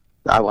mean,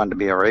 I wanted to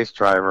be a race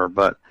driver,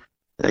 but,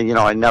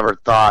 I never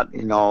thought,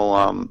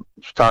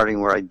 starting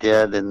where I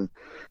did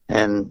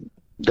and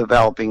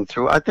developing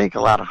through, I think, a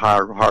lot of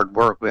hard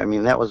work. I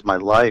mean, that was my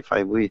life.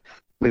 We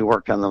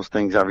worked on those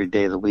things every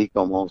day of the week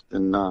almost.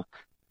 And,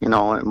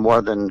 and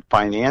more than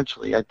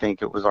financially, I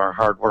think it was our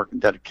hard work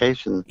and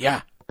dedication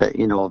Yeah. that,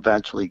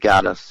 eventually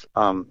got us.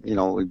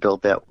 We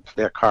built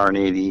that car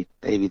in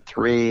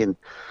 83, and,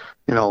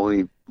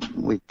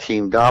 we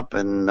teamed up,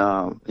 and,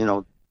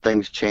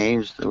 things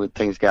changed,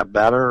 things got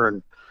better,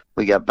 and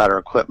we got better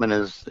equipment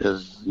as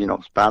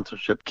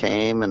sponsorship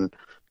came, and,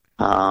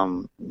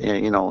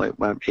 it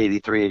went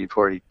 83,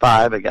 84,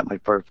 85. I got my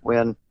first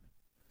win,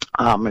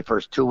 my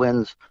first two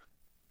wins.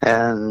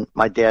 And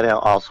my dad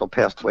also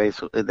passed away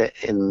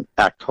in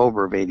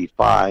October of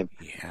 85,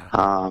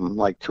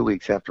 like 2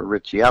 weeks after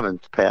Richie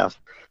Evans passed.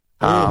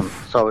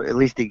 So at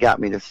least he got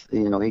me to,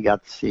 he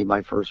got to see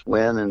my first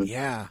win. And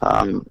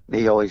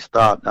he always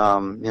thought,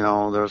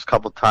 there was a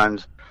couple of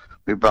times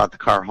we brought the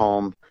car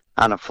home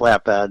on a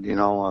flatbed,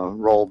 a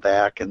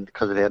rollback, and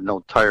because it had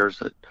no tires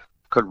that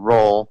could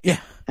roll.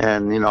 Yeah.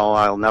 And,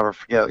 I'll never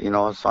forget, I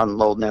was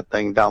unloading that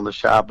thing down the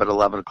shop at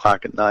 11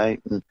 o'clock at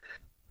night, and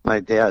my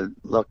dad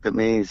looked at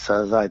me and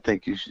says, "I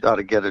think you ought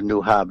to get a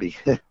new hobby."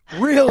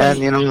 Really? And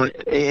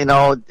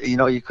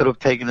you could have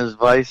taken his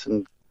advice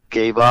and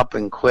gave up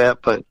and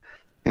quit, but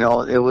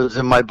it was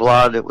in my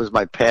blood. It was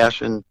my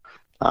passion.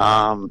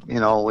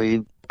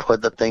 We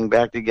put the thing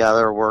back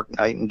together, worked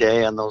night and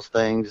day on those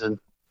things, and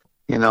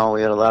we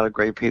had a lot of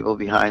great people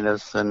behind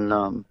us, and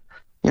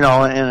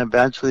and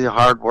eventually the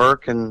hard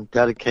work and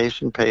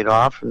dedication paid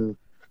off, and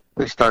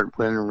we started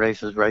winning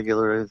races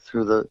regularly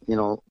through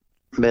the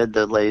mid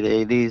to late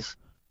 80s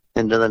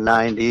into the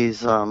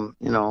 90s.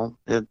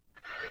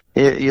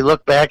 You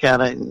look back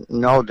at it and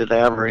did I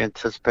ever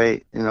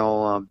anticipate,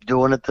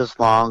 doing it this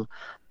long,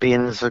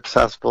 being as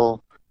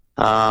successful,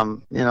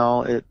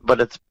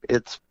 but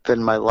it's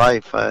been my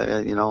life.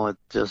 It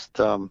just,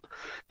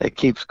 it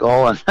keeps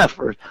going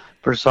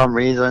for some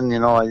reason,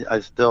 I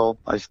still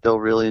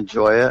really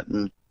enjoy it.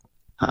 And,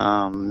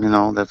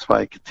 that's why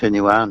I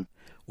continue on.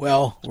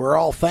 Well, we're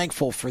all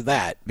thankful for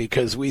that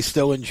because we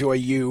still enjoy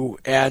you.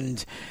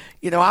 And,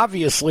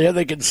 obviously, I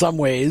think in some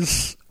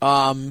ways,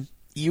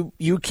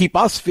 you keep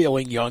us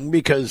feeling young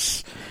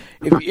because,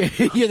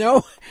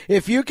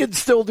 if you can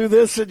still do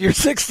this in your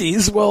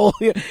 60s, well,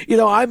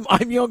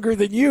 I'm younger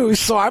than you,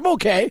 so I'm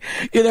okay.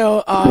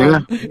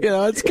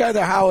 It's kind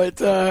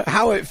of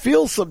how it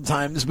feels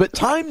sometimes. But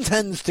time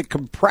tends to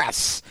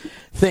compress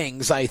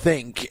things, I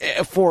think,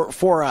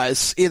 for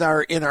us in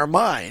our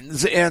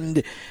minds.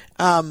 And,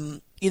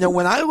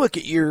 when I look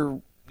at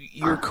your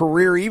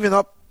career, even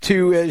up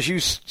to as you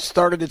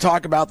started to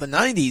talk about the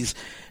 90s,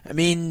 I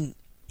mean,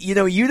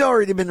 you'd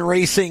already been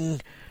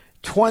racing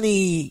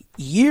 20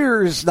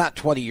 years, not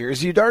 20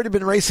 years, you'd already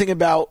been racing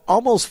about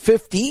almost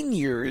 15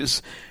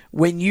 years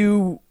when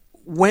you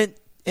went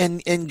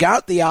and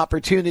got the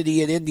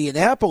opportunity in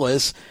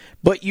Indianapolis,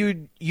 but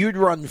you'd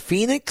run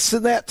Phoenix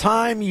in that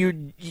time.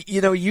 You'd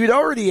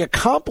already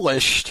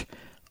accomplished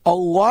a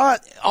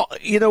lot.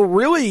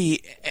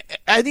 Really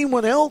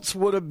anyone else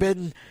would have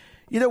been,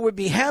 would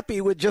be happy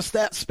with just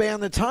that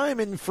span of time.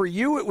 And for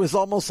you, it was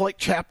almost like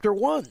chapter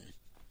one.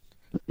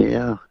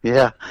 Yeah.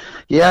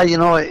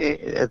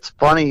 It's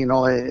funny,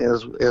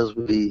 as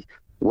we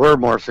were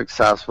more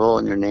successful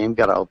and your name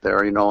got out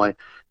there,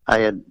 I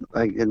had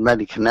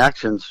many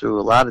connections through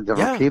a lot of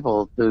different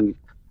people to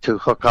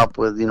hook up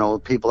with,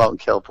 people out in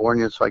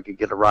California so I could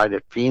get a ride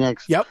at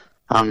Phoenix. Yep.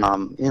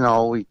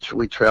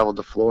 We traveled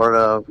to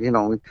Florida,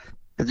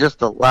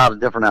 just a lot of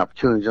different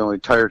opportunities. We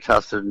tire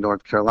tested in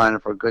North Carolina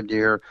for a good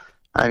year.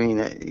 I mean,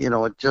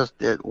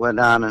 it went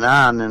on,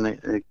 and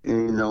the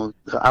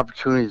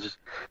opportunities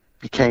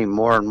became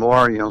more and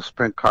more,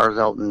 sprint cars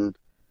out in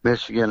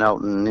Michigan,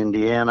 out in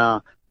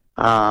Indiana,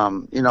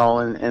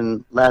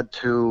 and led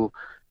to,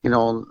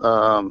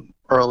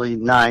 early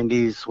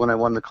 90s when I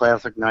won the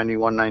Classic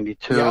 91,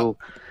 92,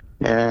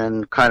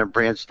 and kind of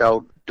branched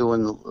out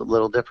doing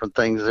little different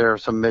things there,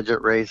 some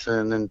midget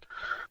racing, and,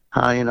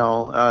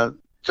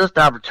 just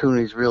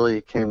opportunities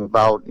really came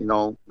about,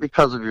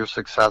 because of your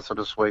success at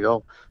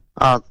Oswego,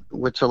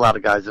 which a lot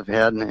of guys have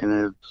had,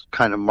 and it's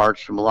kind of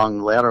marched them along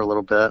the ladder a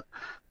little bit.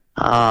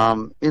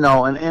 And in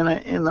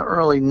the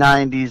early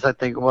 90s, I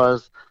think it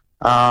was,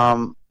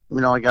 I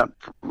got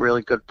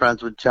really good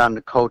friends with John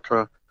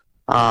Nicotra,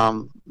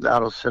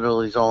 Auto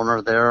Citaly's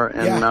owner there,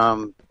 and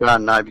John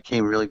and I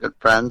became really good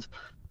friends.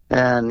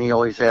 And he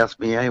always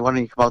asked me, "Hey, why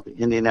don't you come out to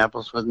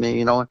Indianapolis with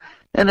me?"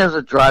 And as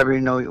a driver,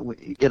 you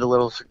get a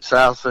little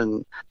success,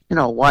 and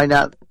why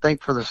not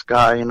think for this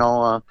guy?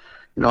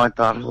 I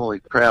thought, holy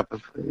crap,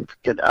 if I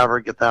could ever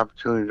get the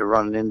opportunity to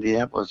run in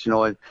Indianapolis,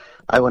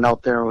 I went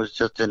out there and was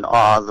just in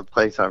awe of the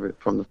place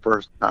from the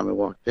first time I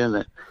walked in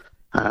it.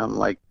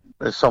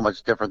 It's so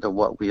much different than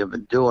what we have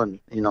been doing,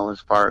 as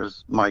far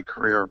as my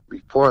career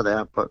before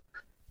that. But,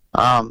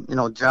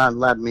 John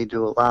led me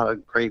to a lot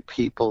of great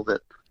people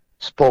that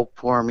spoke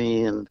for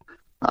me, and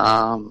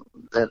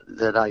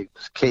that I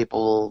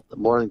was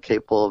more than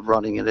capable of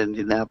running in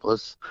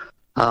Indianapolis.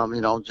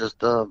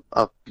 Just a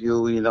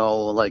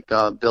few, like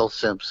Bill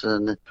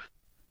Simpson.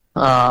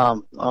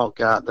 Oh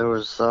God, there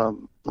was a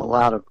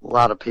lot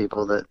of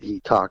people that he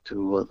talked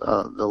to.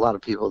 A lot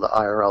of people, the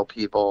IRL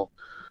people,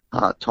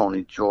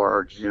 Tony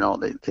George.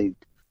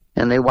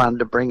 and they wanted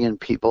to bring in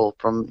people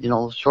from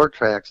short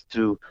tracks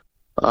to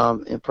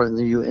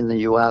in the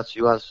U.S.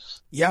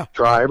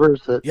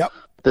 drivers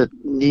that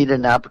need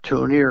an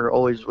opportunity or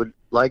always would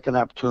like an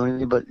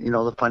opportunity, but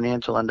the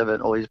financial end of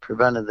it always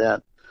prevented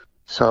that.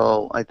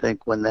 So I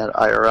think when that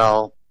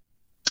IRL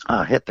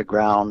hit the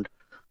ground,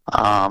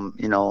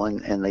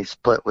 and they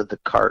split with the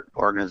kart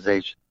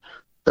organization,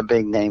 the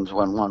big names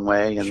went one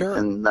way,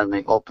 and then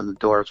they opened the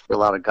doors for a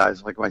lot of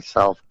guys like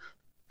myself.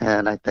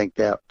 And I think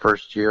that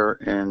first year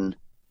in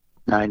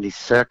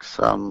 '96,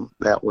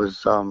 that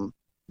was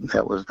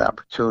the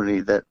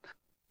opportunity that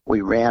we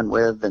ran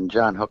with, and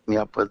John hooked me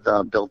up with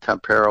Bill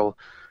Tempero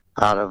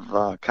out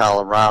of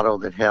Colorado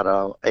that had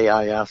a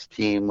AIS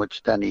team,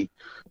 which then he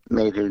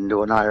made it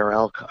into an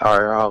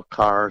IRL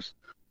cars,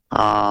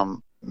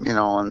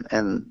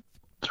 and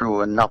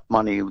through enough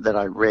money that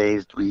I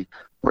raised, we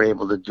were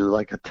able to do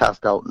like a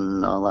test out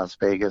in Las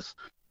Vegas,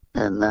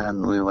 and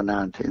then we went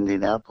on to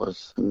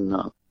Indianapolis,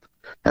 and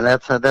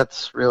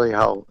that's really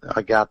how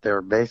I got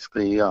there,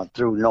 basically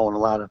through knowing a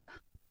lot of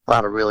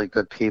really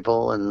good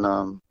people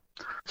and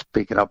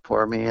speaking up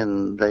for me,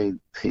 and they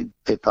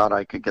thought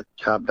I could get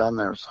the job done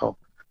there. So,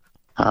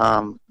 it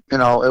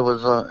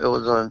was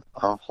a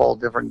whole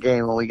different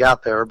game when we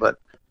got there, but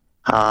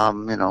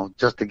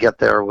just to get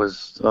there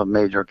was a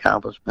major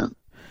accomplishment.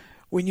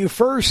 When you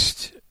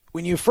first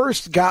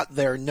got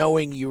there,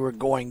 knowing you were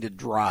going to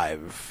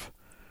drive,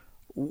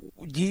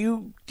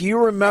 do you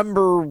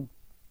remember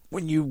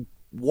when you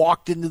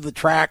walked into the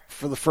track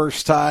for the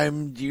first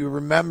time? Do you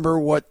remember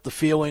what the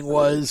feeling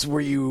was?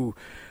 Were you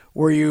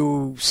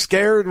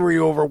scared? Were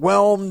you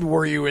overwhelmed?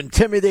 Were you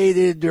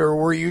intimidated? Or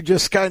were you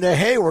just kind of,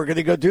 hey, we're going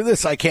to go do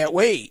this, I can't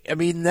wait? I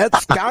mean,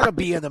 that's got to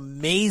be an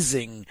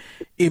amazing,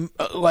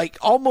 like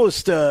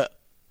almost an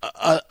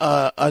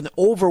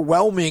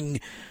overwhelming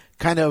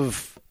kind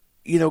of,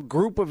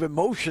 group of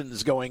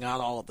emotions going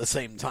on all at the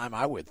same time,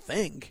 I would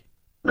think.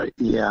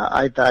 Yeah,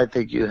 I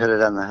think you hit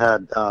it on the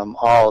head.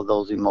 All of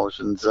those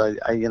emotions, I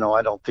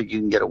don't think you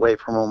can get away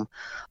from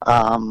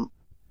them.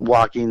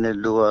 Walking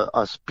into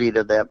a speedway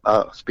of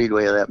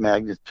that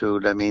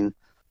magnitude. I mean,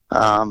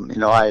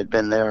 I had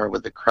been there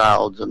with the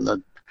crowds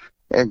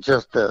and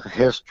just the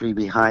history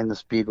behind the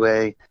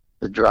speedway,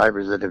 the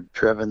drivers that have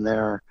driven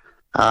there,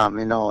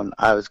 and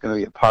I was going to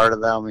be a part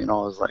of them. I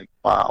was like,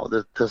 wow,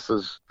 this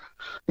is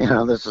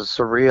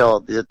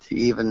surreal to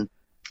even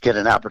get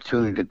an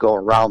opportunity to go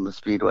around the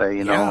speedway.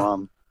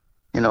 Your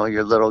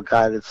little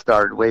guy that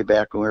started way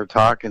back when we were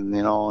talking,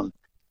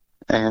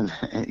 and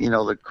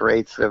the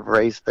greats that have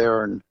raced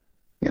there, and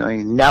you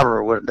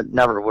never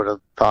would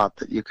have thought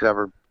that you could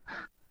ever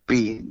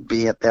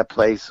be at that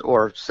place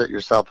or sit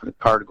yourself in a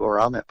car to go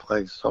around that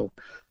place. So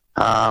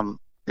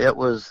it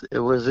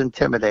was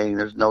intimidating.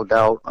 There's no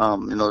doubt.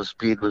 The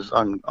speed was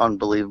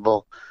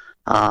unbelievable.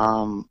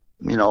 A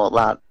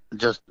lot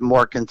just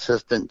more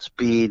consistent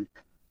speed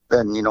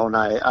than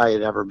I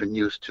had ever been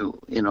used to.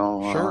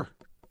 Sure.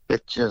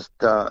 It just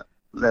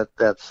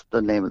that's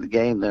the name of the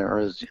game. There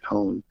is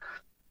going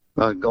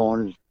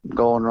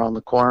around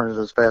the corners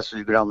as fast as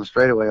you go down the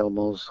straightaway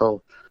almost.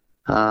 So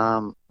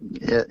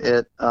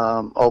it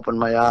opened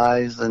my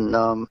eyes, and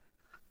a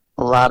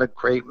lot of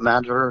great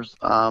mentors,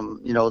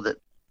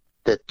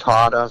 that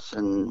taught us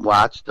and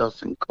watched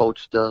us and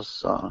coached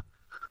us.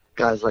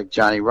 Guys like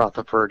Johnny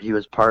Rutherford, he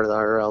was part of the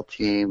RL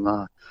team.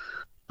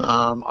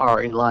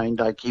 Ari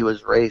Leindyke, he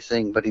was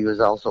racing, but he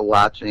was also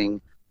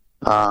watching.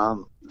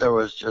 There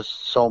was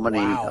just so many.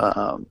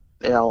 Wow.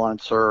 Al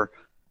Unser,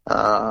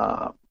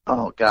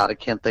 oh God, I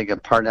can't think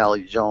of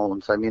Parnelli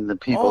Jones. I mean, the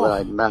people that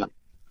I met,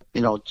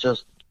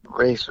 just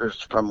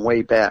racers from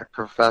way back,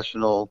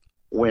 professional,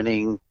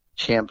 winning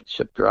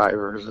championship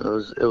drivers.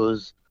 It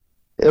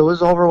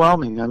was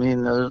overwhelming. I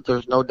mean,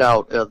 there's no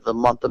doubt. The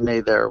month of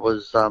May there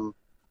was a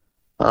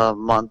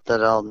month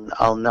that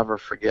I'll never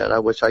forget. I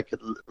wish I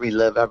could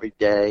relive every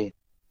day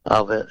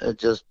of it. It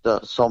just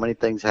so many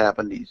things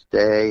happened each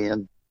day,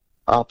 and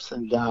ups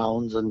and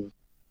downs, and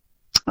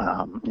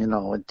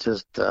it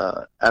just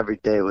every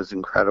day was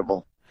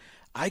incredible.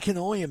 I can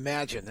only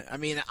imagine. I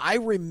mean, I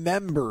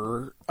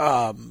remember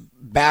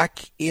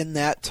back in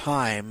that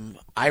time,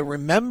 I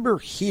remember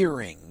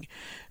hearing,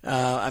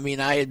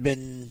 I had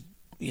been,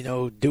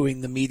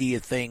 doing the media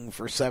thing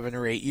for 7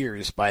 or 8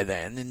 years by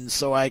then. And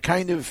so I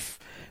kind of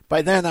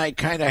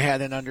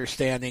had an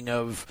understanding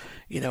of,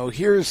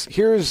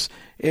 here's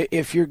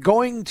if you're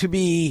going to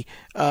be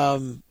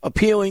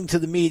appealing to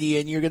the media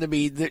and you're going to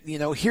be,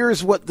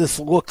 here's what this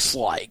looks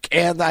like.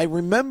 And I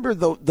remember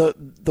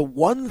the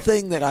one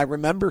thing that I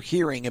remember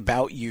hearing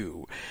about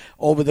you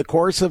over the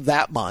course of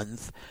that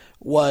month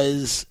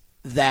was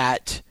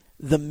that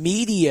the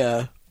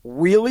media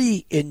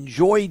really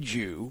enjoyed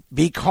you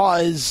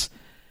because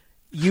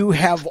you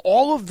have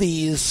all of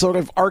these sort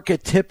of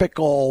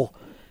archetypical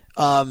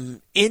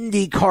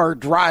IndyCar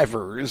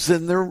drivers,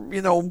 and they're,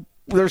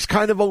 there's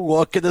kind of a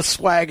look and a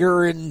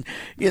swagger and,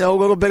 a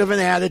little bit of an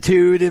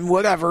attitude and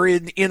whatever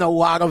in a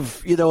lot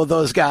of,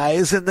 those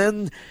guys. And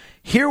then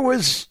here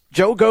was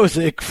Joe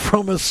Gosek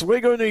from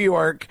Oswego, New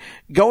York,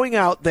 going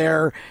out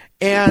there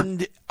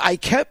And I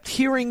kept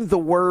hearing the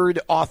word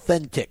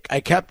authentic.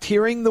 I kept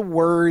hearing the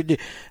word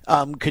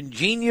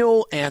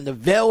congenial and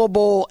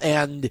available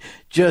and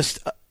just,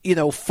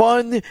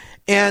 fun.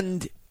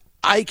 And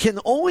I can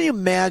only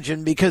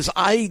imagine, because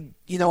I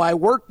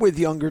work with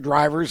younger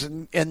drivers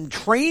and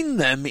train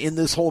them in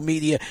this whole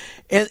media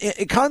and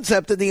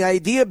concept, and the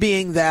idea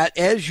being that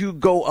as you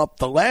go up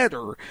the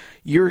ladder,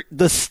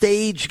 the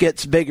stage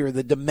gets bigger,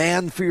 the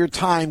demand for your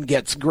time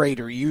gets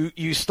greater.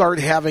 You start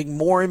having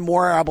more and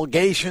more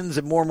obligations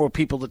and more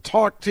people to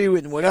talk to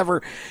and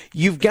whatever.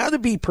 You've got to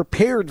be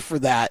prepared for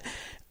that.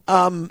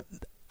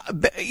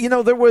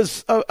 There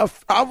was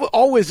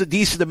always a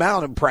decent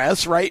amount of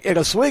press, right, at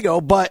Oswego,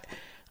 but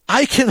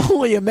I can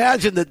only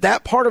imagine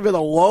that part of it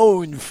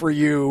alone for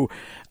you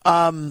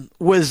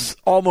was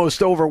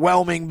almost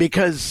overwhelming,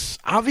 because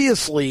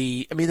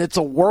obviously, it's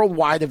a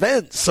worldwide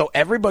event, so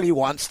everybody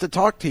wants to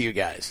talk to you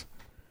guys.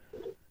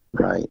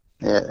 Right.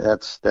 Yeah,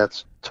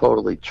 that's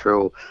totally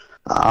true.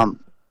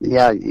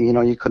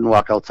 You couldn't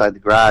walk outside the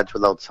garage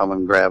without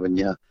someone grabbing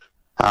you.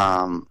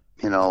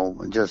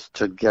 Just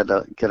to get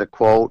a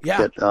quote,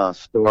 get a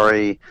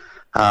story.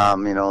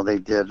 They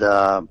did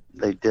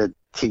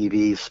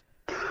TV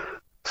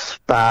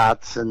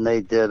spots, and they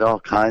did all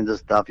kinds of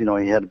stuff. You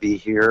had to be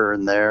here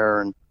and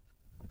there, and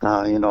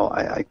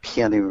I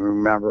can't even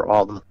remember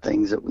all the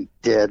things that we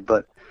did,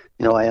 but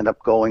I ended up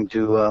going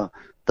to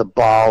the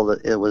ball.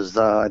 It was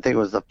I think it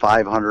was the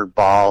 500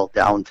 ball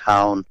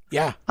downtown.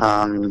 Yeah.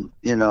 I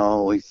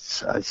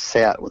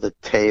sat with a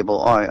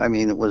table.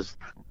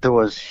 There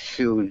was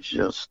huge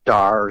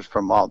stars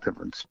from all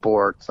different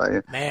sports.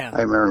 I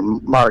remember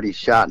Marty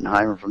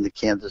Schottenheimer from the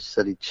Kansas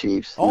City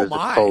Chiefs. He was the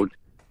coach.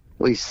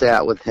 We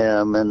sat with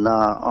him, and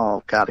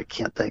I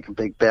can't think of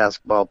big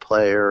basketball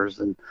players,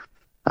 and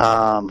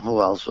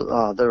who else?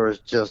 There was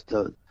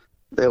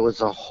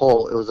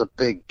a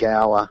big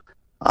gala.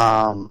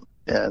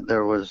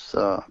 There was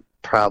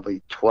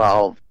probably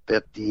 12,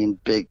 15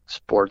 big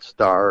sports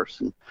stars,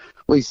 and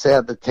we sat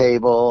at the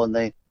table, and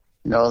they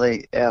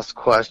asked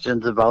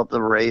questions about the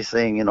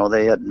racing.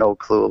 They had no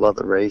clue about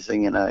the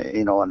racing, and I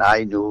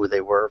knew who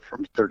they were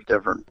from their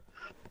different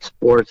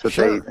sports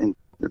that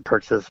they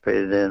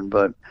participated in,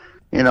 but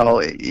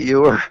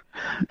you were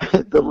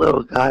the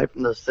little guy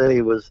from the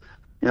city was,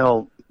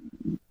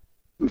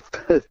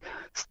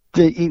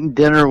 eating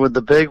dinner with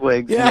the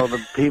bigwigs,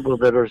 the people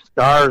that are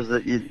stars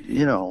that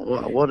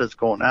what is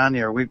going on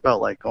here? We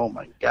felt like, oh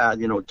my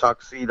God,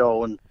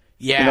 tuxedo, and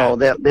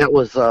that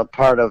was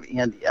part of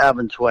Andy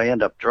Evans, who I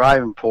ended up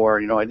driving for.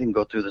 I didn't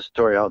go through the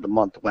story how the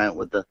month went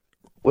with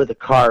the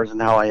cars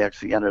and how I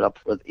actually ended up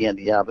with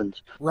Andy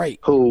Evans, right?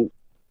 Who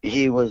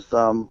he was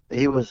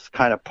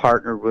kind of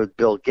partnered with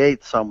Bill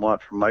Gates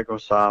somewhat from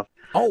Microsoft.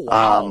 Oh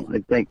wow!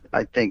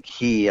 I think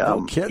he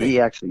no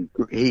kidding.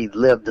 he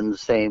lived in the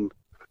same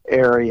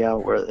area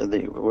where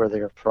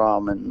they're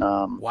from, and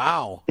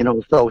wow.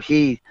 So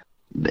he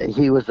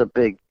was a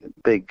big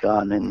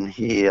gun, and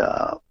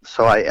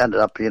so I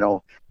ended up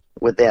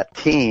with that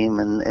team,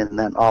 and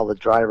then all the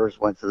drivers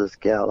went to this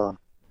gala.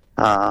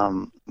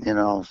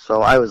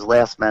 So I was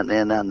last man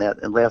in on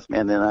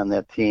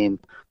that team.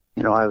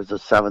 I was the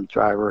seventh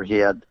driver. He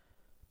had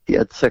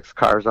 6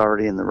 cars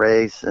already in the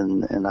race,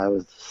 and I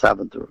was the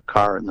 7th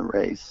car in the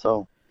race.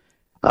 So,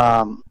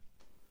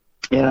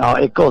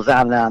 it goes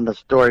on and on. The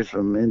stories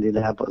from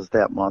Indianapolis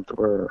that month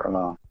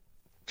were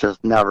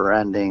just never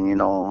ending.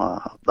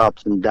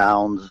 Ups and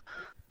downs,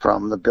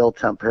 from the Bill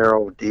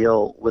Tempero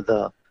deal with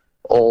the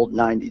old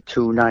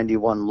 92,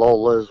 91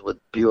 Lolas with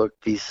Buick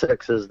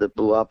V6s that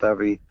blew up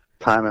every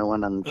time I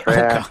went on the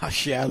track. Oh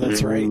gosh, yeah,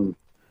 that's right.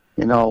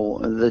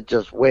 The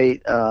just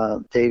wait.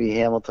 Davey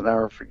Hamilton, I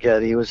never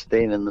forget. He was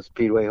staying in the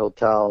Speedway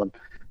Hotel, and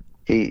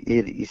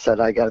he said,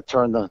 "I got to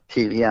turn the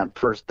TV on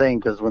first thing,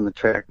 because when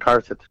the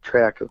cars hit the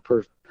track, the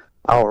first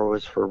hour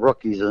was for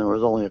rookies, and there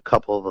was only a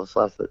couple of us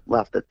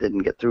left that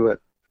didn't get through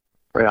it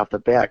right off the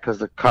bat, because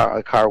the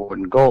car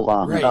wouldn't go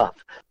long enough."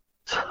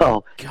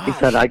 So he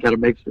said, "I got to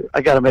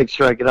make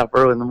sure I get up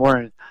early in the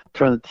morning,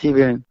 turn the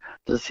TV on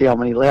to see how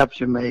many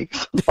laps you make."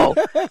 So,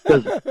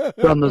 because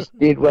from the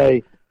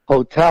Speedway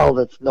Hotel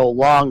that's no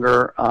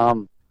longer,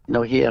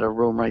 he had a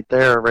room right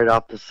there, right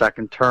off the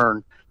second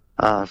turn,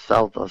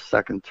 south of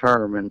second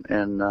turn,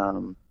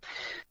 and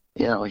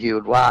he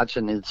would watch,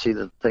 and he'd see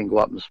the thing go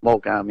up and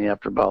smoke on me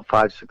after about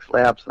 5-6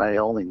 laps, and I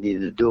only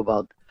needed to do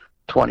about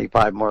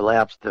 25 more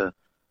laps to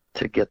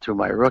get through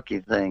my rookie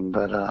thing.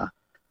 But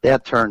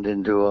that turned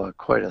into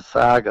quite a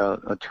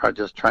saga,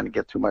 just trying to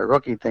get through my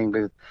rookie thing,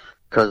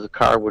 because the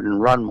car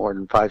wouldn't run more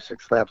than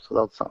 5-6 laps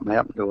without something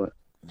happening to it.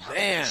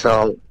 Man.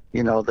 So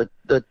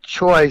the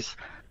choice,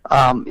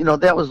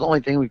 that was the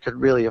only thing we could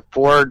really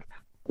afford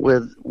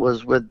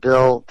was with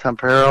Bill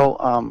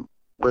Tempero,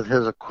 with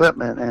his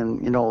equipment,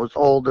 and it was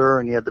older,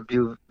 and he had the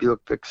Buick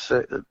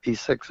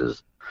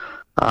V6s.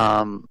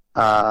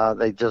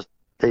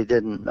 They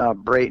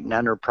didn't Brayton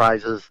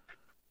Enterprises.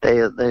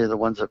 They're the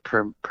ones that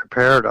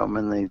prepared them,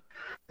 and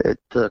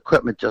the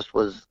equipment just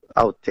was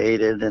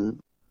outdated,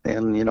 and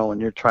when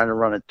you're trying to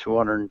run at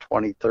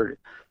 220,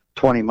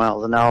 20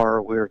 miles an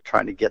hour we were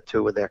trying to get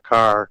to with that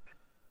car.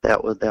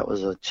 That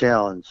was a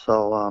challenge.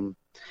 So,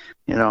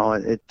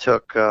 it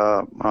took,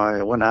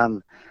 I went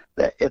on,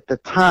 at the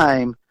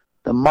time,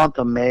 the month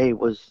of May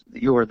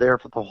you were there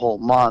for the whole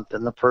month,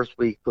 and the first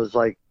week was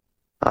like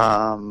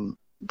some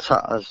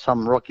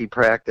rookie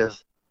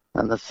practice,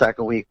 and the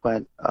second week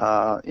went,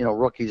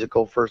 rookies would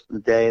go first in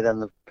the day,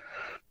 then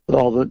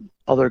all the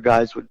other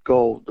guys would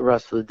go the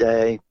rest of the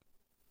day.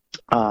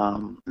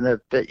 And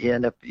that fit you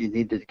in if you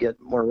needed to get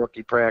more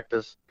rookie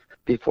practice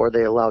before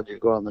they allowed you to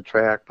go on the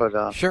track.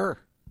 But sure.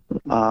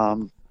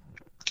 So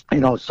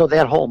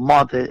that whole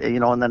month,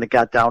 and then it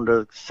got down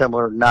to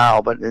similar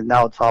now, but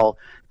now it's all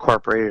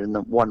incorporated in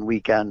the one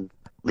weekend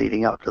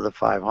leading up to the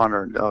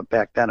 500.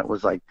 Back then it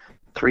was like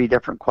 3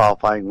 different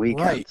qualifying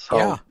weekends. Right.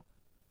 So,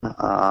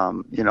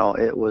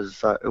 it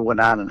was, it went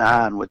on and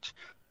on, which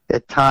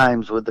at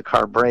times with the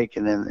car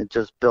breaking, and it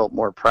just built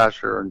more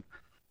pressure,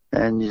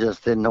 and you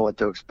just didn't know what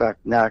to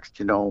expect next.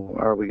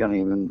 Are we going to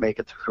even make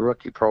it through the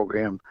rookie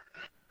program?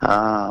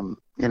 But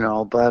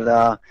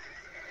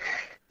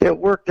it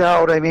worked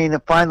out. I mean,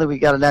 finally we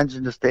got an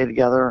engine to stay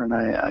together, and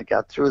I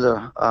got through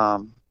the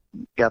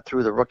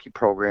rookie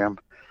program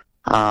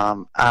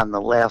on the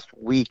last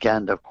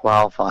weekend of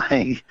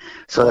qualifying.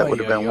 So that would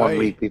have been 1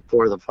 week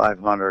before the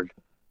 500.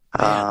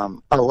 A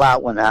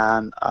lot went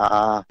on.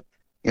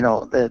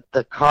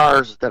 The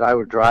cars that I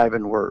was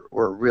driving were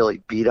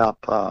really beat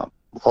up.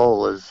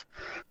 Lolas,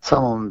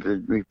 some of them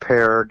had been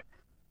repaired.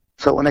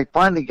 So when I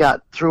finally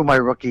got through my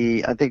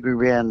rookie, I think we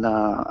ran,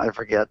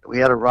 we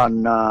had to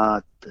run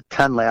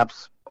 10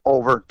 laps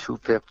over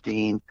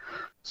 2:15.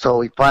 So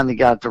we finally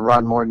got to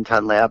run more than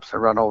 10 laps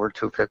and run over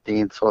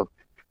 2:15. So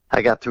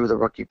I got through the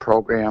rookie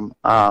program.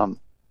 And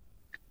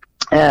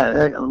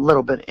a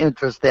little bit of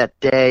interest that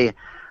day.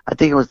 I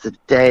think it was the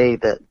day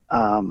that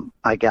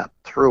I got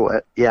through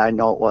it. Yeah, I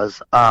know it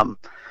was.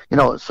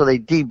 So they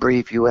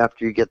debrief you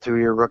after you get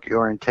through your rookie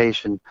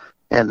orientation,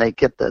 and they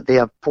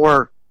have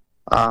 4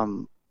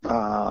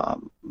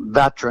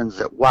 veterans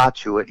that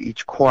watch you at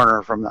each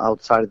corner from the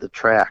outside of the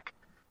track,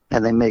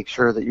 and they make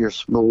sure that you're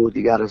smooth,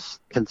 you got a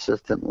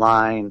consistent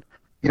line,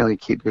 you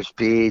keep your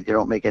speed, you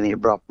don't make any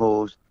abrupt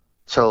moves.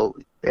 So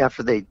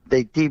after they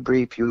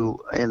debrief you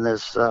in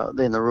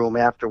the room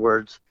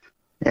afterwards,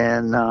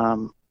 and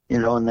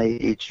and they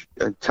each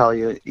tell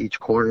you each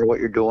quarter what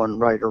you're doing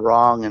right or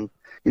wrong, and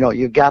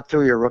you got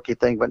through your rookie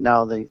thing, but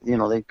now they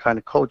kind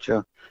of coach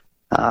you.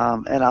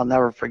 And I'll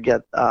never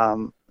forget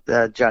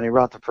that Johnny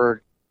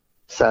Rutherford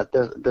said,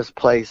 this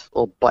place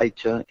will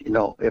bite you.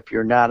 If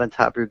you're not on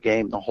top of your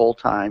game the whole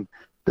time,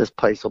 this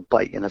place will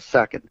bite you in a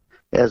second.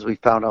 As we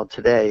found out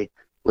today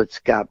with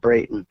Scott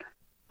Brayton,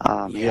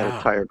 he had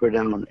a tire go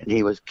down, and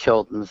he was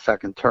killed in the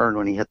second turn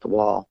when he hit the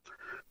wall.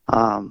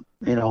 And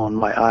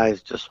my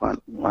eyes just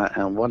went, what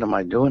am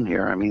I doing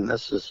here? I mean,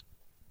 this is,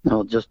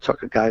 just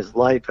took a guy's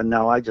life, and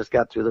now I just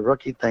got through the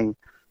rookie thing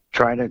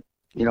trying to,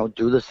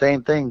 do the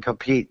same thing,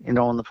 compete, in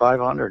the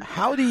 500.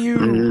 How do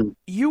you,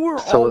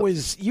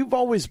 you've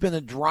always been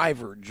a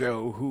driver,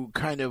 Joe, who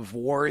kind of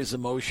wore his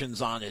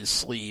emotions on his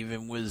sleeve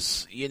and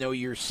was,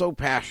 you're so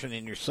passionate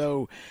and you're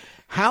so,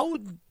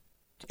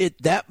 at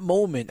that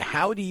moment,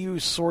 how do you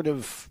sort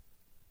of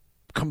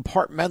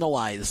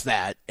compartmentalize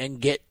that and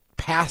get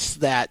past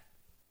that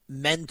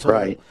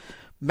mental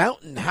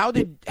mountain? How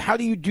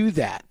do you do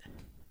that?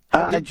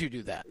 How did you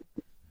do that?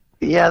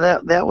 Yeah,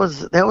 that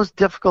was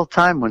difficult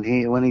time when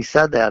he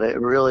said that. It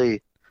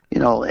really,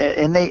 and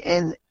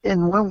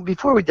when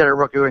before we did our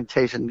rookie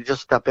orientation,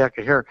 just step back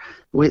here,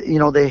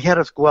 they had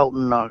us go out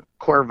in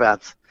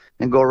Corvettes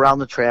and go around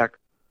the track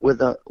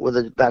with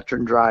a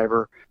veteran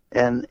driver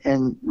and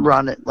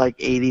run at like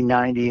 80,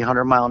 90,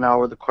 100 mile an hour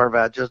with the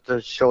Corvette just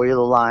to show you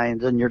the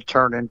lines and your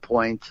turn-in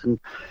points.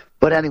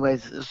 But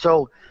anyways,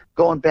 so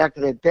going back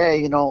to that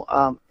day,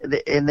 and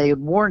they had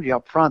warned you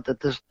up front that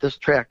this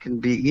track can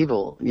be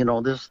evil.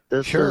 This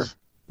is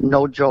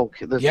no joke.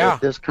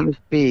 This kind of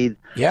speed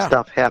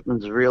stuff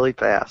happens really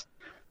fast,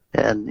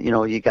 and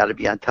you got to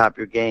be on top of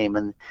your game.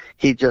 And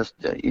he just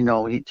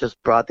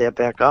brought that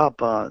back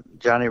up.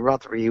 Johnny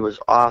Rutherford, he was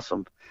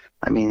awesome.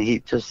 I mean, he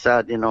just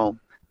said,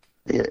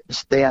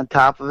 stay on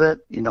top of it.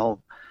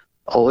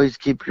 Always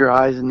keep your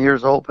eyes and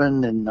ears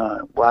open, and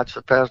watch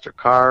the faster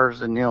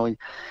cars. And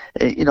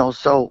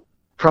so.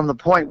 From the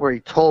point where he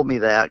told me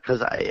that,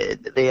 because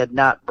they had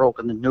not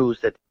broken the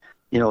news that,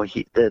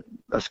 that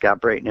Scott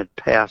Brayton had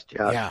passed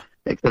yet. Yeah.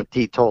 Except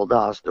he told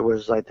us there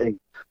was, I think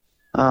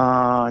 3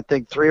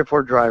 or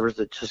 4 drivers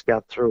that just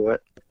got through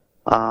it,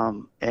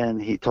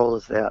 and he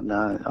told us that, and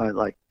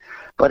I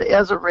but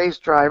as a race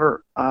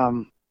driver,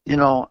 I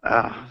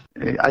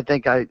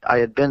think I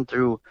had been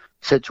through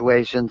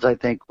situations, I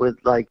think, with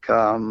like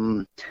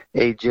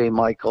AJ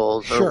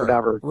Michaels or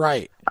whatever.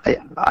 Right.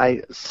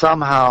 I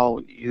somehow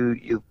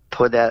you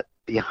put that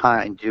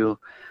behind you.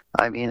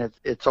 I mean,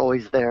 it's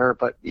always there,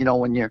 but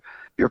when you're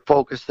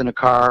focused in a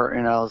car,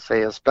 and I'll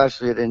say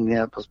especially at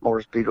Indianapolis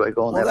Motor Speedway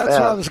going that fast. Well,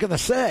 that's what I was going to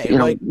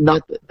say.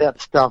 Not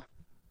that stuff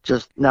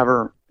just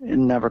never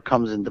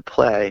comes into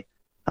play.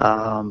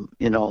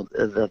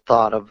 the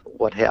thought of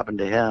what happened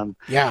to him.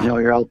 Yeah.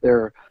 You're out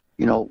there,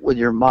 with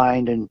your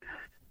mind and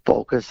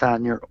focus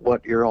on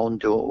what you're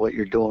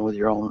doing with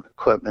your own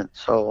equipment.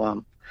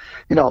 So,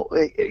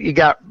 you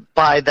got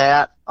by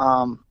that,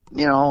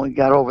 you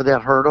got over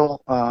that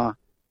hurdle.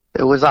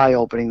 It was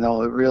eye-opening,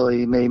 though. It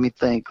really made me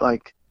think,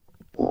 like,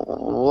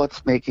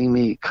 what's making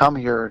me come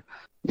here?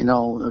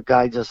 The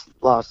guy just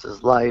lost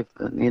his life,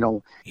 and,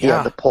 he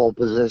had the pole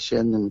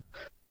position, and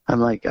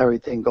I'm like,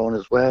 everything going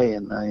his way,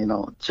 and,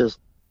 it just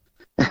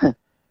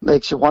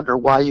makes you wonder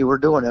why you were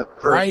doing it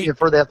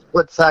for that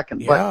split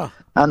second. Yeah.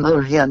 But on the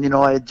other hand,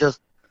 I had just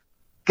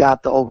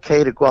got the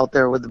okay to go out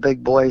there with the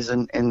big boys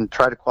and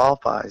try to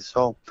qualify.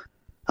 So,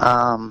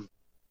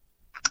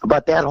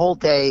 but that whole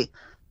day,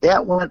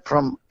 that went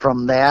from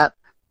that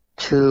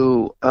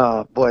to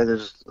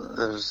there's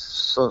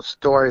a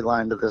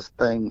storyline to this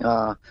thing.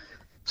 All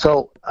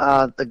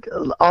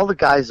the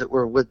guys that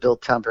were with Bill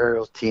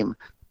Temperio's team,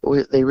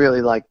 they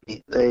really liked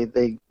me.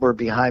 They were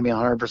behind me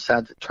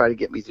 100% to try to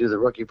get me through the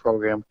rookie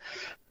program.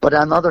 But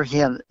on the other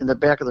hand, in the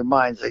back of their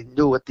minds, they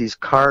knew what these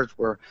cars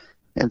were,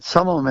 and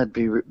some of them had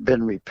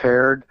been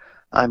repaired.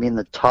 I mean,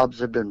 the tubs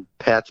had been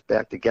patched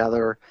back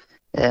together,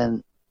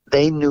 and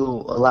they knew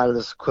a lot of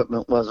this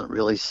equipment wasn't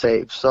really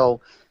safe.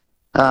 So,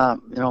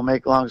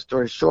 make a long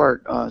story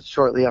short,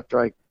 shortly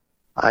after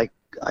I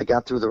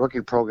got through the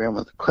rookie program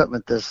with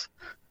equipment,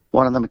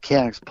 one of the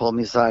mechanics pulled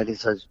me aside. He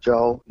says,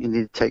 "Joe, you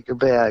need to take your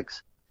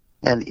bags,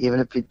 and even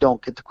if you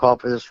don't get to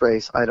qualify for this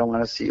race, I don't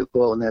want to see you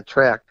go on that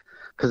track,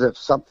 because if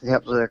something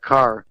happens with that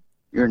car,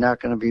 you're not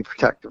going to be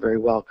protected very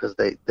well, because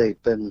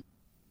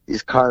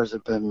these cars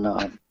have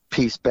been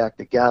pieced back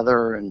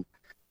together, and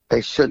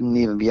they shouldn't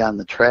even be on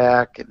the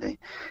track." And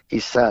he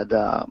said,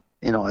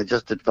 I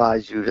just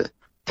advise you to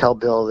tell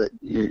Bill that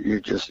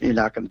you're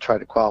not going to try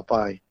to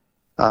qualify.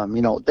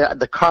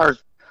 The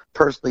cars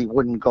personally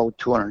wouldn't go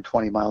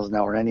 220 miles an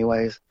hour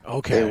anyways.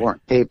 Okay. They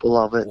weren't capable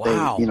of it.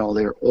 Wow.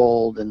 They're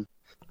old, and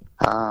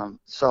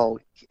so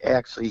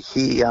actually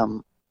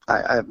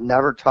I've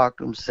never talked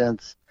to him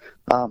since.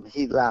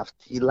 He left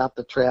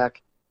the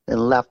track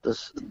and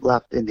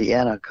left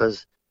Indiana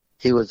because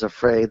he was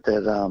afraid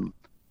that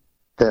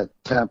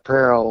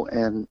Temperio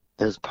and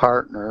his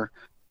partner,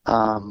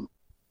 a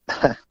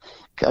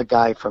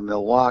guy from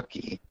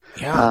Milwaukee,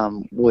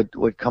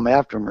 would come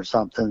after him or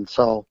something.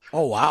 So,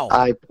 oh wow,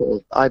 I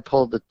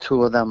pulled the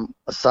two of them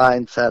aside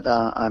and said,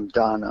 "I'm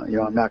done.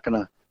 I'm not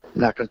gonna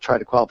try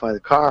to qualify the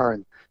car."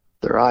 And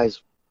their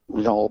eyes,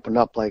 opened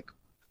up like,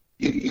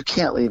 "You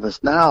can't leave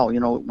us now.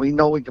 We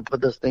know we can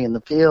put this thing in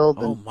the field.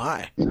 Oh and,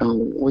 my!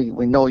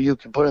 We know you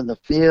can put it in the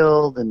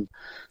field." And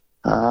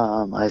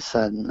I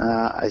said,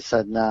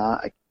 "Nah.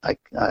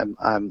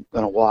 I'm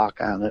gonna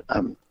walk on it.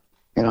 I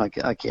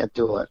can't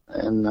do it."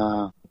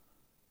 And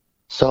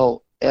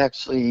so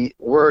actually,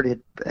 word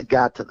had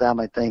got to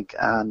them, I think,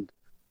 on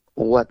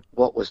what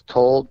was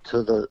told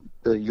to the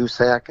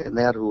USAC and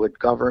that, who had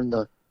governed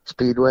the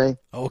speedway.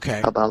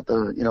 Okay. About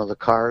the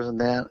cars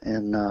and that,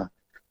 and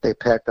they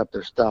packed up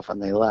their stuff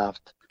and they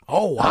left.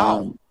 Oh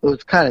wow! It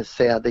was kind of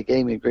sad. They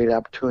gave me a great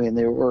opportunity, and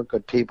they were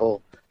good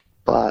people.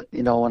 But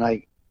when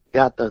I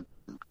got the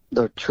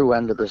true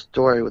end of the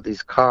story with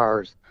these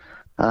cars,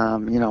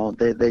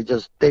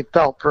 they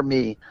felt for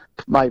me,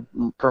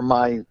 for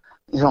my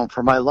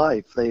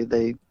life.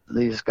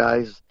 These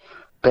guys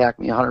backed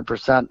me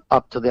 100%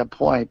 up to that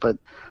point, but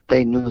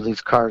they knew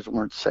these cars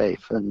weren't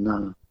safe,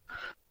 and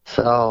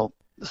so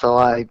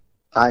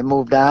I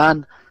moved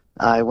on.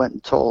 I went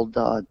and told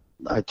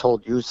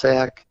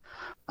USAC,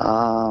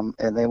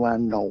 and they wanted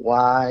to know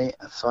why.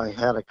 So I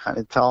had to kind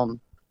of tell them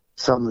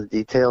some of the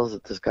details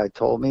that this guy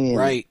told me. And,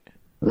 right.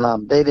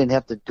 They didn't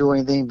have to do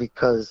anything,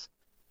 because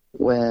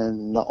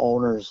when the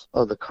owners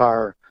of the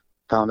car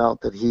found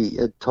out that he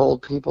had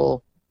told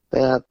people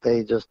that,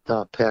 they just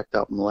packed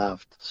up and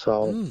left.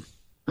 So,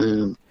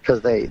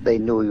 because they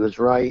knew he was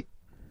right.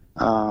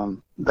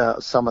 Some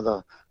of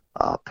the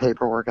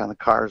paperwork on the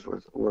cars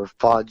were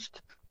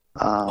fudged.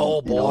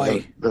 Oh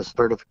boy! The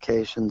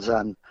certifications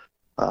on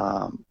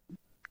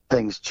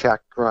things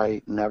checked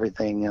right and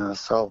everything.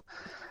 So,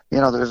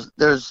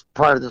 there's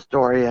part of the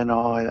story I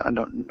know I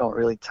don't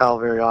really tell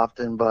very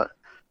often, but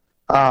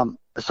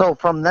so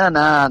from then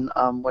on,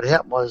 what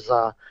happened was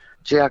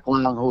Jack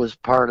Long, who was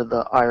part of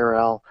the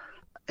IRL,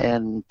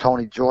 and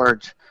Tony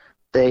George,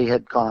 they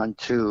had gone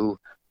to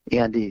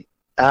Andy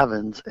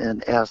Evans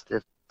and asked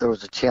if there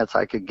was a chance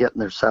I could get in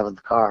their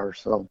seventh car.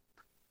 So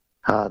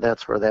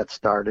that's where that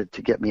started,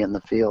 to get me in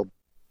the field.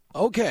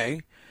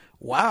 Okay.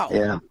 Wow.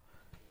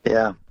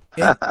 Yeah.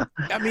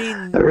 I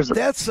mean,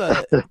 that's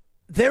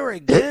there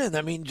again.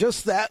 I mean,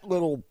 just that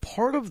little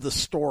part of the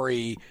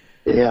story.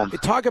 Yeah.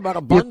 Talk about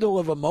a bundle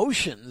of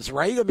emotions,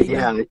 right? I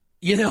mean,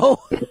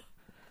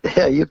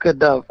 Yeah, you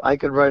could. I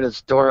could write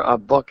a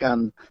book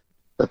on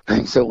the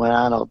things that went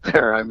on out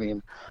there. I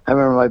mean, I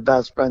remember my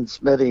best friend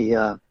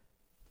Smitty.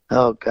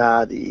 Oh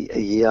God,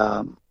 he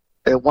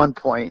at one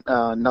point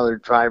another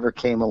driver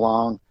came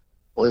along,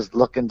 was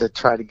looking to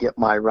try to get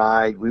my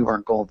ride. We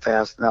weren't going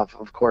fast enough,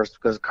 of course,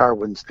 because the car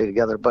wouldn't stay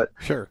together. But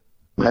sure,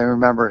 I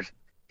remember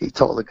he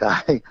told the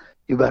guy,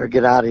 "You better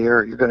get out of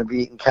here. You're going to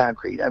be eating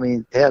concrete." I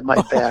mean, they had my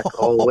back the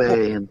whole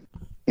way, and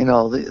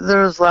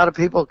there was a lot of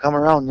people coming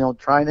around,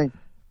 trying to.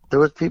 There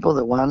was people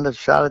that wanted a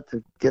shot at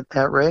to get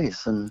that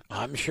race, and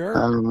I'm sure.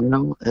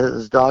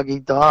 His dog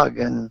eat dog,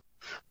 and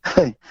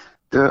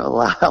there a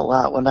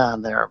lot went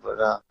on there,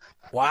 but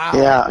wow.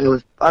 Yeah,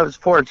 I was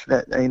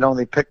fortunate.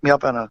 They picked me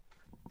up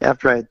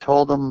after I had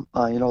told them,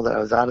 that I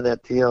was out of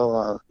that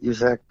deal.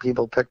 USAC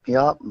people picked me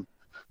up and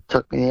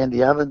took me to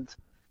Andy Evans,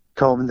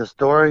 told me the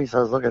story. So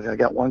I was looking. I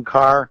got one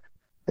car.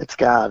 It's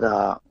got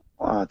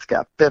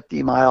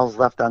 50 miles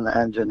left on the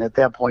engine. At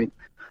that point,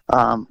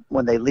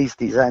 when they lease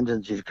these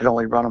engines, you can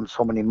only run them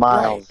so many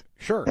miles.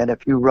 Right. Sure. And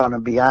if you run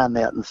them beyond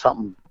that and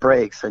something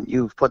breaks, and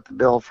you put the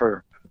bill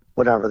for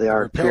whatever they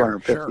are, Repair,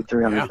 250, sure.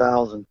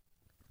 300,000. Yeah.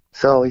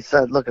 So he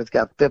said, look, it's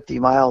got 50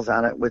 miles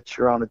on it, which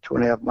around a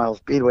 2.5 mile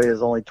speedway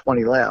is only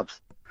 20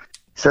 laps.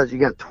 He says, you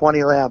got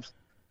 20 laps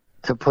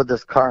to put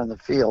this car in the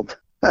field.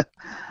 I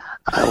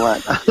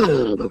went,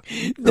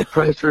 the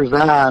pressure's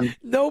on.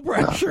 No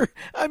pressure.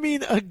 I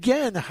mean,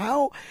 again,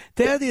 how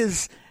that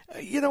is,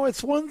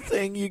 it's one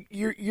thing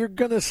you're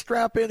going to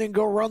strap in and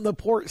go run the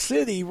Port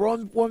City,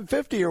 run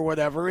 150 or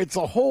whatever. It's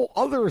a whole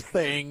other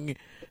thing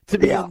to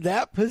be in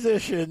that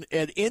position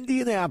at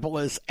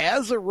Indianapolis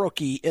as a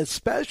rookie,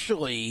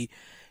 especially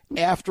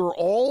after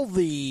all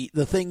the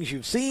things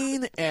you've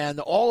seen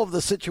and all of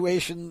the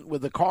situation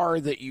with the car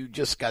that you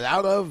just got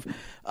out of.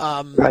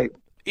 Right.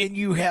 And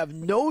you have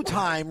no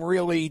time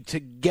really to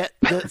get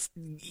this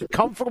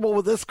comfortable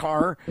with this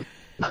car.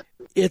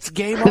 It's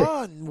game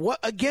on.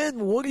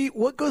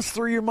 What goes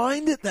through your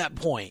mind at that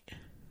point?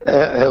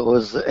 It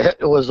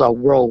was a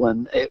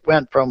whirlwind. It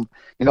went from,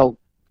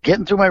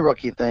 getting through my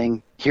rookie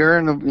thing,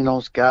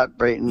 hearing, Scott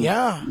Brayton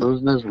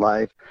losing his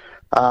life,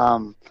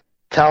 telling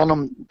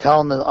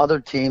the other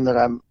team that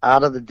I'm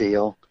out of the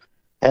deal,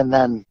 and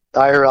then the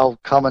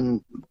IRL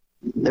coming.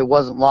 It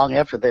wasn't long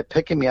after that,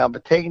 picking me up,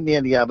 but taking me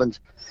into Evans.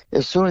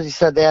 As soon as he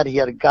said that, he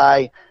had a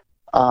guy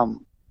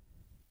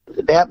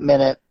that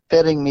minute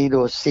fitting me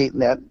to a seat in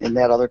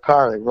that other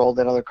car. They rolled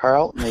that other car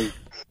out, and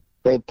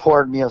they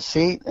poured me a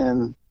seat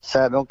and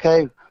said,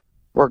 "Okay,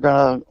 we're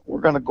gonna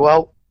go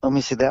out." Let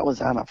me see. That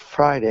was on a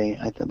Friday,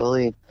 I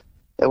believe.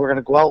 And we're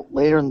gonna go out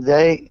later in the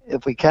day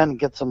if we can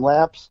get some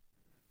laps,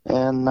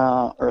 and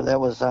or that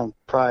was on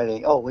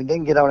Friday. Oh, we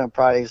didn't get out on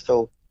Friday,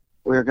 so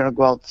we were gonna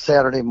go out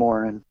Saturday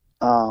morning.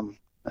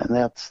 And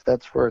that's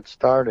where it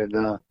started.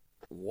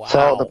 Wow.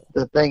 So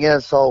the thing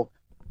is,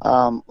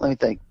 let me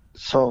think.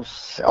 So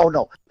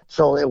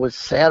it was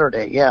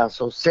Saturday. Yeah.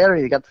 So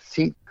Saturday, you got the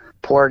seat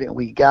poured, and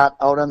we got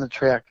out on the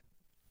track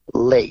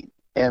late,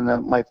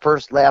 and my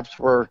first laps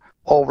were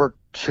over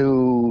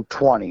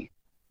 2:20.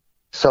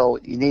 So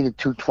you needed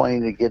 2:20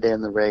 to get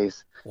in the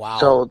race. Wow.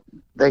 So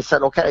they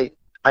said, okay,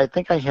 I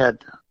think I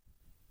had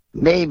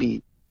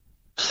maybe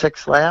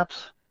 5 laps,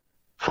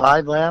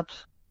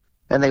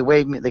 and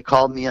they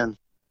called me in.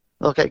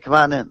 Okay, come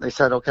on in. They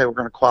said, okay, we're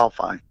going to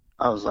qualify.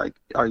 I was like,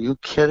 are you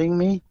kidding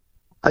me?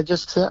 I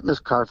just sat in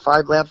this car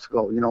 5 laps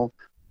ago,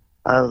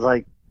 I was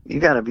like, you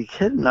got to be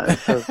kidding. I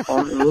said,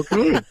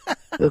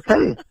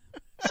 okay.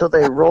 So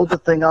they rolled the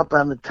thing up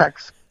on the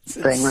text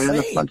thing right on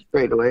the front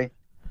straightaway,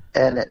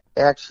 and it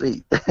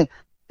actually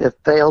it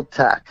failed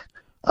tech.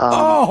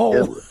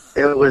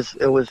 It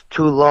was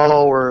too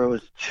low, or it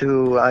was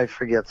too, I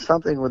forget,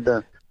 something with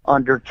the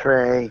under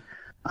tray.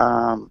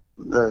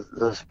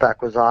 The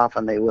spec was off,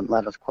 and they wouldn't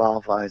let us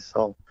qualify.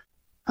 So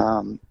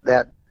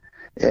that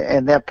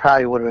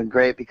probably would have been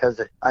great because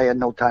I had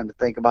no time to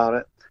think about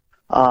it.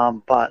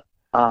 But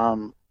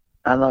on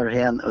the other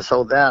hand,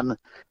 so then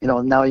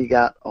now you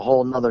got a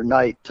whole another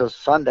night till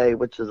Sunday,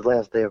 which is the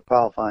last day of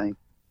qualifying.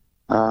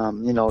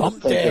 To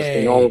think this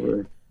thing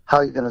over.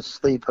 How you going to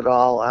sleep at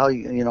all? How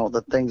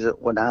the things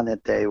that went on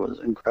that day was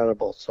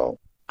incredible. So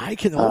I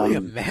can only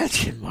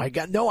imagine. My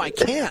God, no, I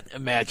can't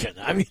imagine.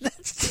 I mean,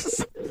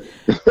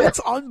 that's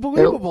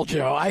unbelievable,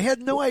 Joe. I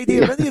had no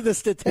idea of any of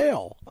this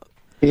detail.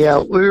 Yeah,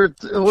 we were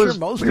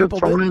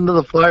thrown into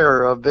the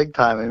fire big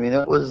time. I mean,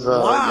 it was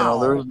wow.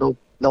 There was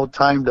no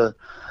time to.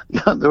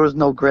 There was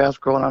no grass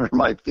growing under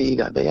my feet.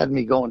 They had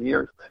me going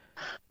here,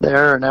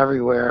 there, and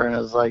everywhere, and it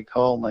was like,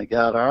 oh my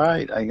God! All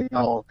right,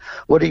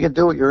 what are you gonna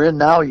do? You're in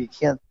now. You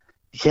can't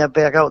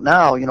back out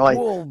now. I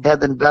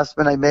had the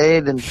investment I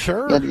made, and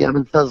sure. And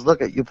Evan says, look,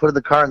 you put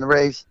the car in the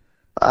race.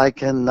 I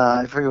can.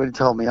 I forget what he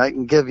told me. I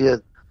can give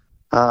you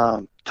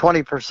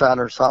 20%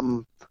 or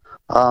something.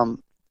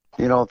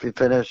 If you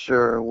finish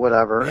or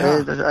whatever.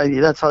 Yeah.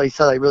 That's how he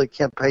said. I really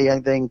can't pay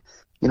anything.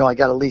 I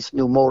got a lease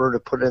new motor to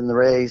put in the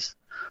race.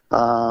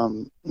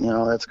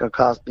 That's going to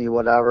cost me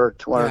whatever,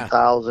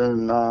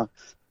 200,000.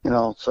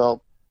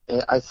 So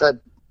I said,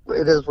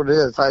 it is what it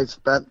is. I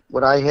spent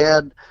what I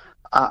had.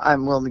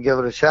 I'm willing to give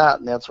it a shot,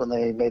 and that's when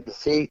they made the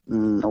seat,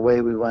 and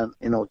away we went.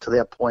 To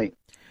that point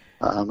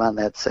on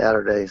that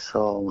Saturday.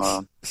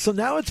 So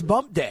now it's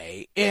bump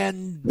day,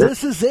 and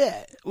this is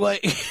it.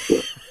 Like.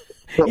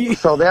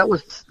 So that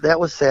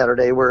was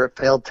Saturday where it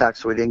failed tech,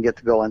 so we didn't get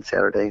to go on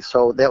Saturday.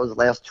 So that was the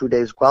last 2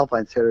 days of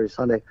qualifying, Saturday,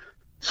 Sunday.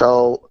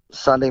 So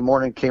Sunday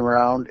morning came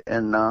around,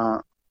 and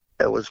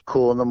it was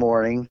cool in the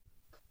morning,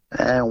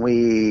 and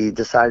we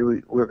decided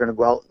we were going to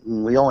go out,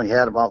 and we only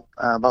had about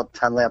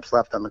 10 laps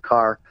left on the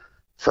car.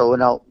 So we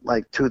went out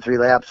like 2-3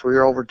 laps. We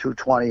were over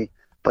 220,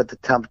 but the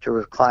temperature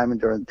was climbing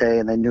during the day,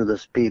 and they knew the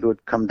speed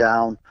would come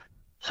down.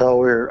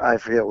 So I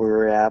forget where we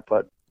were at,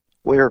 but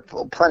we were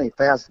plenty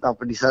fast enough.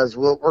 But he says,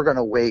 well, we're going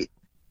to wait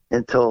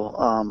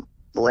until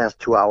the last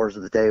 2 hours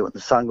of the day when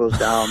the sun goes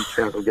down, the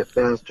traffic will get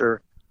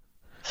faster.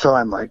 So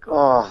I'm like,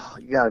 oh,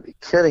 you got to be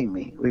kidding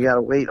me. We got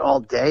to wait all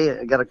day.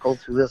 I got to go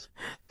through this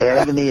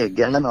agony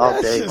again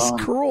all day long. That's just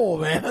cruel,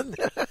 man.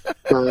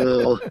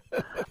 So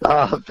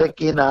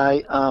Vicky and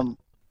I,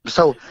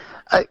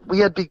 we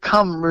had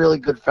become really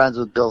good friends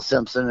with Bill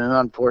Simpson, and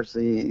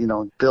unfortunately,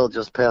 Bill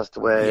just passed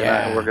away.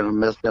 Yeah. And we're going to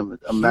miss him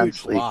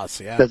immensely. Huge loss,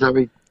 yeah.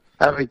 Because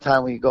every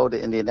time we go to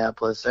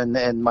Indianapolis,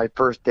 and my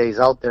first days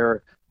out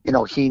there,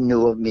 he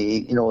knew of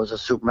me, as a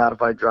super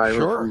modified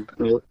driver from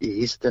the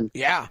Northeast, and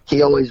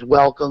he always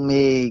welcomed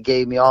me. He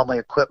gave me all my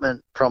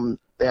equipment from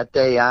that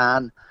day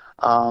on.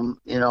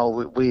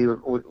 We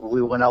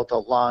went out to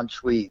lunch.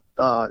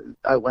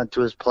 I went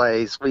to his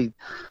place. We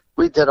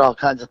did all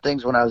kinds of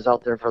things when I was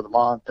out there for the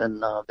month,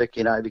 and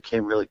Vicky and I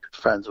became really good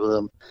friends with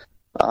him.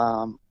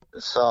 Let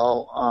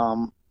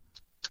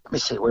me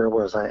see, where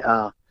was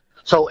I?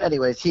 So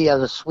anyways, he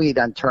has a suite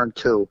on turn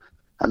 2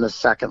 on the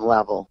second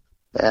level.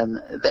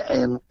 And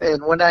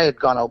when I had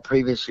gone out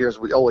previous years,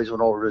 we always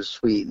went over to his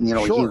suite, and he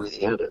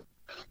had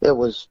it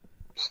was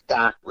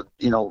stocked with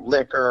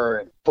liquor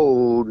and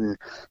food, and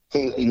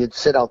he'd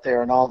sit out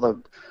there, and all the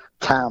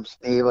Tom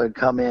Sneva would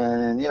come in,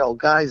 and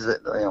guys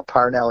that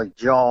Parnelli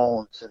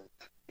Jones and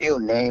you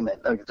name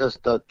it, like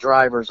just the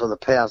drivers of the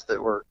past that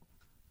were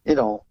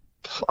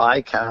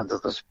icons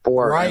of the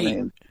sport. Right.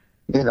 I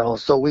mean,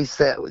 so we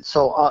sat.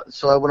 So I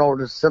went over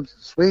to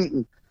Simpson Suite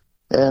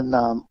and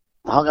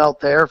hung out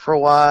there for a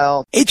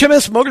while.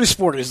 HMS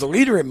Motorsport is the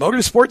leader in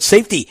motorsport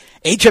safety.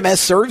 HMS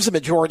serves a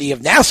majority of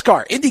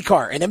NASCAR,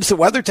 IndyCar, and IMSA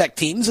WeatherTech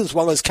teams, as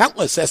well as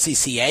countless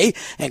SCCA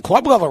and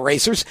club-level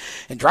racers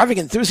and driving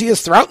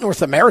enthusiasts throughout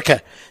North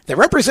America. Their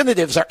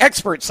representatives are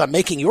experts on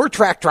making your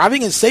track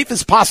driving as safe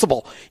as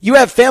possible. You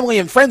have family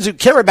and friends who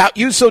care about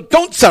you, so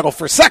don't settle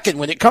for second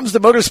when it comes to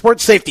motorsport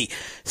safety.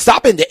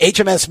 Stop into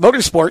HMS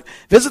Motorsport,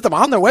 visit them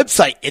on their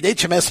website at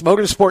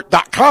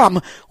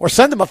hmsmotorsport.com, or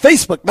send them a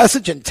Facebook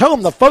message and tell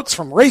them the folks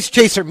from Race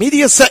Chaser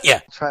Media sent you.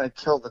 Trying to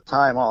kill the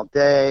time all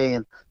day,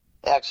 and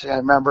actually I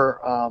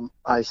remember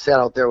I sat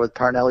out there with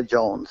Parnelli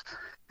Jones,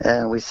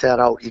 and we sat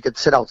out. You could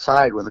sit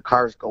outside when the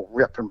cars go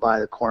ripping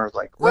by the corners,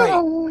 like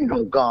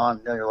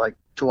gone. You're like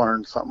 200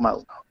 and something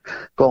miles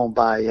going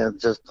by,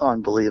 just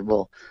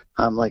unbelievable.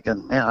 I'm like,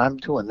 man, I'm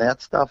doing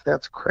that stuff.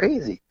 That's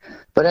crazy.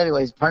 But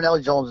anyways,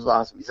 Parnelli Jones is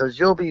awesome. He says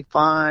you'll be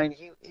fine.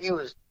 He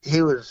was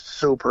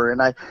super,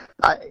 and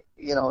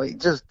he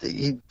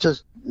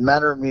just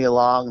mentored me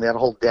along that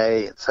whole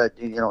day and said,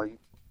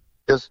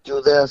 just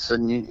do this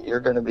and you're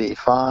going to be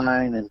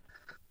fine. And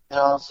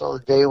so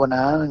the day went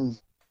on, and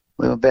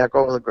we went back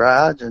over the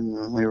garage,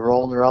 and we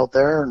rolled her out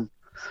there and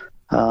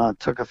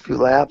took a few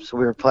laps.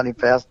 We were plenty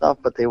fast enough,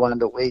 but they wanted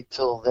to wait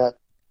till that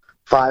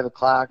 5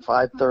 o'clock,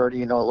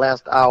 5:30,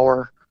 last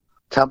hour.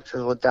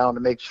 Temperatures went down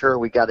to make sure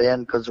we got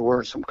in, because there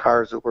were some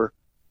cars that were,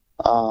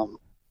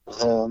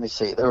 let me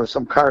see, there were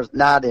some cars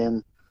not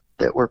in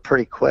that were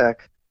pretty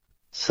quick.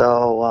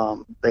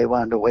 So they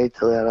wanted to wait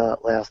till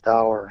that last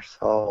hour.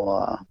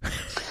 So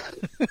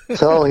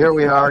so here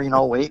we are,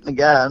 waiting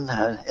again.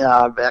 Back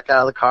out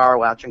of the car,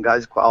 watching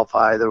guys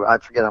qualify. I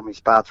forget how many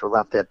spots were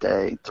left that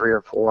day, 3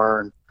 or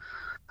 4.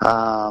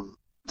 And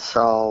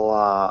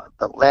so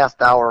the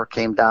last hour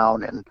came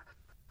down, and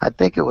I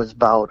think it was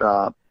about,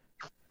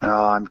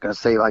 I'm going to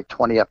say like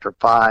 20 after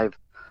 5.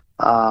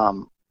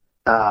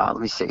 Let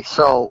me see.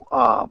 So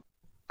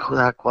who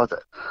the heck was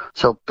it?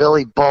 So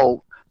Billy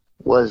Boat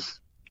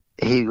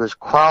he was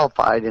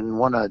qualified in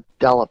one of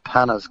Della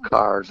Penna's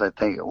cars, I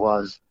think it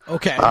was.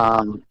 Okay.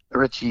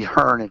 Richie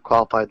Hearn had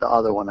qualified the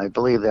other one. I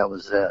believe that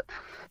was it.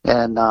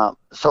 And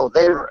so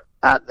they were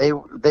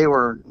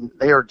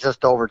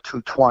just over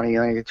 220,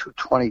 I think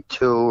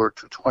 222 or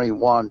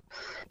 221,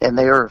 and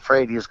they were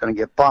afraid he was going to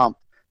get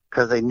bumped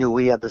because they knew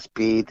we had the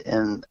speed,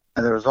 and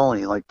there was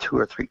only like 2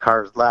 or 3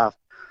 cars left.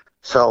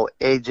 So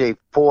AJ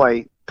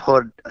Foy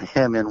put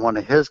him in one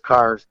of his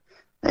cars,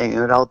 and he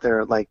went out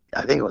there I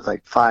think it was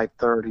like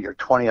 5:30 or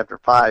 20 after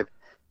 5,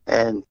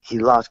 and he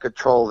lost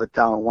control of it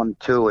down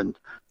 1-2 and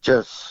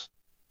just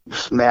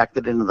smacked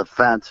it into the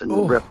fence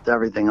and ripped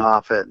everything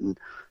off it. And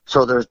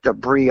so there's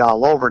debris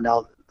all over.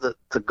 Now the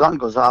gun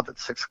goes off at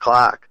 6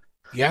 o'clock.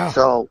 Yeah.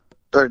 So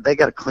they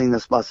got to clean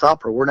this mess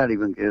up, or we're not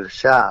even going to get a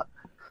shot.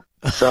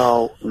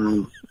 So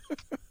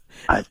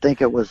I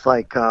think it was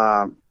like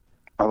about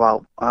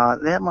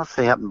that must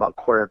have happened about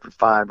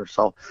 5:15 or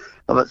so.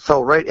 But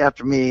so right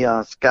after me,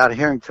 Scott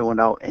Harrington went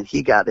out, and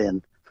he got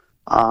in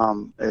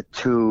at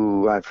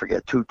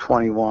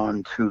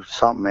 221, 2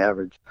 something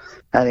average.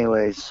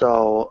 Anyway,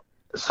 so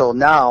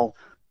now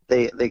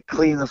they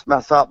clean this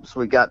mess up. So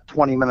we got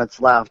 20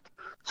 minutes left.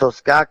 So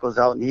Scott goes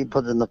out and he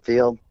puts in the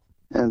field,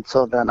 And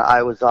so then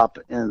I was up,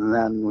 and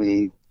then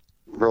we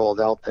rolled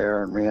out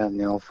there and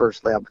ran,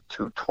 first lap at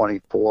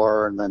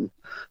 2:24, and then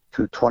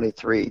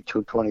 2:23,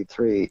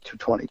 2:23,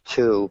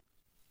 2:22.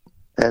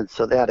 And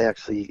so that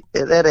actually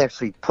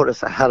put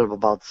us ahead of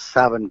about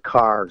 7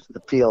 cars in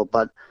the field,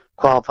 but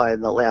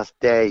qualifying the last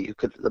day,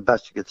 the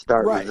best you could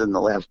start was in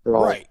the last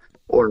row,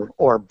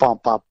 or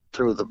bump up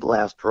through the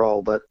last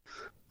row. But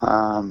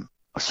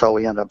so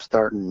we ended up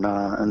starting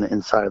on the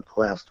inside of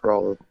the last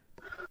row,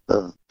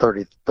 the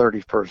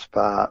 31st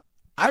spot.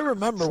 I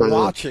remember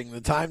watching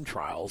the time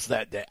trials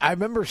that day. I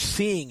remember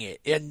seeing it,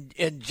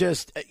 and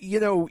just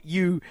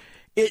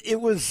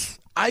it was.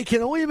 I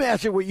can only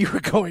imagine what you were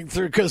going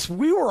through, because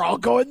we were all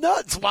going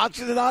nuts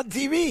watching it on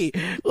TV.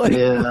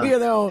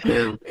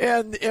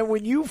 And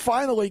when you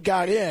finally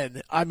got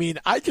in, I mean,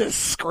 I just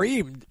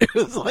screamed. It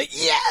was like,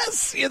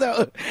 yes,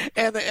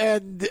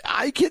 and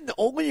I can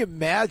only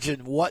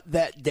imagine what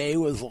that day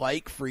was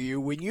like for you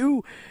when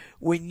you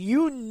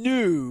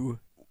knew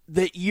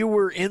that you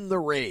were in the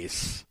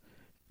race.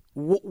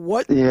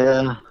 What did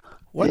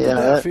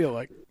that feel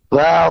like?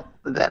 Well,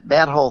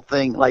 that whole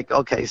thing,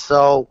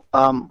 so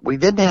we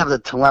didn't have the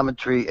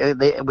telemetry.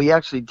 We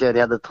actually did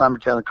have the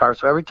telemetry on the car.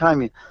 So every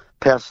time you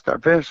pass the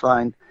start-finish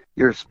line,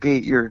 your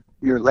speed, your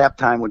lap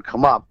time would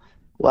come up.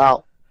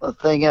 Well, the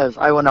thing is,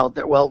 I went out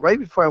there. Well, right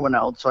before I went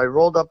out, so I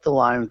rolled up the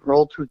line,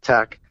 rolled through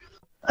tech,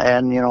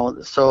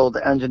 and so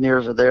the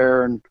engineers are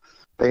there, and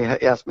they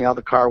asked me how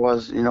the car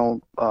was,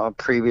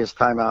 previous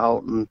time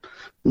out, and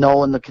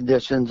knowing the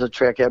conditions, the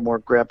track had more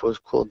grip, it was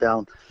cooled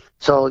down.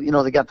 So,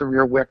 they got the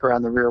rear wicker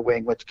on the rear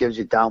wing, which gives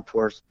you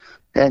downforce.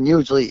 And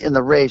usually in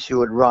the race, you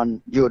would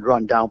run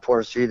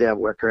downforce, so you'd have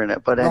wicker in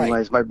it. But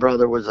anyways, my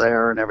brother was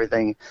there and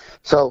everything.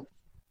 So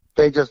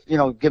they just,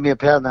 give me a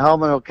pad on the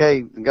helmet.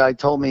 Okay, the guy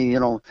told me,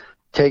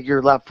 take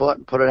your left foot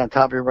and put it on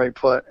top of your right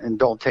foot and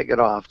don't take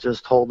it off.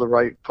 Just hold the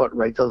right foot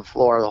right to the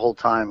floor the whole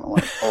time. I'm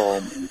like, oh.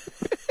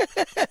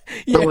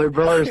 So my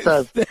brother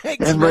says,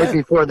 right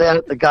before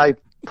that, the guy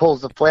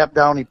pulls the flap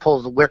down, he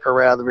pulls the wicker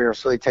out of the rear,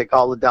 so they take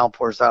all the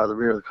downforce out of the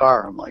rear of the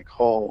car. I'm like,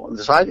 oh,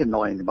 so I didn't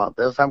know anything about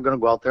this. I'm going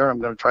to go out there, I'm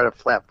going to try to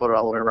flat foot it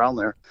all the way around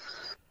there.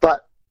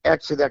 But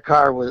actually that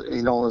car was,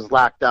 was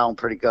locked down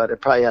pretty good.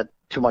 It probably had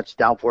too much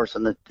downforce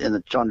in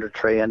the under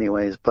tray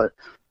anyways. But,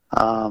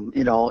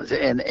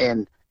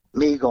 and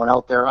me going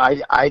out there,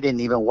 I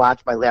didn't even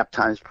watch my lap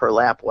times per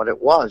lap, what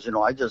it was.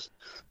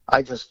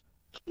 I just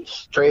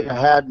straight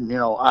ahead and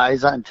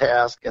eyes on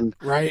task and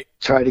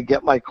try to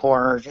get my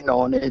corners,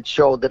 and it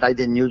showed that I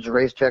didn't use the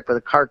racetrack, but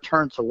the car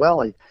turned so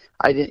well.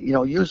 I didn't,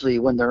 usually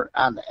when they're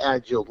on the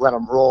edge, you'll let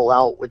them roll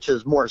out, which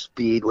is more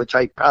speed, which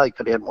I probably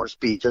could have had more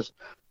speed, just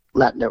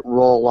letting it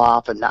roll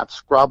off and not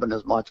scrubbing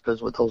as much,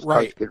 because with those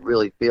cars you could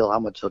really feel how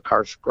much the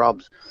car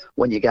scrubs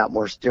when you got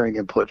more steering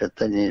input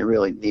than you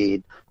really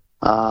need.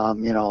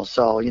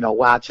 So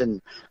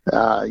watching,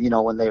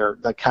 when they're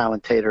the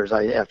commentators,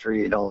 after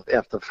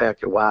the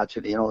fact you're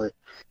watching,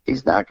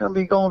 he's not going to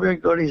be going very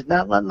good. He's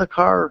not letting the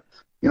car,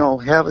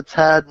 have its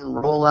head and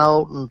roll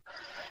out, and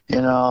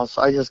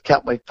so I just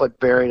kept my foot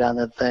buried on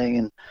that thing,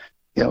 and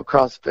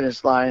across the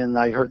finish line, and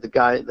I heard the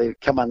guy. They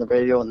come on the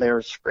radio and they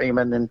were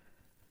screaming,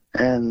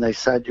 and they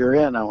said, "You're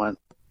in." I went,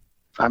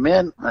 I'm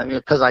in,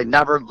 because I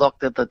never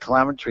looked at the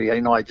telemetry.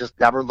 I just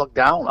never looked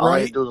down. All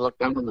I do is look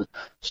down on the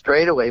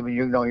straightaway. But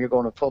you're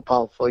going to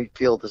football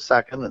field a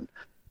second,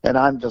 and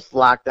I'm just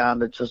locked on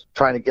to just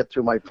trying to get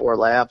through my 4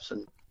 laps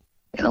and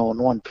in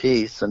one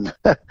piece. And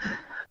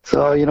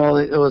so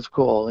it was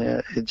cool.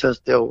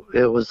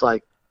 It was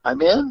like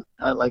I'm in.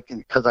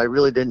 Because I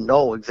really didn't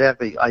know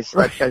exactly. I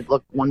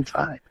looked one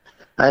time.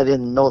 I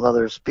didn't know the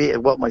other speed,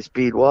 what my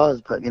speed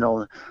was, but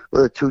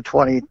with a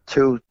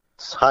 222.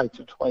 High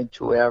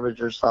 222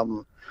 average or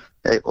something,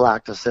 it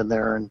locked us in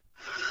there, and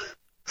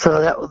so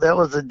that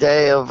was a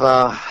day of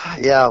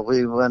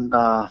we went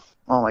oh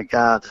my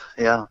god,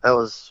 that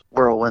was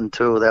whirlwind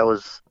too. That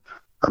was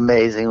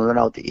amazing. We went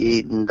out to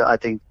eat, and I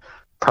think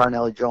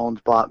Parnell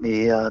Jones bought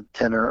me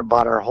dinner,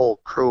 bought our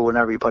whole crew and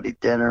everybody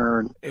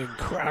dinner, and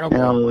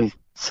incredible. We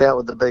sat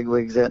with the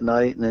bigwigs that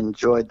night and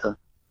enjoyed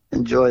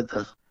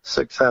the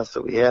success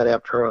that we had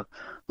after a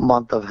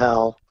month of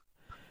hell.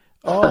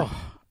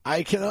 Oh.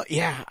 I cannot.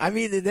 Yeah, I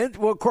mean, and then,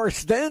 well, of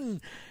course,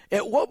 then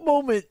at what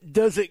moment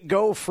does it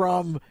go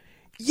from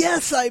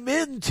yes, I'm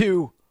in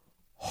to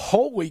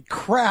holy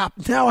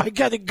crap, now I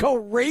got to go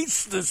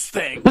race this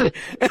thing?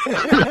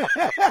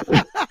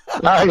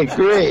 I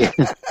agree.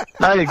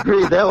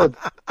 That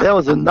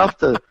was enough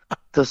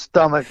to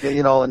stomach,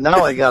 and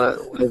now I got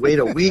to wait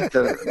a week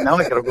now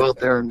I got to go out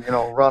there and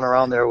run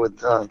around there with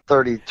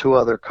 32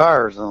 other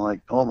cars. And I'm like,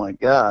 oh my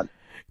god.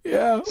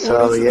 Yeah.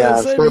 So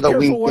for the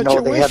week,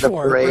 they had the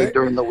parade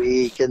during the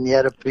week, and you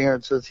had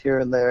appearances here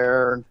and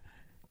there, and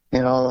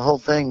the whole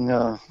thing.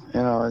 It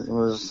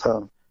was.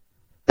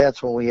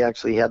 That's when we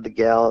actually had the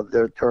gala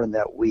there during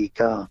that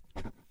week,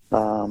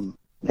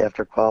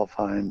 after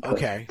qualifying. But,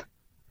 okay.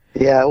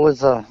 Yeah, it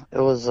was a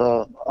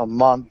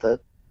month that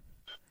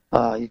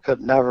you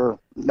could never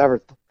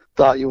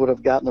thought you would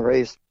have gotten the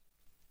race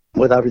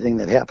with everything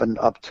that happened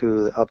up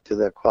to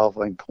that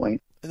qualifying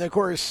point. And of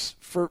course,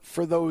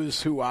 for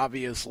those who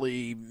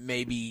obviously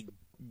maybe,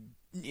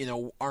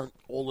 aren't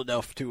old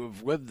enough to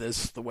have lived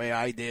this the way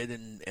I did,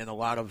 and a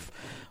lot of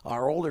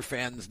our older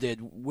fans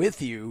did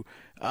with you,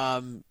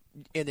 in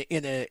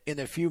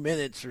a few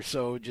minutes or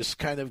so, just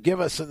kind of give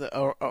us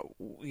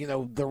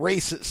the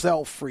race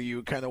itself for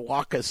you. Kind of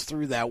walk us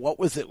through that. What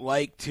was it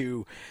like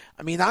to?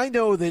 I mean, I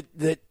know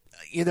that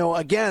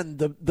again,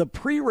 the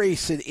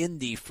pre-race at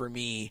Indy for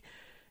me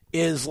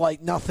is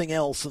like nothing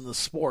else in the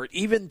sport.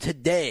 Even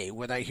today,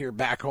 when I hear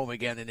Back Home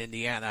Again in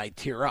Indiana, I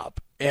tear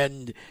up.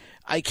 And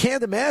I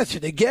can't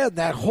imagine, again,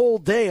 that whole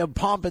day of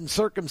pomp and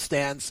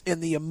circumstance and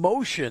the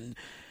emotion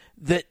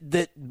that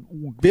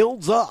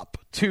builds up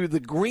to the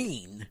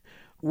green.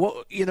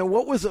 What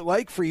was it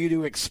like for you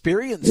to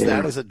experience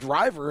that as a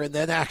driver, and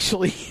then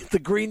actually the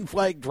green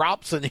flag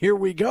drops and here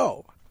we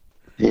go?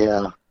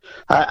 Yeah.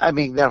 I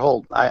mean, that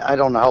whole, I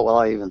don't know how well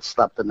I even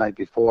slept the night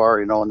before,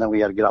 and then we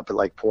had to get up at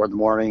like 4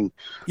 a.m.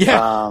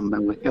 Yeah.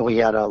 And we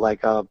had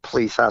a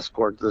police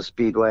escort to the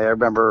Speedway. I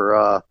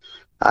remember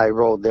I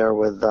rode there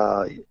with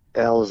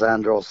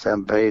Alessandro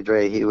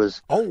Sampedre. He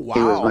was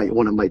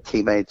one of my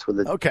teammates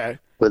with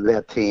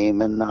that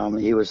team, and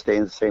he was staying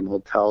in the same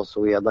hotel, so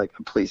we had like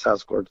a police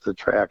escort to the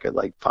track at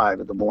like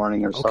 5 a.m.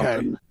 or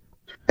something.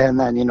 And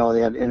then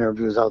they had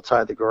interviews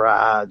outside the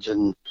garage,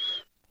 and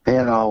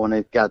when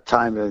it got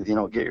time to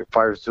get your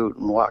fire suit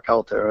and walk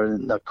out there,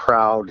 and the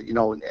crowd,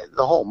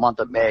 the whole month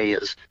of May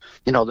is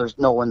there's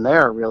no one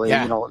there really.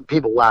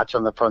 People watch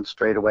on the front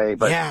straightaway,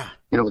 but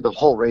the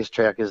whole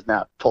racetrack is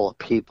not full of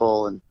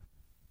people, and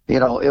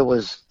it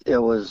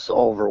was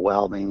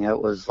overwhelming. It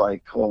was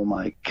like, oh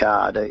my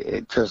God,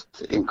 it's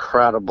just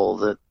incredible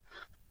that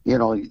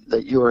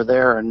that you were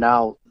there, and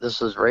now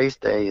this is race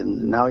day,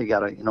 and now you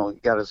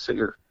gotta sit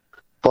your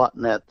butt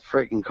in that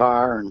freaking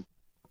car and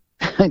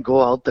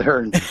go out there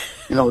and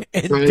and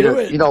do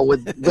it.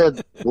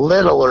 With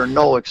little or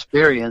no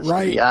experience,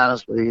 right. To be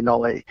honest with you.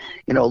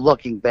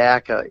 Looking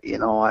back,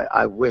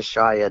 I wish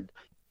I had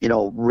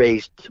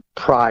raced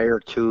prior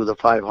to the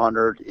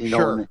 500,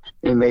 Sure.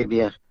 and maybe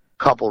a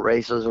couple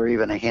races or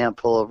even a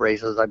handful of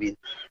races. I mean,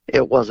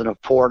 it wasn't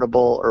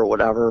affordable or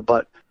whatever,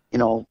 but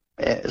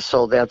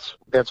so that's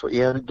what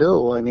you had to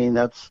do. I mean,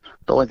 that's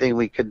the only thing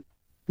we could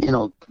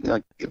round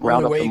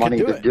up the money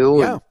to do.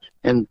 Yeah.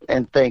 And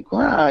think,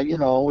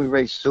 well, we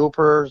race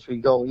supers, we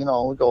go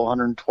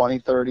 120,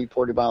 30,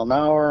 40 mile an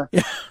hour.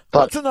 Yeah,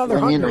 but that's another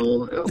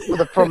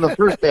 100. From the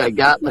first day I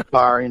got in the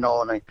car, and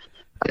I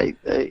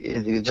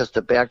just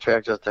to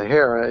backtrack just a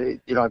hair, I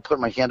put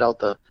my hand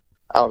out of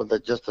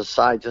the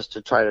side just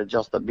to try to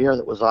adjust the mirror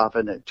that was off,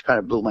 and it kind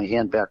of blew my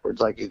hand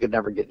backwards, like you could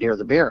never get near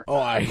the mirror. Oh,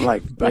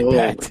 I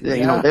bet.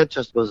 That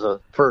just was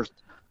a first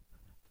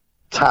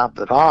top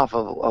it off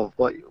of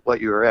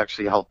what you were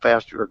actually, how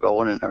fast you were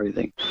going and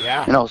everything.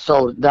 Yeah.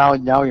 So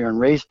now you're in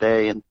race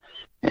day, and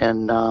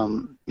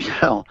now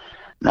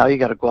you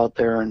got to go out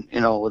there and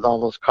with all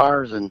those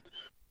cars, and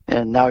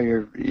now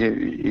you're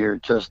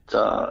just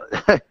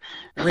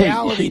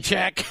reality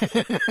check.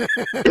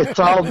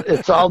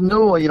 it's all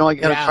new. I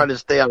got to try to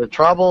stay out of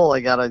trouble. I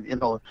got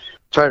to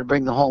try to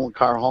bring the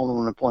car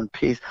home in one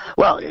piece.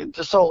 Well,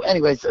 so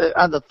anyways,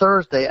 on the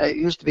Thursday, it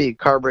used to be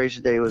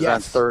carburation day. It was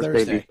on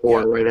Thursday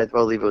before, right? I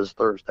believe it was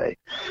Thursday.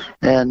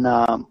 And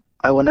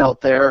I went out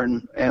there,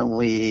 and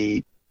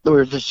we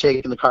were just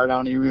shaking the car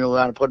down. You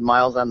want to put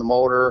miles on the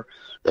motor.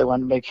 They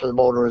wanted to make sure the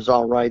motor was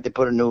all right. They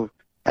put a new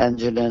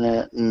engine in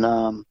it,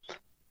 and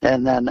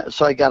then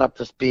so I got up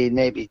to speed,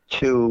 maybe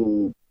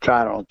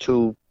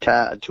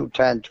 210,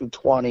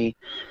 220,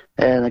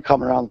 and then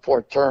coming around the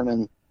fourth turn,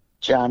 and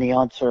Johnny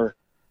Unser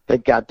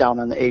had got down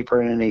on the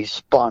apron, and he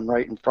spun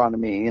right in front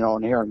of me,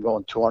 and here I'm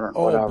going 200 and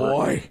whatever. Oh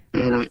boy!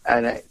 And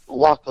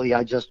luckily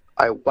I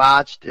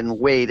watched and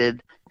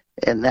waited,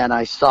 and then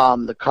I saw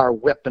the car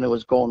whip, and it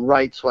was going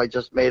right, so I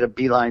just made a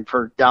beeline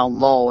for down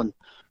low and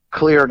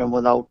cleared him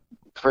without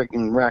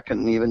freaking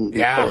wrecking even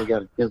before we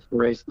got against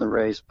the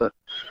race. But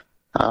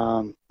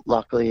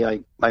luckily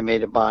I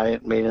made it by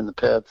it, made it in the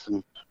pits,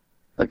 and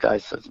the guy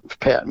said,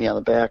 patting me on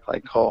the back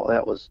like, oh,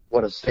 that was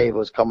what a save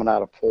was coming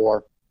out of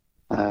 4.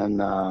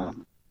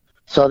 And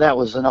so that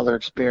was another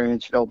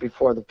experience,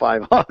 before the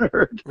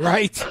 500.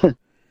 Right.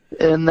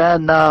 And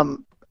then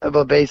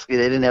but basically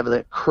they didn't have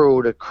the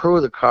crew to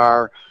crew the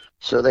car,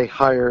 so they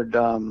hired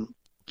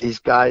these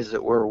guys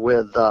that were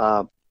with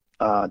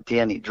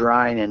Danny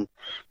Drine, and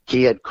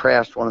he had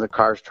crashed one of the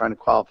cars trying to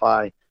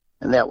qualify,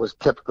 and that was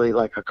typically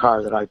like a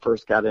car that I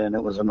first got in.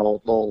 It was an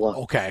old Lola.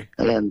 Okay.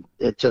 And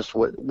it just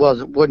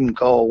wouldn't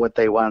go what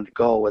they wanted to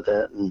go with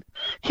it, and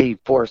he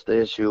forced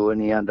the issue,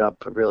 and he ended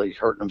up really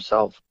hurting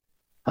himself.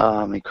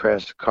 He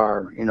crashed the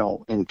car,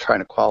 in trying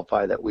to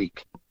qualify that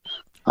week.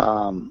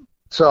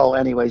 So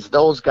anyways,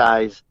 those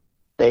guys,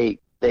 they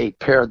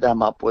paired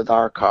them up with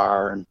our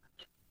car, and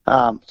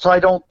so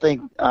I don't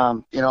think, we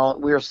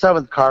were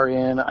 7th car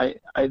in.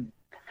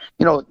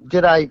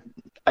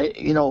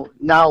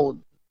 Now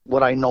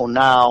what I know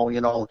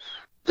now,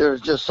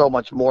 there's just so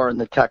much more in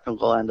the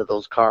technical end of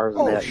those cars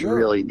that you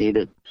really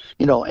needed,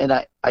 and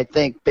I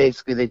think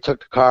basically they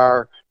took the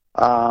car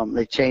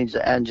They changed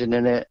the engine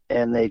in it,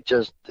 and they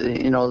just,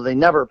 they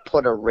never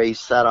put a race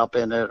setup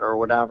in it or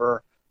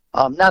whatever.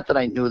 Not that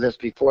I knew this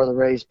before the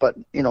race, but,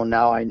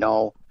 now I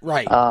know.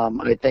 Right.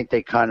 I think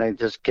they kind of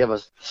just give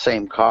us the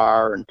same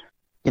car. And,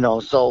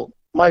 so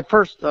my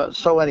first, and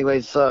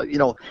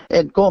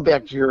going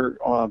back to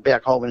your,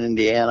 back home in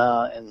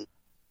Indiana and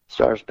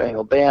Star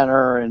Spangled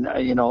Banner, and,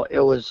 it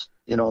was,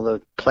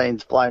 the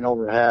planes flying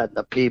overhead,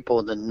 the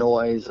people, the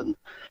noise, and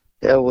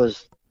it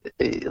was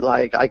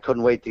like I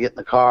couldn't wait to get in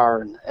the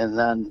car, and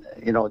then,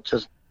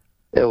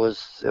 it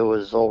was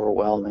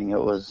overwhelming.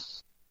 It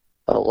was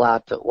a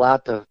lot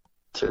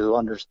to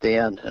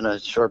understand in a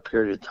short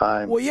period of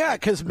time. Well, yeah,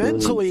 because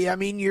mentally, I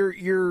mean,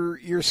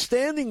 you're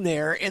standing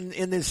there, and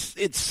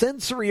it's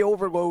sensory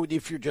overload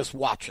if you're just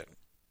watching.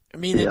 I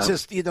mean, it's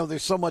just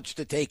there's so much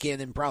to take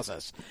in and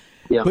process.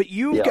 Yeah. But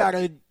you've got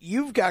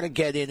to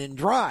get in and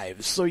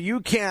drive, so you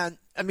can't.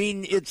 I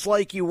mean, it's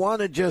like you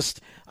want to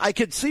just. I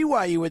could see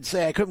why you would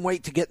say I couldn't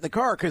wait to get in the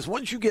car, because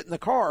once you get in the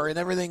car and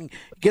everything,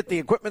 get the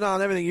equipment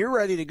on, everything, you're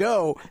ready to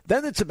go.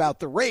 Then it's about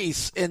the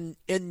race, and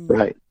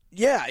right.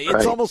 Yeah,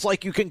 it's almost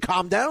like you can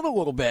calm down a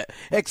little bit,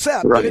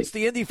 except that it's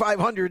the Indy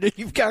 500, and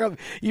you've got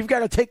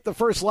to take the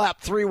first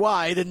lap 3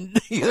 wide, and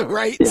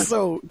right. Yeah.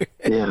 So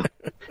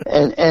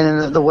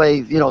and the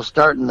way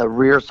starting the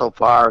rear so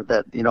far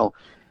that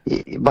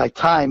by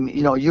time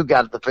you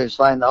got at the finish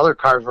line, the other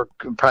cars were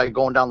probably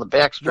going down the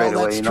back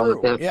straightaway. That's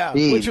true. With that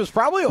speed. Which was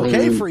probably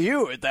okay for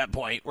you at that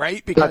point,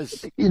 right?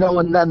 Because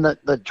and then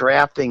the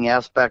drafting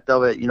aspect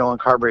of it, on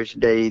Carburation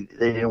Day,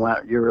 they didn't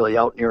want you really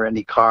out near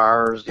any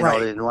cars. They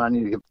didn't want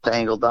you to get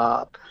tangled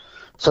up,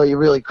 so you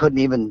really couldn't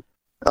even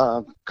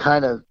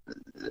kind of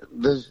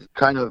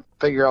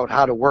figure out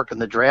how to work in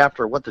the draft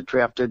or what the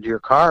draft did to your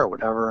car or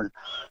whatever.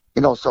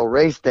 And so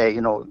race day,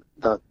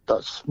 the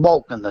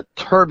smoke and the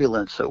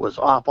turbulence that was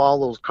off all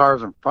those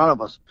cars in front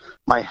of us,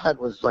 my head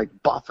was like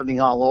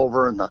buffeting all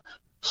over, and the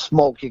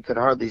smoke, you could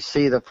hardly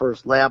see the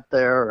first lap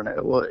there, and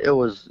it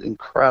was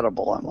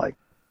incredible. I'm like,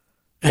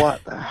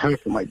 what the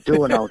heck am I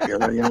doing out here?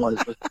 You want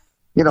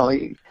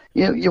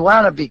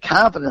to be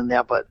confident in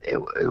that, but it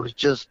was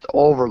just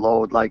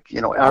overload, like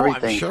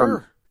everything. I'm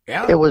sure.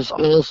 It was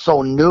all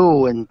so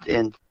new and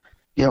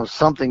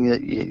something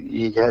that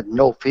you had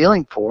no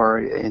feeling for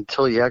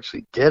until you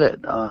actually did it.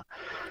 So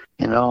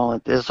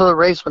the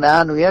race went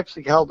on. We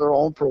actually held our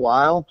own for a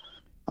while.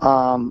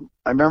 I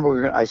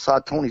remember I saw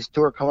Tony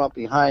Stewart come up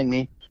behind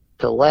me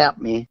to lap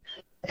me,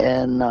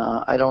 and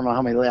I don't know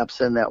how many laps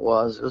in that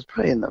was. It was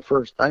probably in the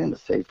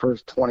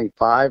first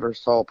 25 or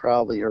so,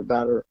 probably, or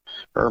better,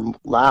 or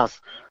less.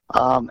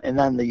 And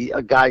then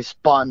a guy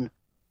spun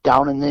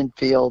down in the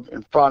infield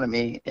in front of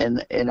me,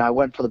 and I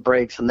went for the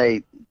brakes, and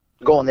they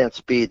going that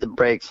speed, the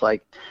brakes,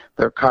 like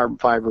they're carbon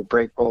fiber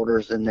brake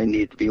rotors, and they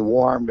need to be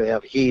warm to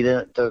have heat in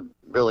it to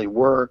really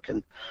work.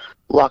 And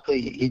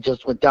luckily he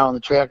just went down the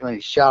track, and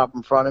he shot up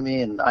in front of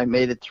me, and I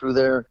made it through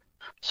there.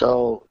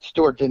 So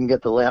Stewart didn't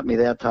get to lap me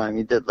that time.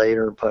 He did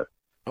later, but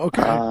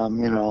okay.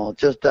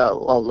 Just a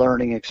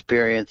learning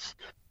experience.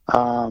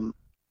 And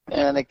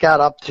it got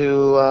up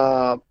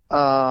to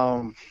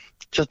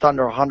just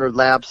under 100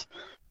 laps,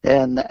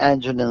 and the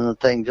engine and the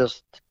thing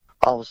just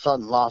all of a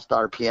sudden lost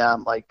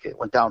RPM. Like it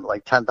went down to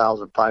like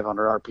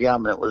 10,500 RPM,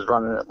 and it was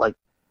running at like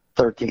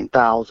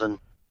 13,000.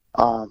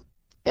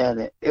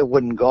 And it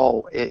wouldn't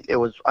go.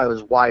 I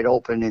was wide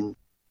open in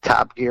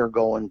top gear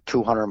going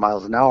 200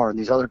 miles an hour, and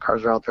these other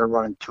cars are out there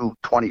running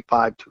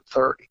 225,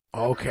 230.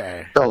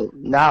 Okay. So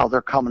now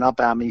they're coming up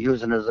at me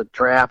using it as a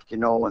draft,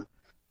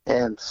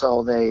 and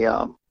so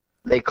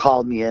they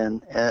called me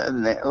in,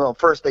 and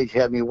first they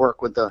had me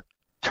work with the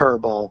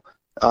turbo,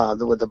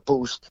 with the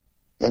boost,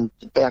 and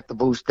back the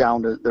boost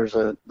down to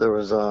there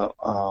was a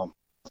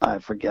I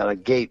forget, a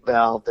gate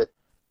valve that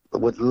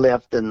would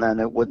lift, and then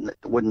it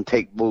wouldn't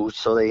take boost,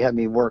 so they had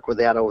me work with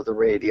that over the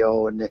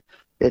radio, and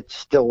it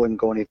still wouldn't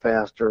go any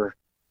faster.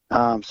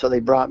 So they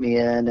brought me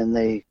in, and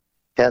they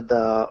had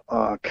the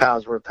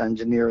Cosworth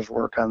engineers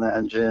work on the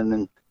engine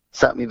and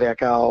sent me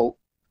back out,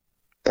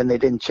 and they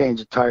didn't change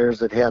the tires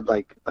that had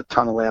like a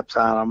ton of laps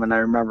on them. And I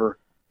remember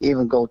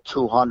even go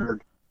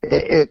 200.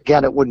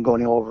 Again, it wouldn't go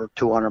any over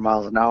 200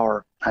 miles an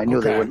hour. I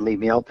knew they wouldn't leave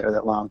me out there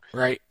that long.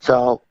 Right.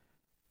 So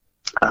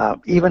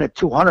even at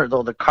 200,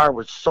 though, the car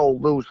was so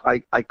loose,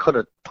 I could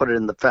have put it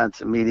in the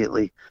fence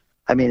immediately.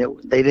 I mean,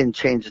 they didn't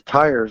change the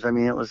tires. I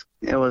mean, it was,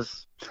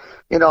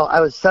 I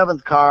was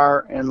seventh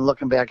car, and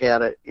looking back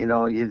at it, you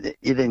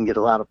didn't get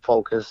a lot of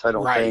focus, I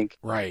don't think.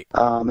 Right.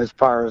 As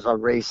far as a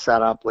race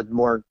setup with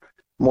more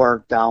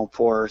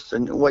downforce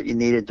and what you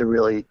needed to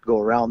really go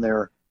around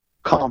there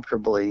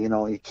comfortably.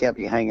 You can't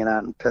be hanging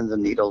on pins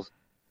and needles.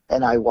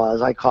 And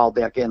I called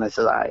back in. I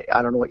said,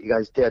 I don't know what you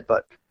guys did,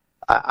 but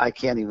I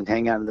can't even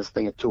hang on to this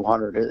thing at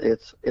 200.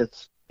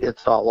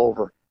 It's all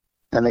over.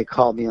 And they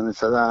called me and they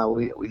said,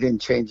 we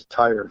didn't change the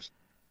tires.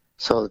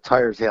 So the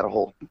tires had a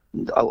whole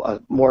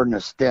more than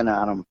a stint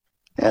on them,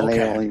 and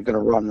they only going to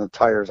run the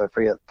tires, I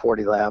forget,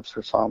 40 laps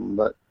or something.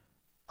 But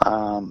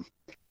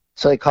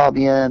so they called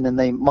me in, and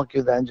they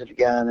monkeyed the engine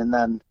again, and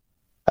then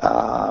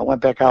I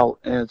went back out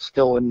and it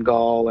still wouldn't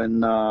go.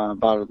 And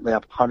about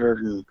lap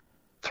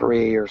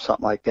 103 or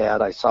something like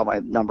that, I saw my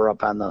number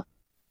up on the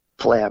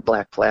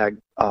black flag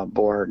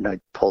board, and I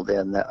pulled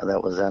in.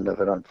 That was the end of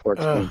it,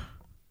 unfortunately.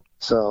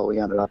 So we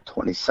ended up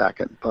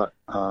 22nd. But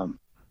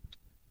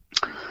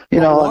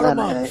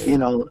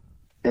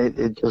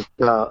it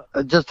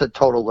just a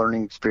total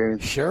learning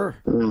experience. Sure.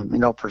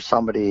 For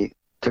somebody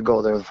to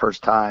go there the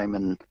first time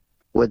and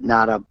with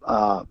not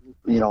a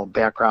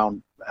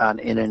background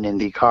in an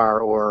Indy car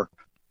or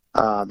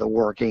the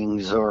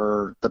workings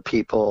or the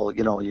people,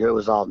 it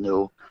was all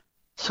new.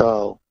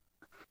 So,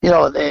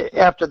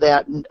 after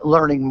that,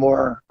 learning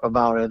more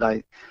about it,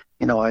 I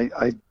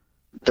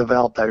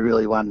developed. I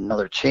really wanted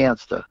another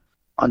chance to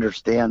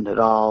understand it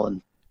all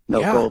and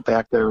go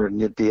back there, and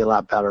you'd be a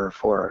lot better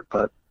for it.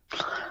 But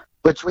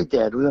which we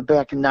did. We went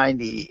back in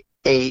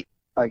 '98.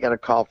 I got a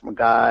call from a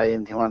guy,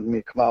 and he wanted me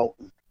to come out.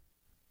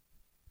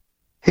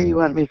 He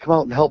wanted me to come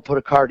out and help put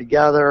a car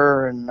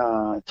together, and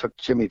I took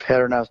Jimmy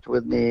Paternoster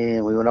with me,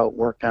 and we went out and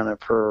worked on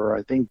it for,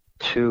 I think,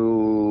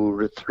 2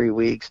 to 3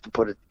 weeks to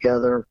put it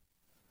together.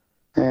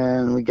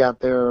 And we got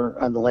there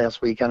on the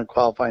last weekend of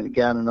qualifying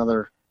again,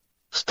 another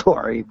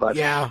story. But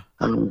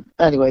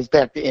anyways,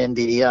 back to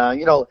Indy.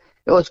 It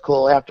was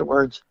cool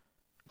afterwards.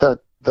 The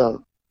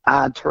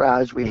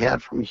entourage we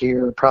had from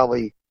here,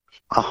 probably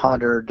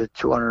 100 to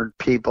 200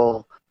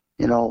 people,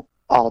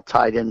 all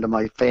tied into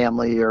my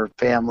family or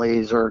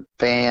families or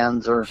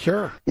fans or,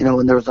 sure.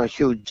 And there was a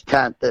huge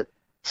tent that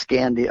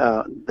Scandi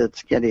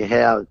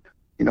had,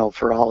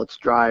 for all its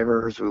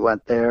drivers. We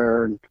went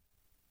there and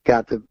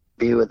got to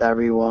be with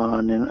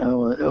everyone, and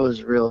it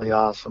was really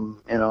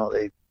awesome.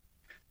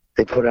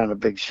 They put on a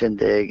big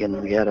shindig,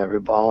 and we had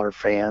all our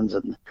fans,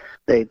 and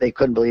they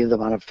couldn't believe the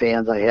amount of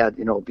fans I had,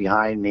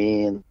 behind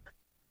me, and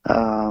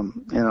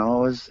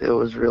it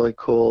was really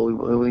cool.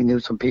 We knew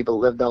some people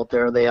lived out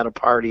there. They had a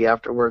party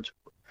afterwards.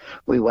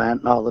 We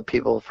went, and all the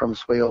people from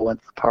Oswego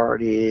went to the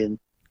party, and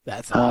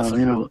that's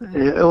awesome.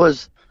 It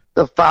was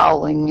the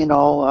following,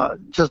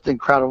 just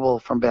incredible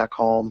from back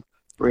home.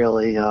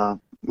 Really, the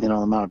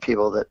amount of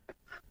people that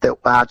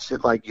watched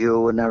it, like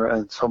you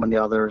and so many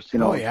others. You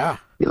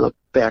look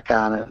back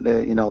on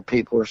it,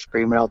 people were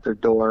screaming out their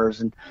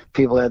doors, and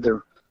people had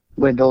their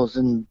windows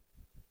and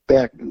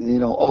back,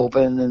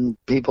 open,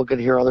 and people could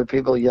hear other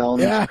people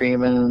yelling and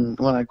screaming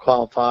when I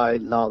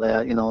qualified and all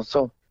that,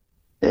 So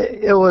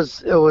it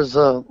was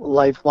a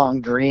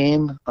lifelong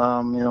dream,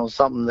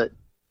 something that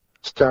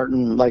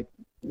starting like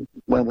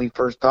when we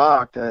first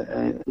talked,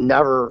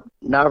 never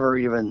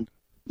even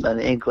an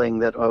inkling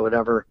that I would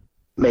ever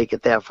make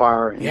it that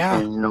far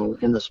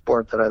in the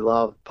sport that I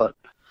love. But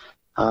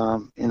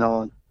I'm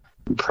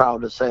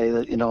proud to say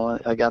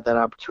that I got that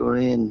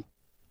opportunity and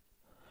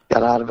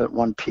got out of it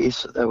one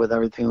piece with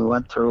everything we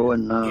went through,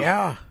 and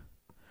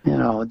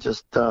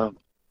just a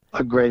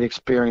great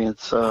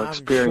experience. I'm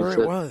sure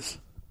it was.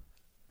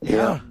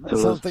 Yeah, it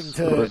something was,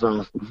 to. It was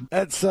awesome.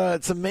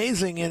 It's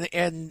amazing,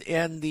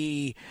 and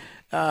the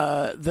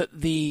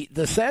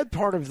sad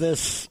part of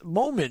this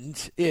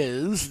moment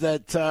is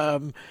that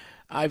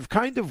I've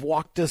kind of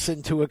walked us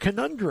into a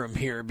conundrum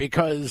here,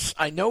 because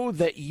I know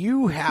that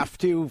you have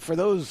to, for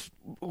those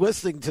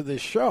listening to this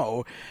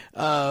show,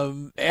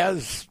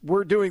 as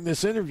we're doing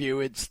this interview,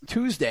 it's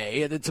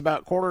Tuesday, and it's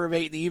about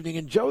 7:45 in the evening,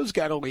 and Joe's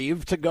got to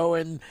leave to go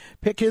and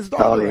pick his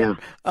daughter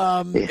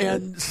up.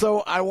 And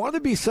so I want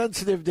to be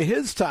sensitive to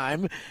his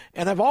time,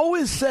 and I've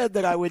always said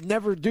that I would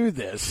never do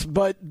this,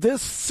 but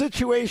this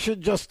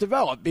situation just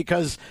developed,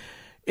 because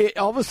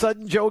all of a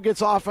sudden Joe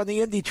gets off on the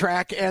Indy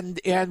track, and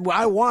we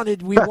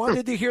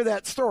wanted to hear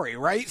that story,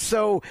 right?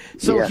 So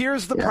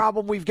here's the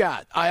problem we've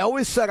got. I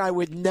always said I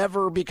would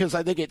never, because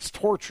I think it's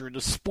torture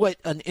to split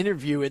an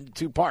interview into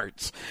 2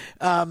 parts.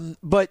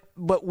 But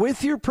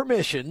with your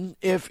permission,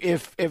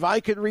 if I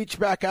could reach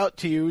back out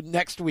to you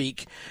next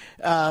week,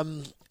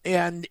 and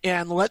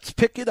let's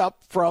pick it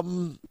up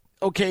from,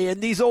 okay,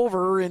 Indy's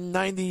over in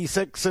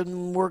 96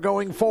 and we're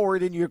going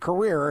forward in your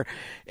career,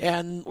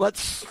 and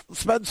let's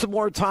spend some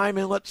more time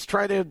and let's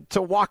try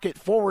to walk it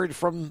forward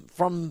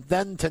from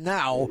then to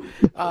now.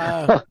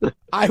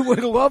 I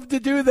would love to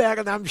do that,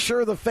 and I'm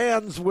sure the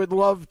fans would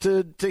love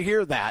to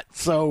hear that.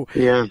 So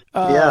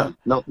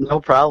no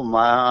problem.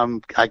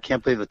 I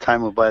can't believe the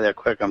time went by that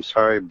quick. I'm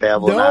sorry,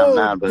 babbling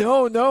on. But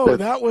no,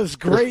 that was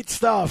great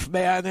stuff,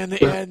 man.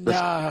 And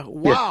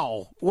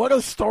wow, what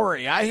a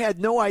story! I had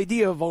no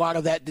idea of a lot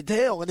of that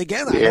detail, and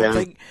again, I don't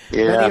think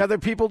many other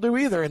people do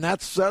either. And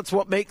that's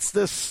what makes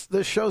this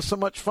show so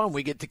much fun.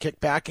 We get to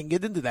kick back and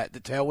get into that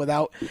detail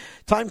without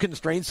time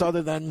constraints,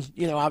 other than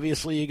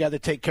obviously you got to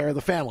take care of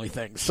the family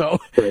thing. So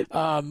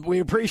we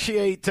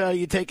appreciate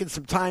you taking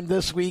some time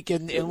this week,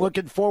 and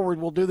looking forward.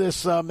 We'll do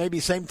this maybe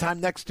same time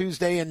next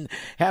Tuesday and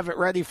have it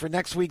ready for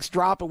next week's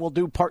drop, and we'll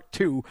do part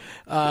 2.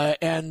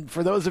 And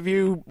for those of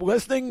you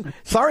listening,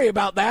 sorry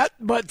about that,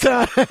 but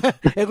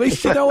at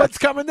least you know what's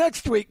coming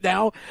next week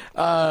now.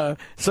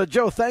 So,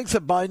 Joe, thanks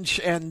a bunch,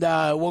 and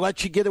we'll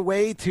let you get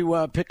away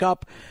to pick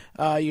up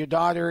your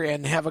daughter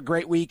and have a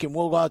great week, and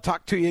we'll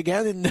talk to you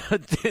again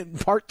in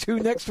part 2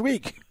 next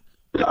week.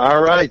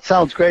 All right.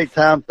 Sounds great,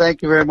 Tom.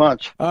 Thank you very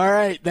much. All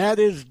right, that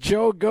is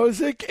Joe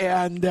Gosek,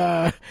 and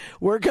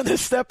we're going to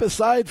step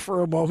aside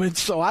for a moment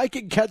so I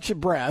can catch a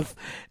breath,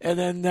 and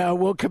then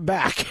we'll come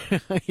back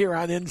here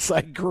on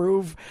Inside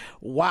Groove.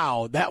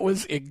 Wow, that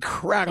was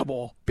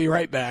incredible. Be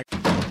right back.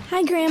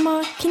 Hi,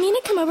 Grandma. Can Nina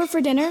come over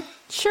for dinner?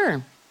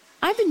 Sure.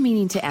 I've been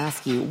meaning to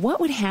ask you, what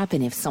would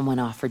happen if someone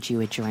offered you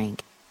a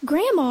drink?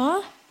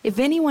 Grandma? If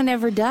anyone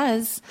ever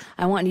does,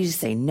 I want you to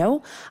say,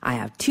 no, I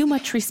have too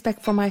much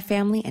respect for my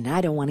family and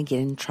I don't want to get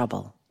in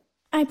trouble.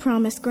 I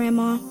promise,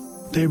 Grandma.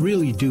 They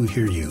really do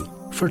hear you.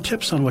 For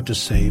tips on what to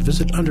say,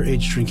 visit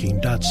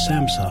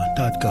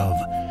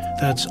underagedrinking.samhsa.gov.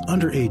 That's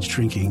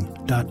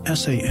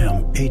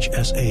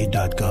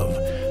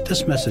underagedrinking.samhsa.gov.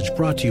 This message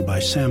brought to you by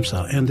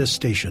SAMHSA and this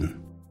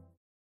station.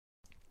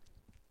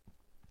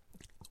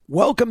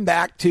 Welcome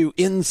back to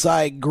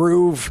Inside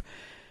Groove.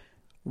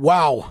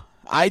 Wow.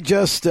 I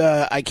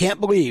can't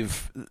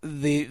believe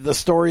the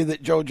story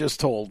that Joe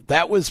just told.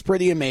 That was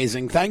pretty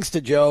amazing. Thanks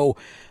to Joe.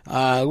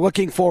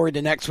 Looking forward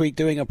to next week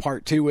doing a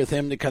part 2 with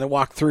him to kind of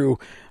walk through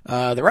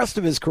the rest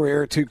of his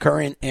career to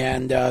current,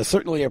 and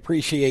certainly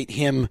appreciate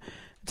him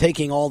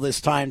taking all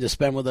this time to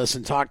spend with us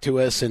and talk to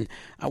us. And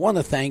I want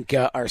to thank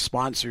our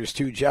sponsors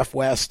too, Jeff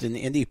West and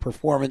Indie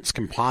Performance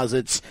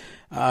Composites,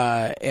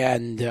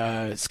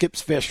 and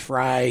Skip's Fish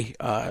Fry,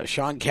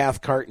 Sean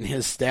Cathcart and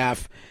his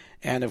staff,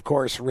 and, of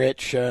course,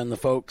 Rich and the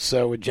folks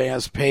with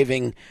JS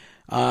Paving,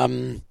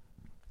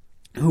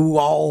 who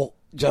all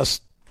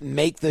just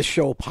make this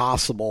show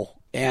possible.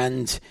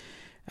 And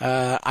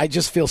I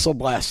just feel so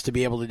blessed to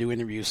be able to do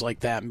interviews like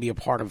that and be a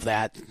part of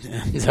that.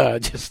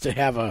 And just to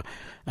have a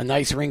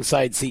nice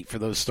ringside seat for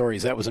those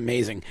stories. That was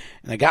amazing.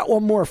 And I got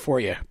one more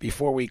for you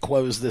before we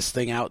close this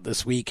thing out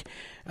this week.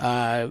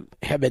 Have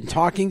been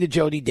talking to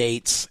Jody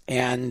Dates,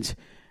 and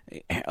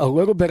a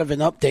little bit of an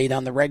update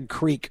on the Red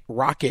Creek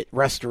Rocket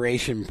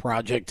Restoration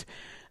Project.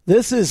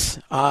 This is,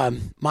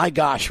 my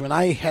gosh, when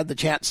I had the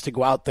chance to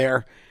go out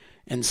there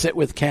and sit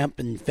with Kemp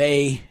and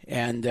Faye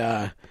and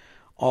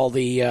all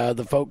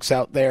the folks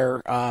out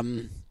there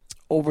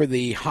over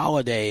the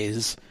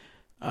holidays,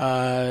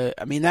 I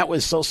mean, that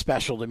was so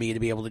special to me to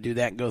be able to do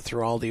that and go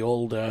through all the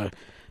old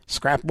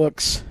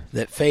scrapbooks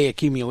that Faye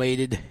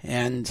accumulated,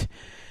 and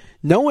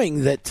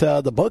knowing that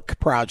the book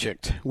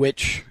project,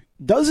 which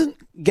doesn't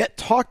get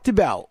talked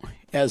about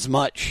as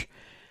much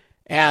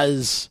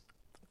as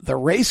the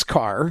race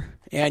car,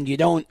 and you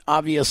don't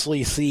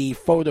obviously see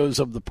photos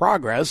of the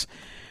progress,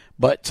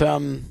 but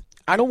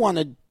I don't want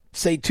to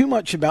say too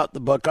much about the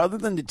book other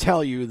than to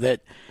tell you that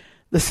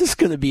this is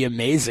going to be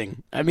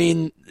amazing. I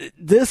mean,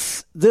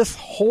 this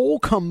whole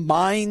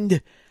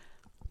combined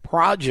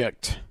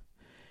project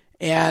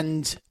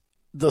and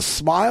the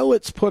smile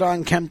it's put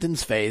on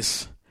Kempton's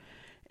face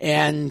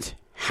and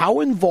how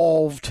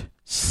involved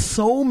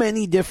so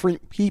many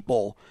different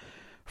people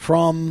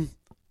from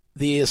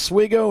the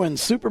Oswego and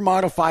super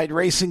modified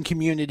racing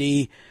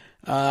community,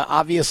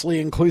 obviously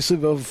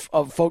inclusive of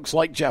folks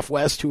like Jeff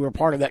West, who are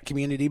part of that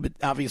community but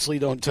obviously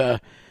don't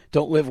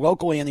live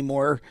locally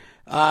anymore,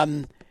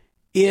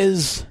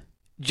 is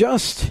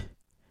just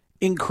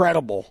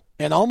incredible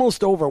and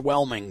almost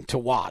overwhelming to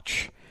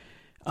watch.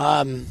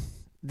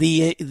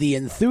 The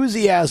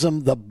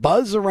enthusiasm, the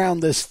buzz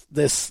around this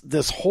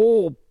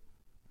whole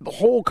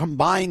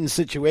combined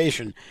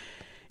situation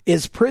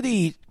is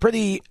pretty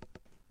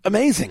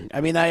amazing.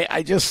 I mean,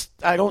 I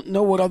don't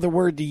know what other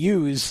word to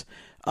use.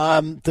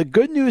 The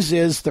good news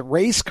is the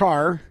race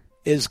car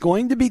is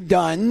going to be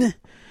done,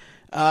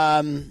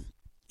 and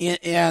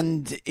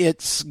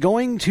it's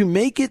going to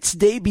make its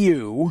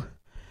debut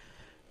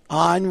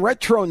on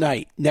Retro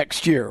Night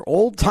next year,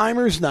 Old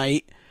Timers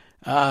Night,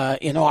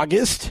 in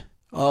August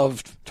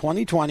of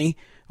 2020.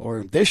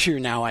 Or this year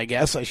now, I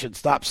guess. I should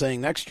stop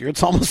saying next year.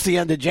 It's almost the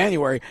end of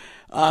January.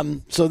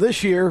 So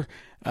this year,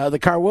 the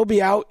car will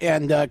be out,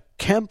 and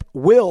Kemp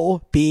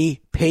will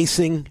be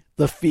pacing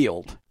the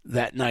field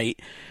that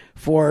night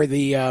for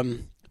the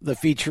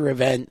feature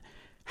event.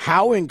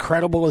 How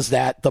incredible is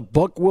that? The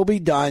book will be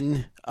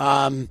done.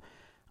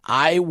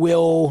 I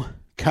will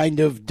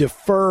kind of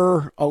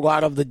defer a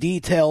lot of the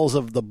details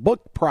of the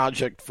book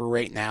project for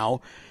right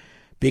now,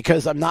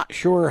 because I'm not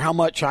sure how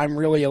much I'm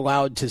really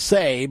allowed to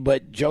say,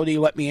 but Jody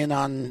let me in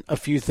on a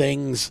few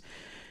things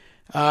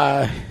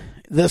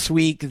this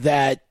week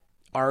that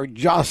are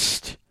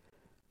just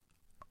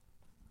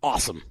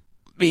awesome.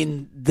 I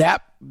mean,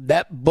 that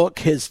book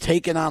has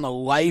taken on a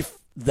life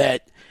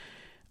that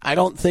I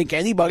don't think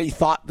anybody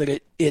thought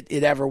that it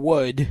ever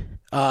would.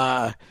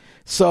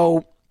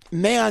 So,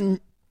 man,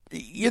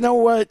 you know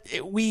what?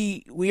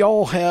 We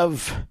all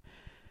have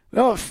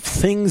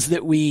things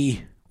that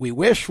we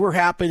wish were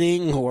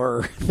happening,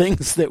 or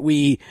things that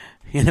we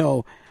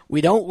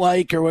don't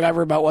like or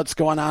whatever about what's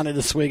going on at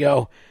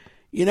Oswego.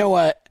 You know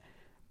what?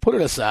 Put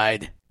it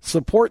aside.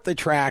 Support the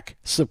track.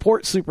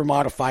 Support super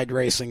modified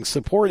racing.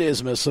 Support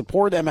ISMA.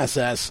 Support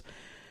MSS.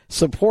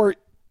 Support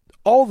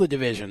all the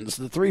divisions,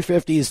 the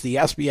 350s, the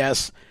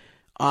SBS.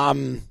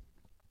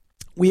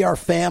 We are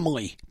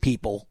family,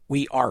 people.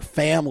 We are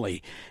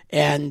family.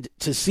 And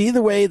to see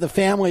the way the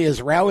family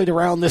has rallied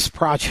around this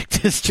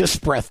project is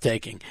just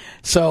breathtaking.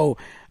 So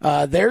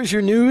there's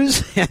your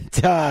news, and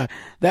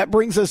that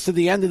brings us to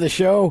the end of the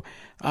show.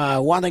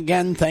 Want to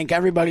again thank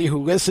everybody who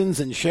listens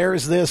and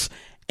shares this.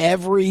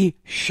 Every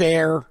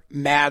share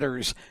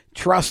matters.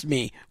 Trust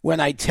me when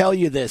I tell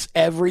you this,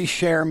 every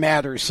share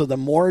matters. So the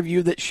more of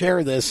you that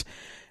share this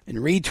and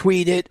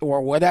retweet it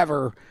or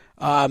whatever,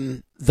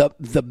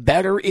 the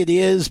better it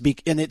is.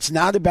 And it's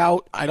not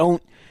about,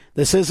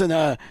 this isn't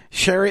a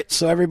share it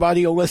so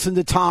everybody will listen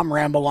to Tom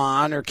ramble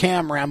on or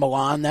Cam ramble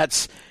on.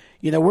 That's,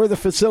 we're the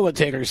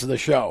facilitators of the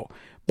show.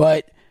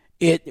 But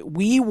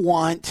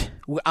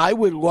I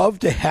would love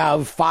to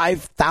have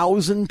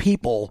 5,000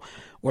 people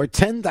or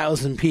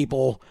 10,000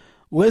 people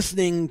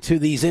listening to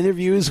these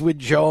interviews with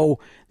Joe,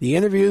 the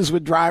interviews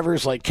with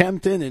drivers like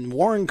Kempton and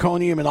Warren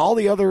Conium and all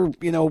the other,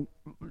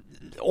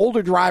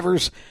 older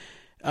drivers.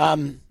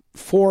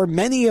 For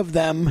many of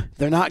them,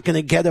 they're not going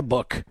to get a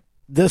book.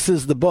 This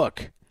is the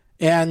book.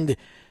 And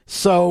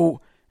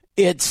so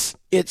it's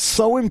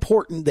so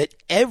important that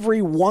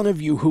every one of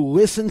you who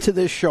listen to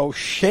this show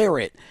share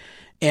it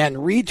and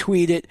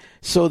retweet it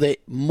so that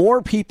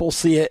more people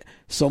see it,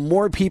 so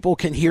more people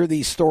can hear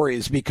these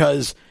stories,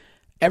 because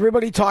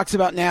everybody talks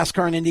about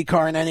NASCAR and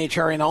IndyCar and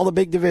NHRA and all the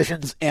big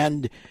divisions,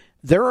 and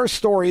there are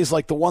stories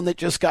like the one that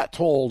just got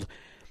told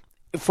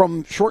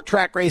from short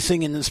track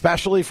racing and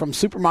especially from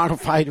super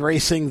modified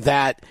racing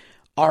that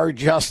are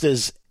just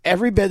as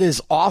every bit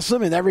as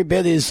awesome and every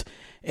bit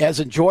as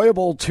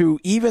enjoyable to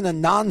even a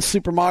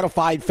non-super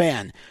modified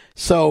fan.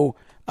 So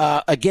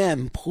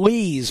again,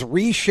 please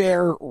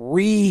reshare,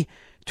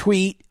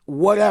 retweet,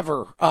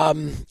 whatever.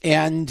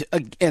 And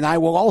I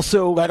will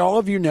also let all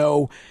of you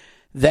know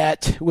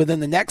that within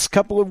the next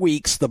couple of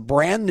weeks, the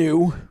brand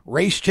new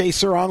Race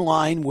Chaser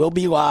Online will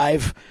be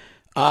live.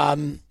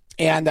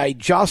 And I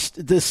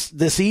just,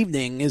 this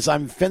evening, as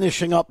I'm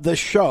finishing up this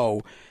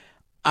show,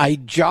 I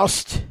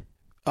just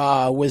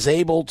was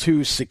able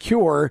to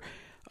secure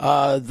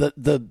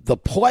the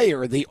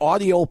player, the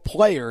audio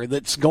player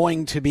that's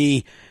going to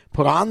be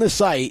put on the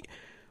site.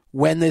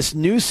 When this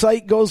new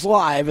site goes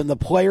live and the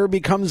player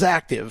becomes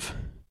active,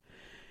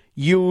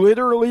 you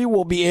literally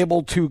will be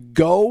able to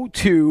go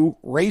to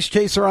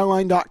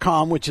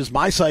racechaseronline.com, which is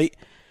my site,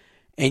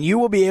 and you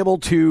will be able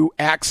to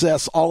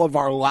access all of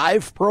our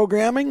live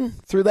programming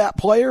through that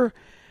player.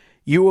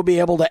 You will be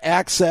able to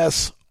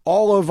access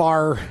all of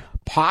our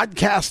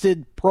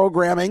podcasted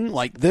programming,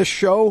 like this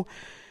show,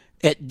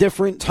 at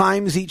different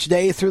times each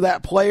day through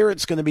that player.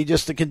 It's going to be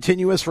just a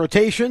continuous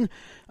rotation.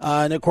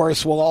 And, of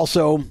course, we'll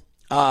also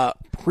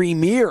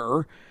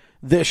premiere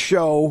this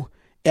show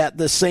at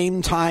the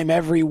same time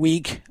every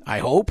week, I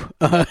hope.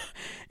 And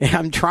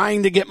I'm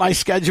trying to get my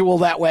schedule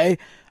that way.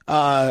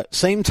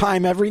 Same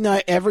time every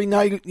night,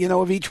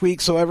 of each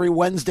week. So every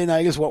Wednesday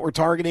night is what we're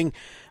targeting.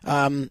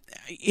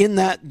 In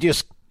that,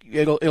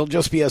 it'll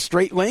just be a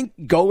straight link.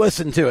 Go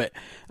listen to it.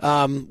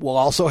 We'll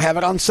also have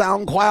it on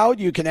SoundCloud.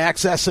 You can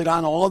access it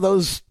on all of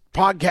those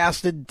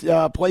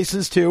podcasted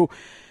places too.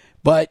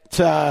 But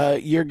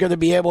you're going to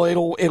be able.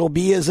 It'll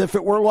be as if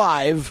it were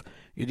live.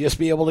 You'll just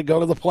be able to go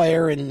to the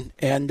player and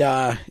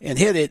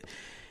hit it.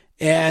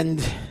 And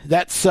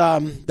that's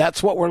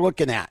what we're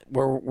looking at.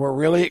 We're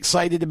really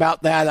excited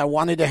about that. I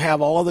wanted to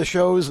have all of the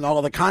shows and all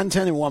of the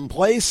content in one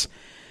place,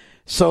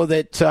 so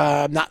that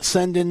I'm not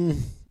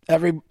sending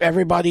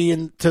everybody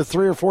into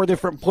 3 or 4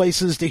 different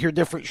places to hear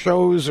different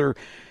shows or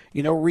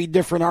read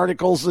different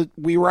articles that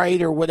we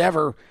write or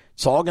whatever.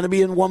 It's all going to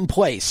be in one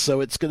place.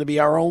 So it's going to be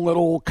our own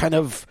little kind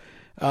of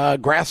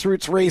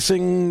grassroots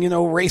racing,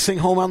 racing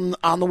home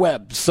on the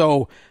web.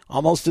 So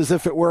almost as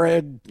if it were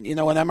an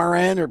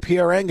MRN or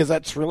PRN, because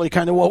that's really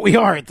kind of what we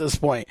are at this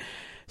point.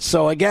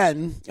 So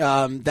again,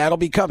 that'll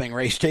be coming,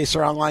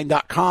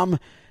 racechaseronline.com.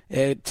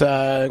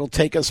 It'll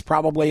take us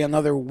probably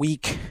another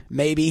week,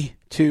 maybe,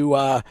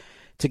 to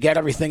get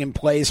everything in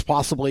place,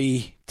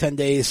 possibly 10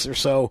 days or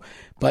so.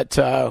 But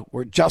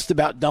we're just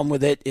about done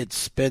with it.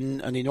 It's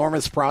been an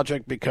enormous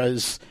project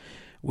because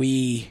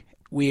we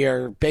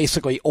are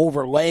basically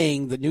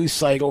overlaying the news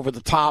site over the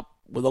top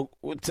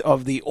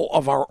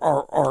of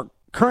our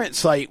current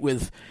site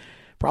with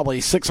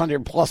probably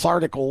 600 plus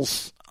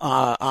articles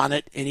on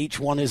it, and each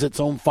one is its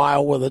own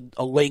file with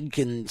a link,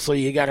 and so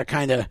you got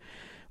to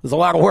there's a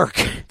lot of work.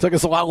 It took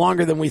us a lot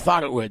longer than we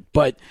thought it would,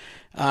 but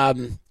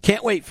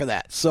can't wait for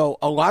that. So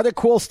a lot of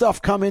cool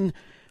stuff coming.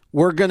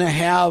 We're going to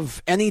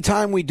have,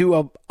 anytime we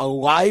do a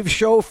live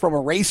show from a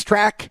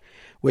racetrack,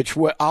 which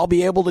I'll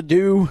be able to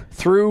do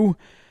through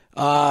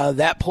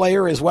that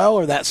player as well,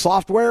 or that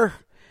software.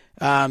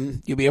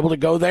 You'll be able to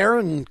go there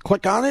and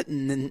click on it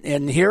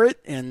and hear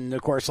it. And,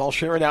 of course, I'll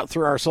share it out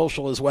through our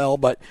social as well.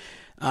 But,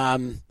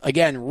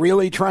 again,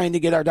 really trying to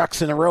get our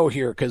ducks in a row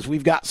here, because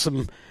we've got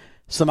some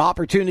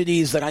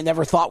opportunities that I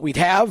never thought we'd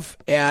have.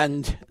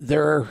 And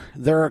there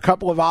are a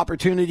couple of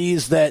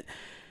opportunities that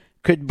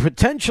could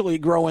potentially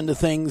grow into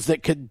things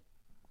that could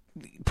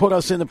put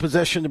us in a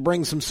position to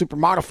bring some super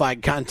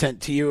modified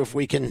content to you if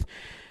we can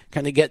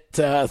kind of get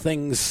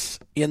things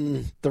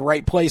in the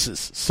right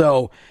places.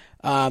 So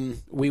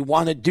we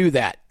want to do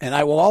that. And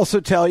I will also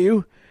tell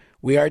you,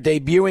 we are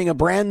debuting a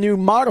brand new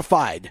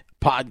modified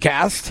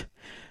podcast.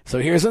 So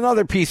here's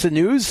another piece of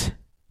news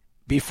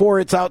before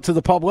it's out to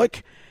the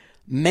public.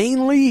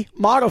 Mainly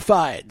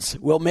Modifieds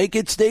will make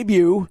its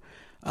debut.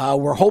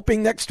 We're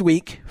hoping next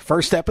week.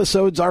 First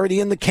episode's already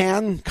in the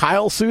can.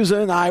 Kyle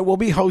Souza and I will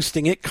be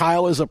hosting it.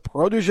 Kyle is a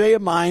protege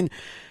of mine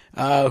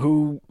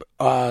who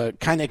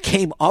kind of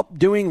came up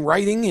doing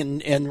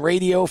writing and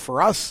radio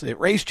for us at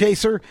Race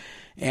Chaser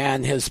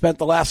and has spent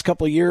the last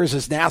couple of years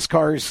as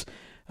NASCAR's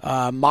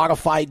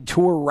modified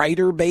tour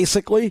writer,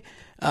 basically.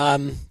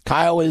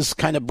 Kyle is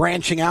kind of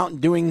branching out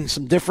and doing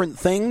some different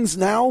things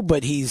now,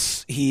 but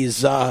he's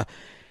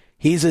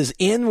as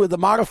in with the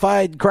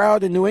modified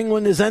crowd in New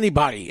England as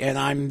anybody, and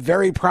I'm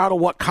very proud of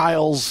what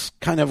Kyle's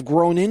kind of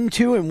grown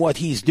into and what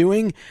he's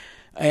doing.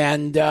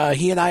 And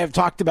he and I have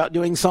talked about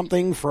doing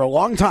something for a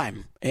long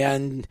time,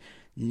 and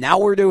now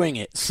we're doing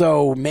it.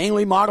 So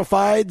Mainly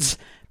Modifieds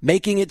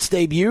making its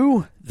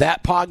debut.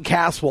 That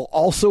podcast will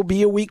also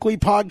be a weekly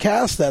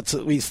podcast. That's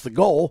at least the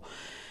goal.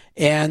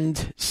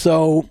 And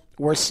so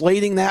we're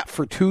slating that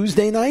for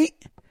Tuesday night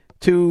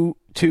to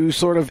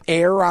sort of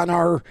air on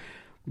our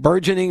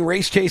burgeoning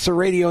Race Chaser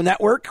Radio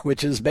Network,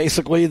 which is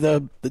basically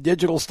the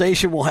digital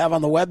station we'll have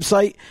on the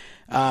website.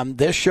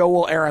 This show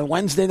will air on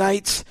Wednesday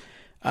nights.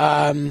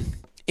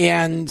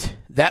 And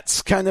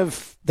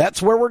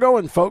that's where we're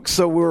going, folks.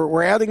 So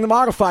we're adding the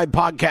modified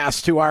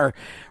podcast to our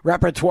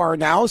repertoire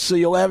now, so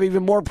you'll have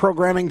even more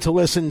programming to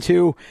listen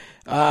to.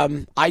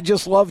 I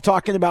just love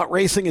talking about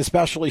racing,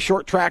 especially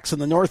short tracks in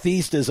the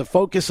Northeast is a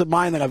focus of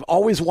mine that I've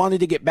always wanted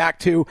to get back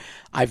to.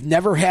 I've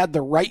never had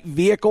the right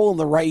vehicle and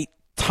the right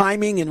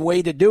timing and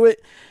way to do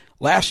it.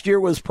 Last year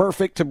was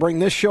perfect to bring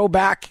this show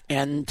back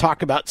and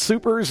talk about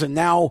supers, and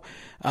now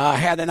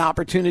had an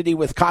opportunity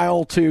with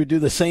Kyle to do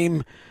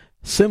the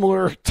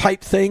similar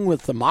type thing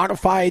with the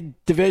modified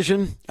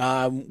division.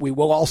 We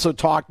will also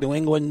talk New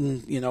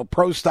England,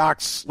 pro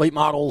stocks, late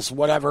models,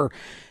 whatever.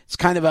 It's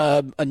kind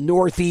of a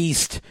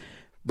Northeast,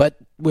 but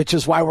which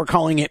is why we're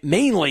calling it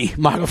Mainly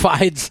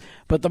Modifieds,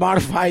 but the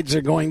Modifieds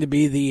are going to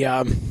be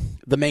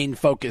the main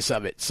focus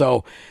of it.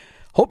 So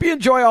hope you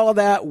enjoy all of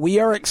that. We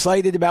are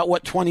excited about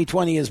what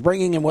 2020 is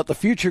bringing and what the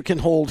future can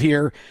hold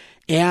here.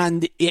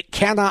 And it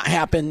cannot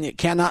happen, it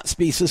cannot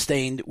be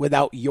sustained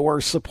without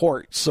your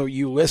support. So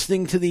you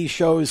listening to these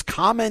shows,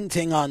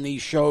 commenting on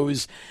these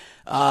shows,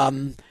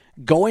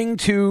 going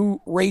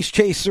to Race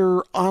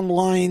Chaser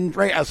online,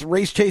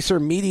 Race Chaser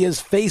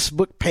Media's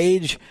Facebook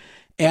page,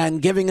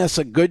 and giving us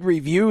a good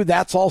review.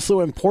 That's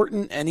also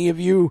important. Any of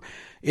you,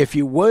 if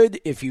you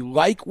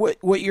like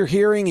what you're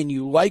hearing and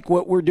you like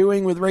what we're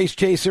doing with Race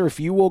Chaser, if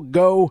you will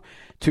go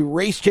to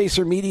Race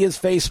Chaser Media's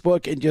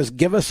Facebook and just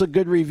give us a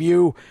good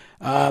review,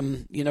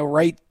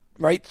 write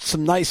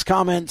some nice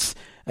comments.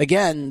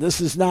 Again, this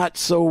is not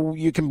so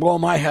you can blow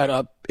my head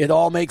up. It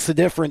all makes a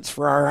difference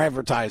for our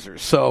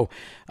advertisers. So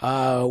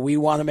we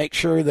want to make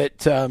sure that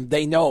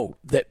they know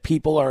that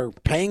people are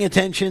paying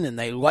attention and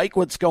they like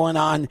what's going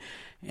on.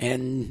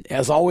 And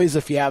as always,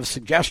 if you have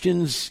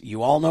suggestions,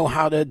 you all know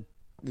how to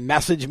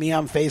message me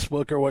on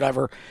Facebook or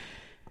whatever.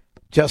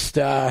 Just,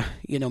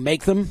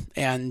 make them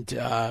and,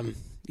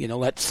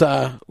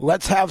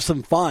 let's have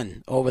some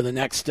fun over the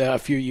next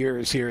few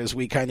years here as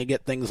we kind of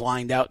get things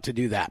lined out to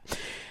do that.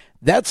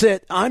 That's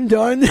it. I'm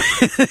done.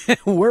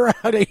 We're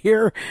out of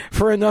here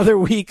for another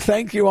week.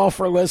 Thank you all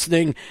for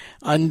listening.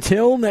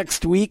 Until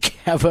next week,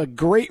 have a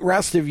great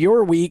rest of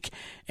your week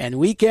and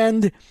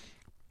weekend,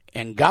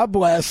 and God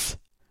bless.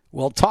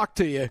 We'll talk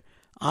to you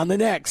on the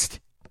next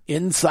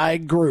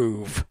Inside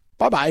Groove.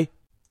 Bye-bye.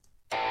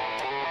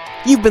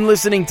 You've been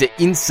listening to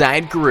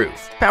Inside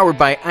Groove, powered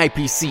by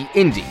IPC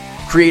Indy,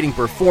 creating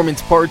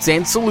performance parts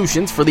and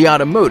solutions for the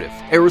automotive,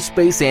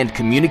 aerospace, and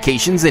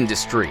communications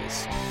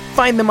industries.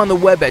 Find them on the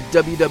web at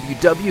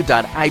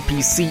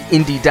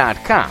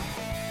www.ipcindy.com.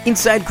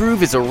 Inside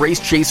Groove is a Race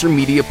Chaser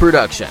Media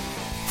production.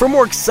 For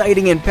more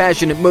exciting and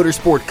passionate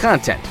motorsport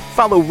content,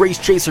 follow Race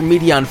Chaser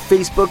Media on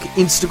Facebook,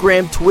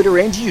 Instagram, Twitter,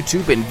 and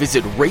YouTube, and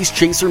visit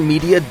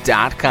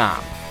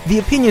racechasermedia.com. The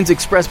opinions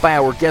expressed by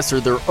our guests are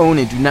their own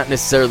and do not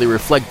necessarily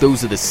reflect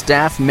those of the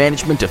staff,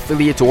 management,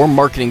 affiliate, or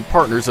marketing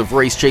partners of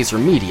Race Chaser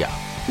Media.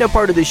 No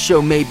part of this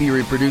show may be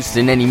reproduced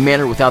in any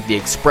manner without the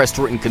expressed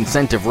written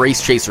consent of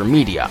Race Chaser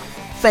Media.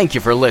 Thank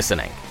you for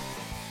listening.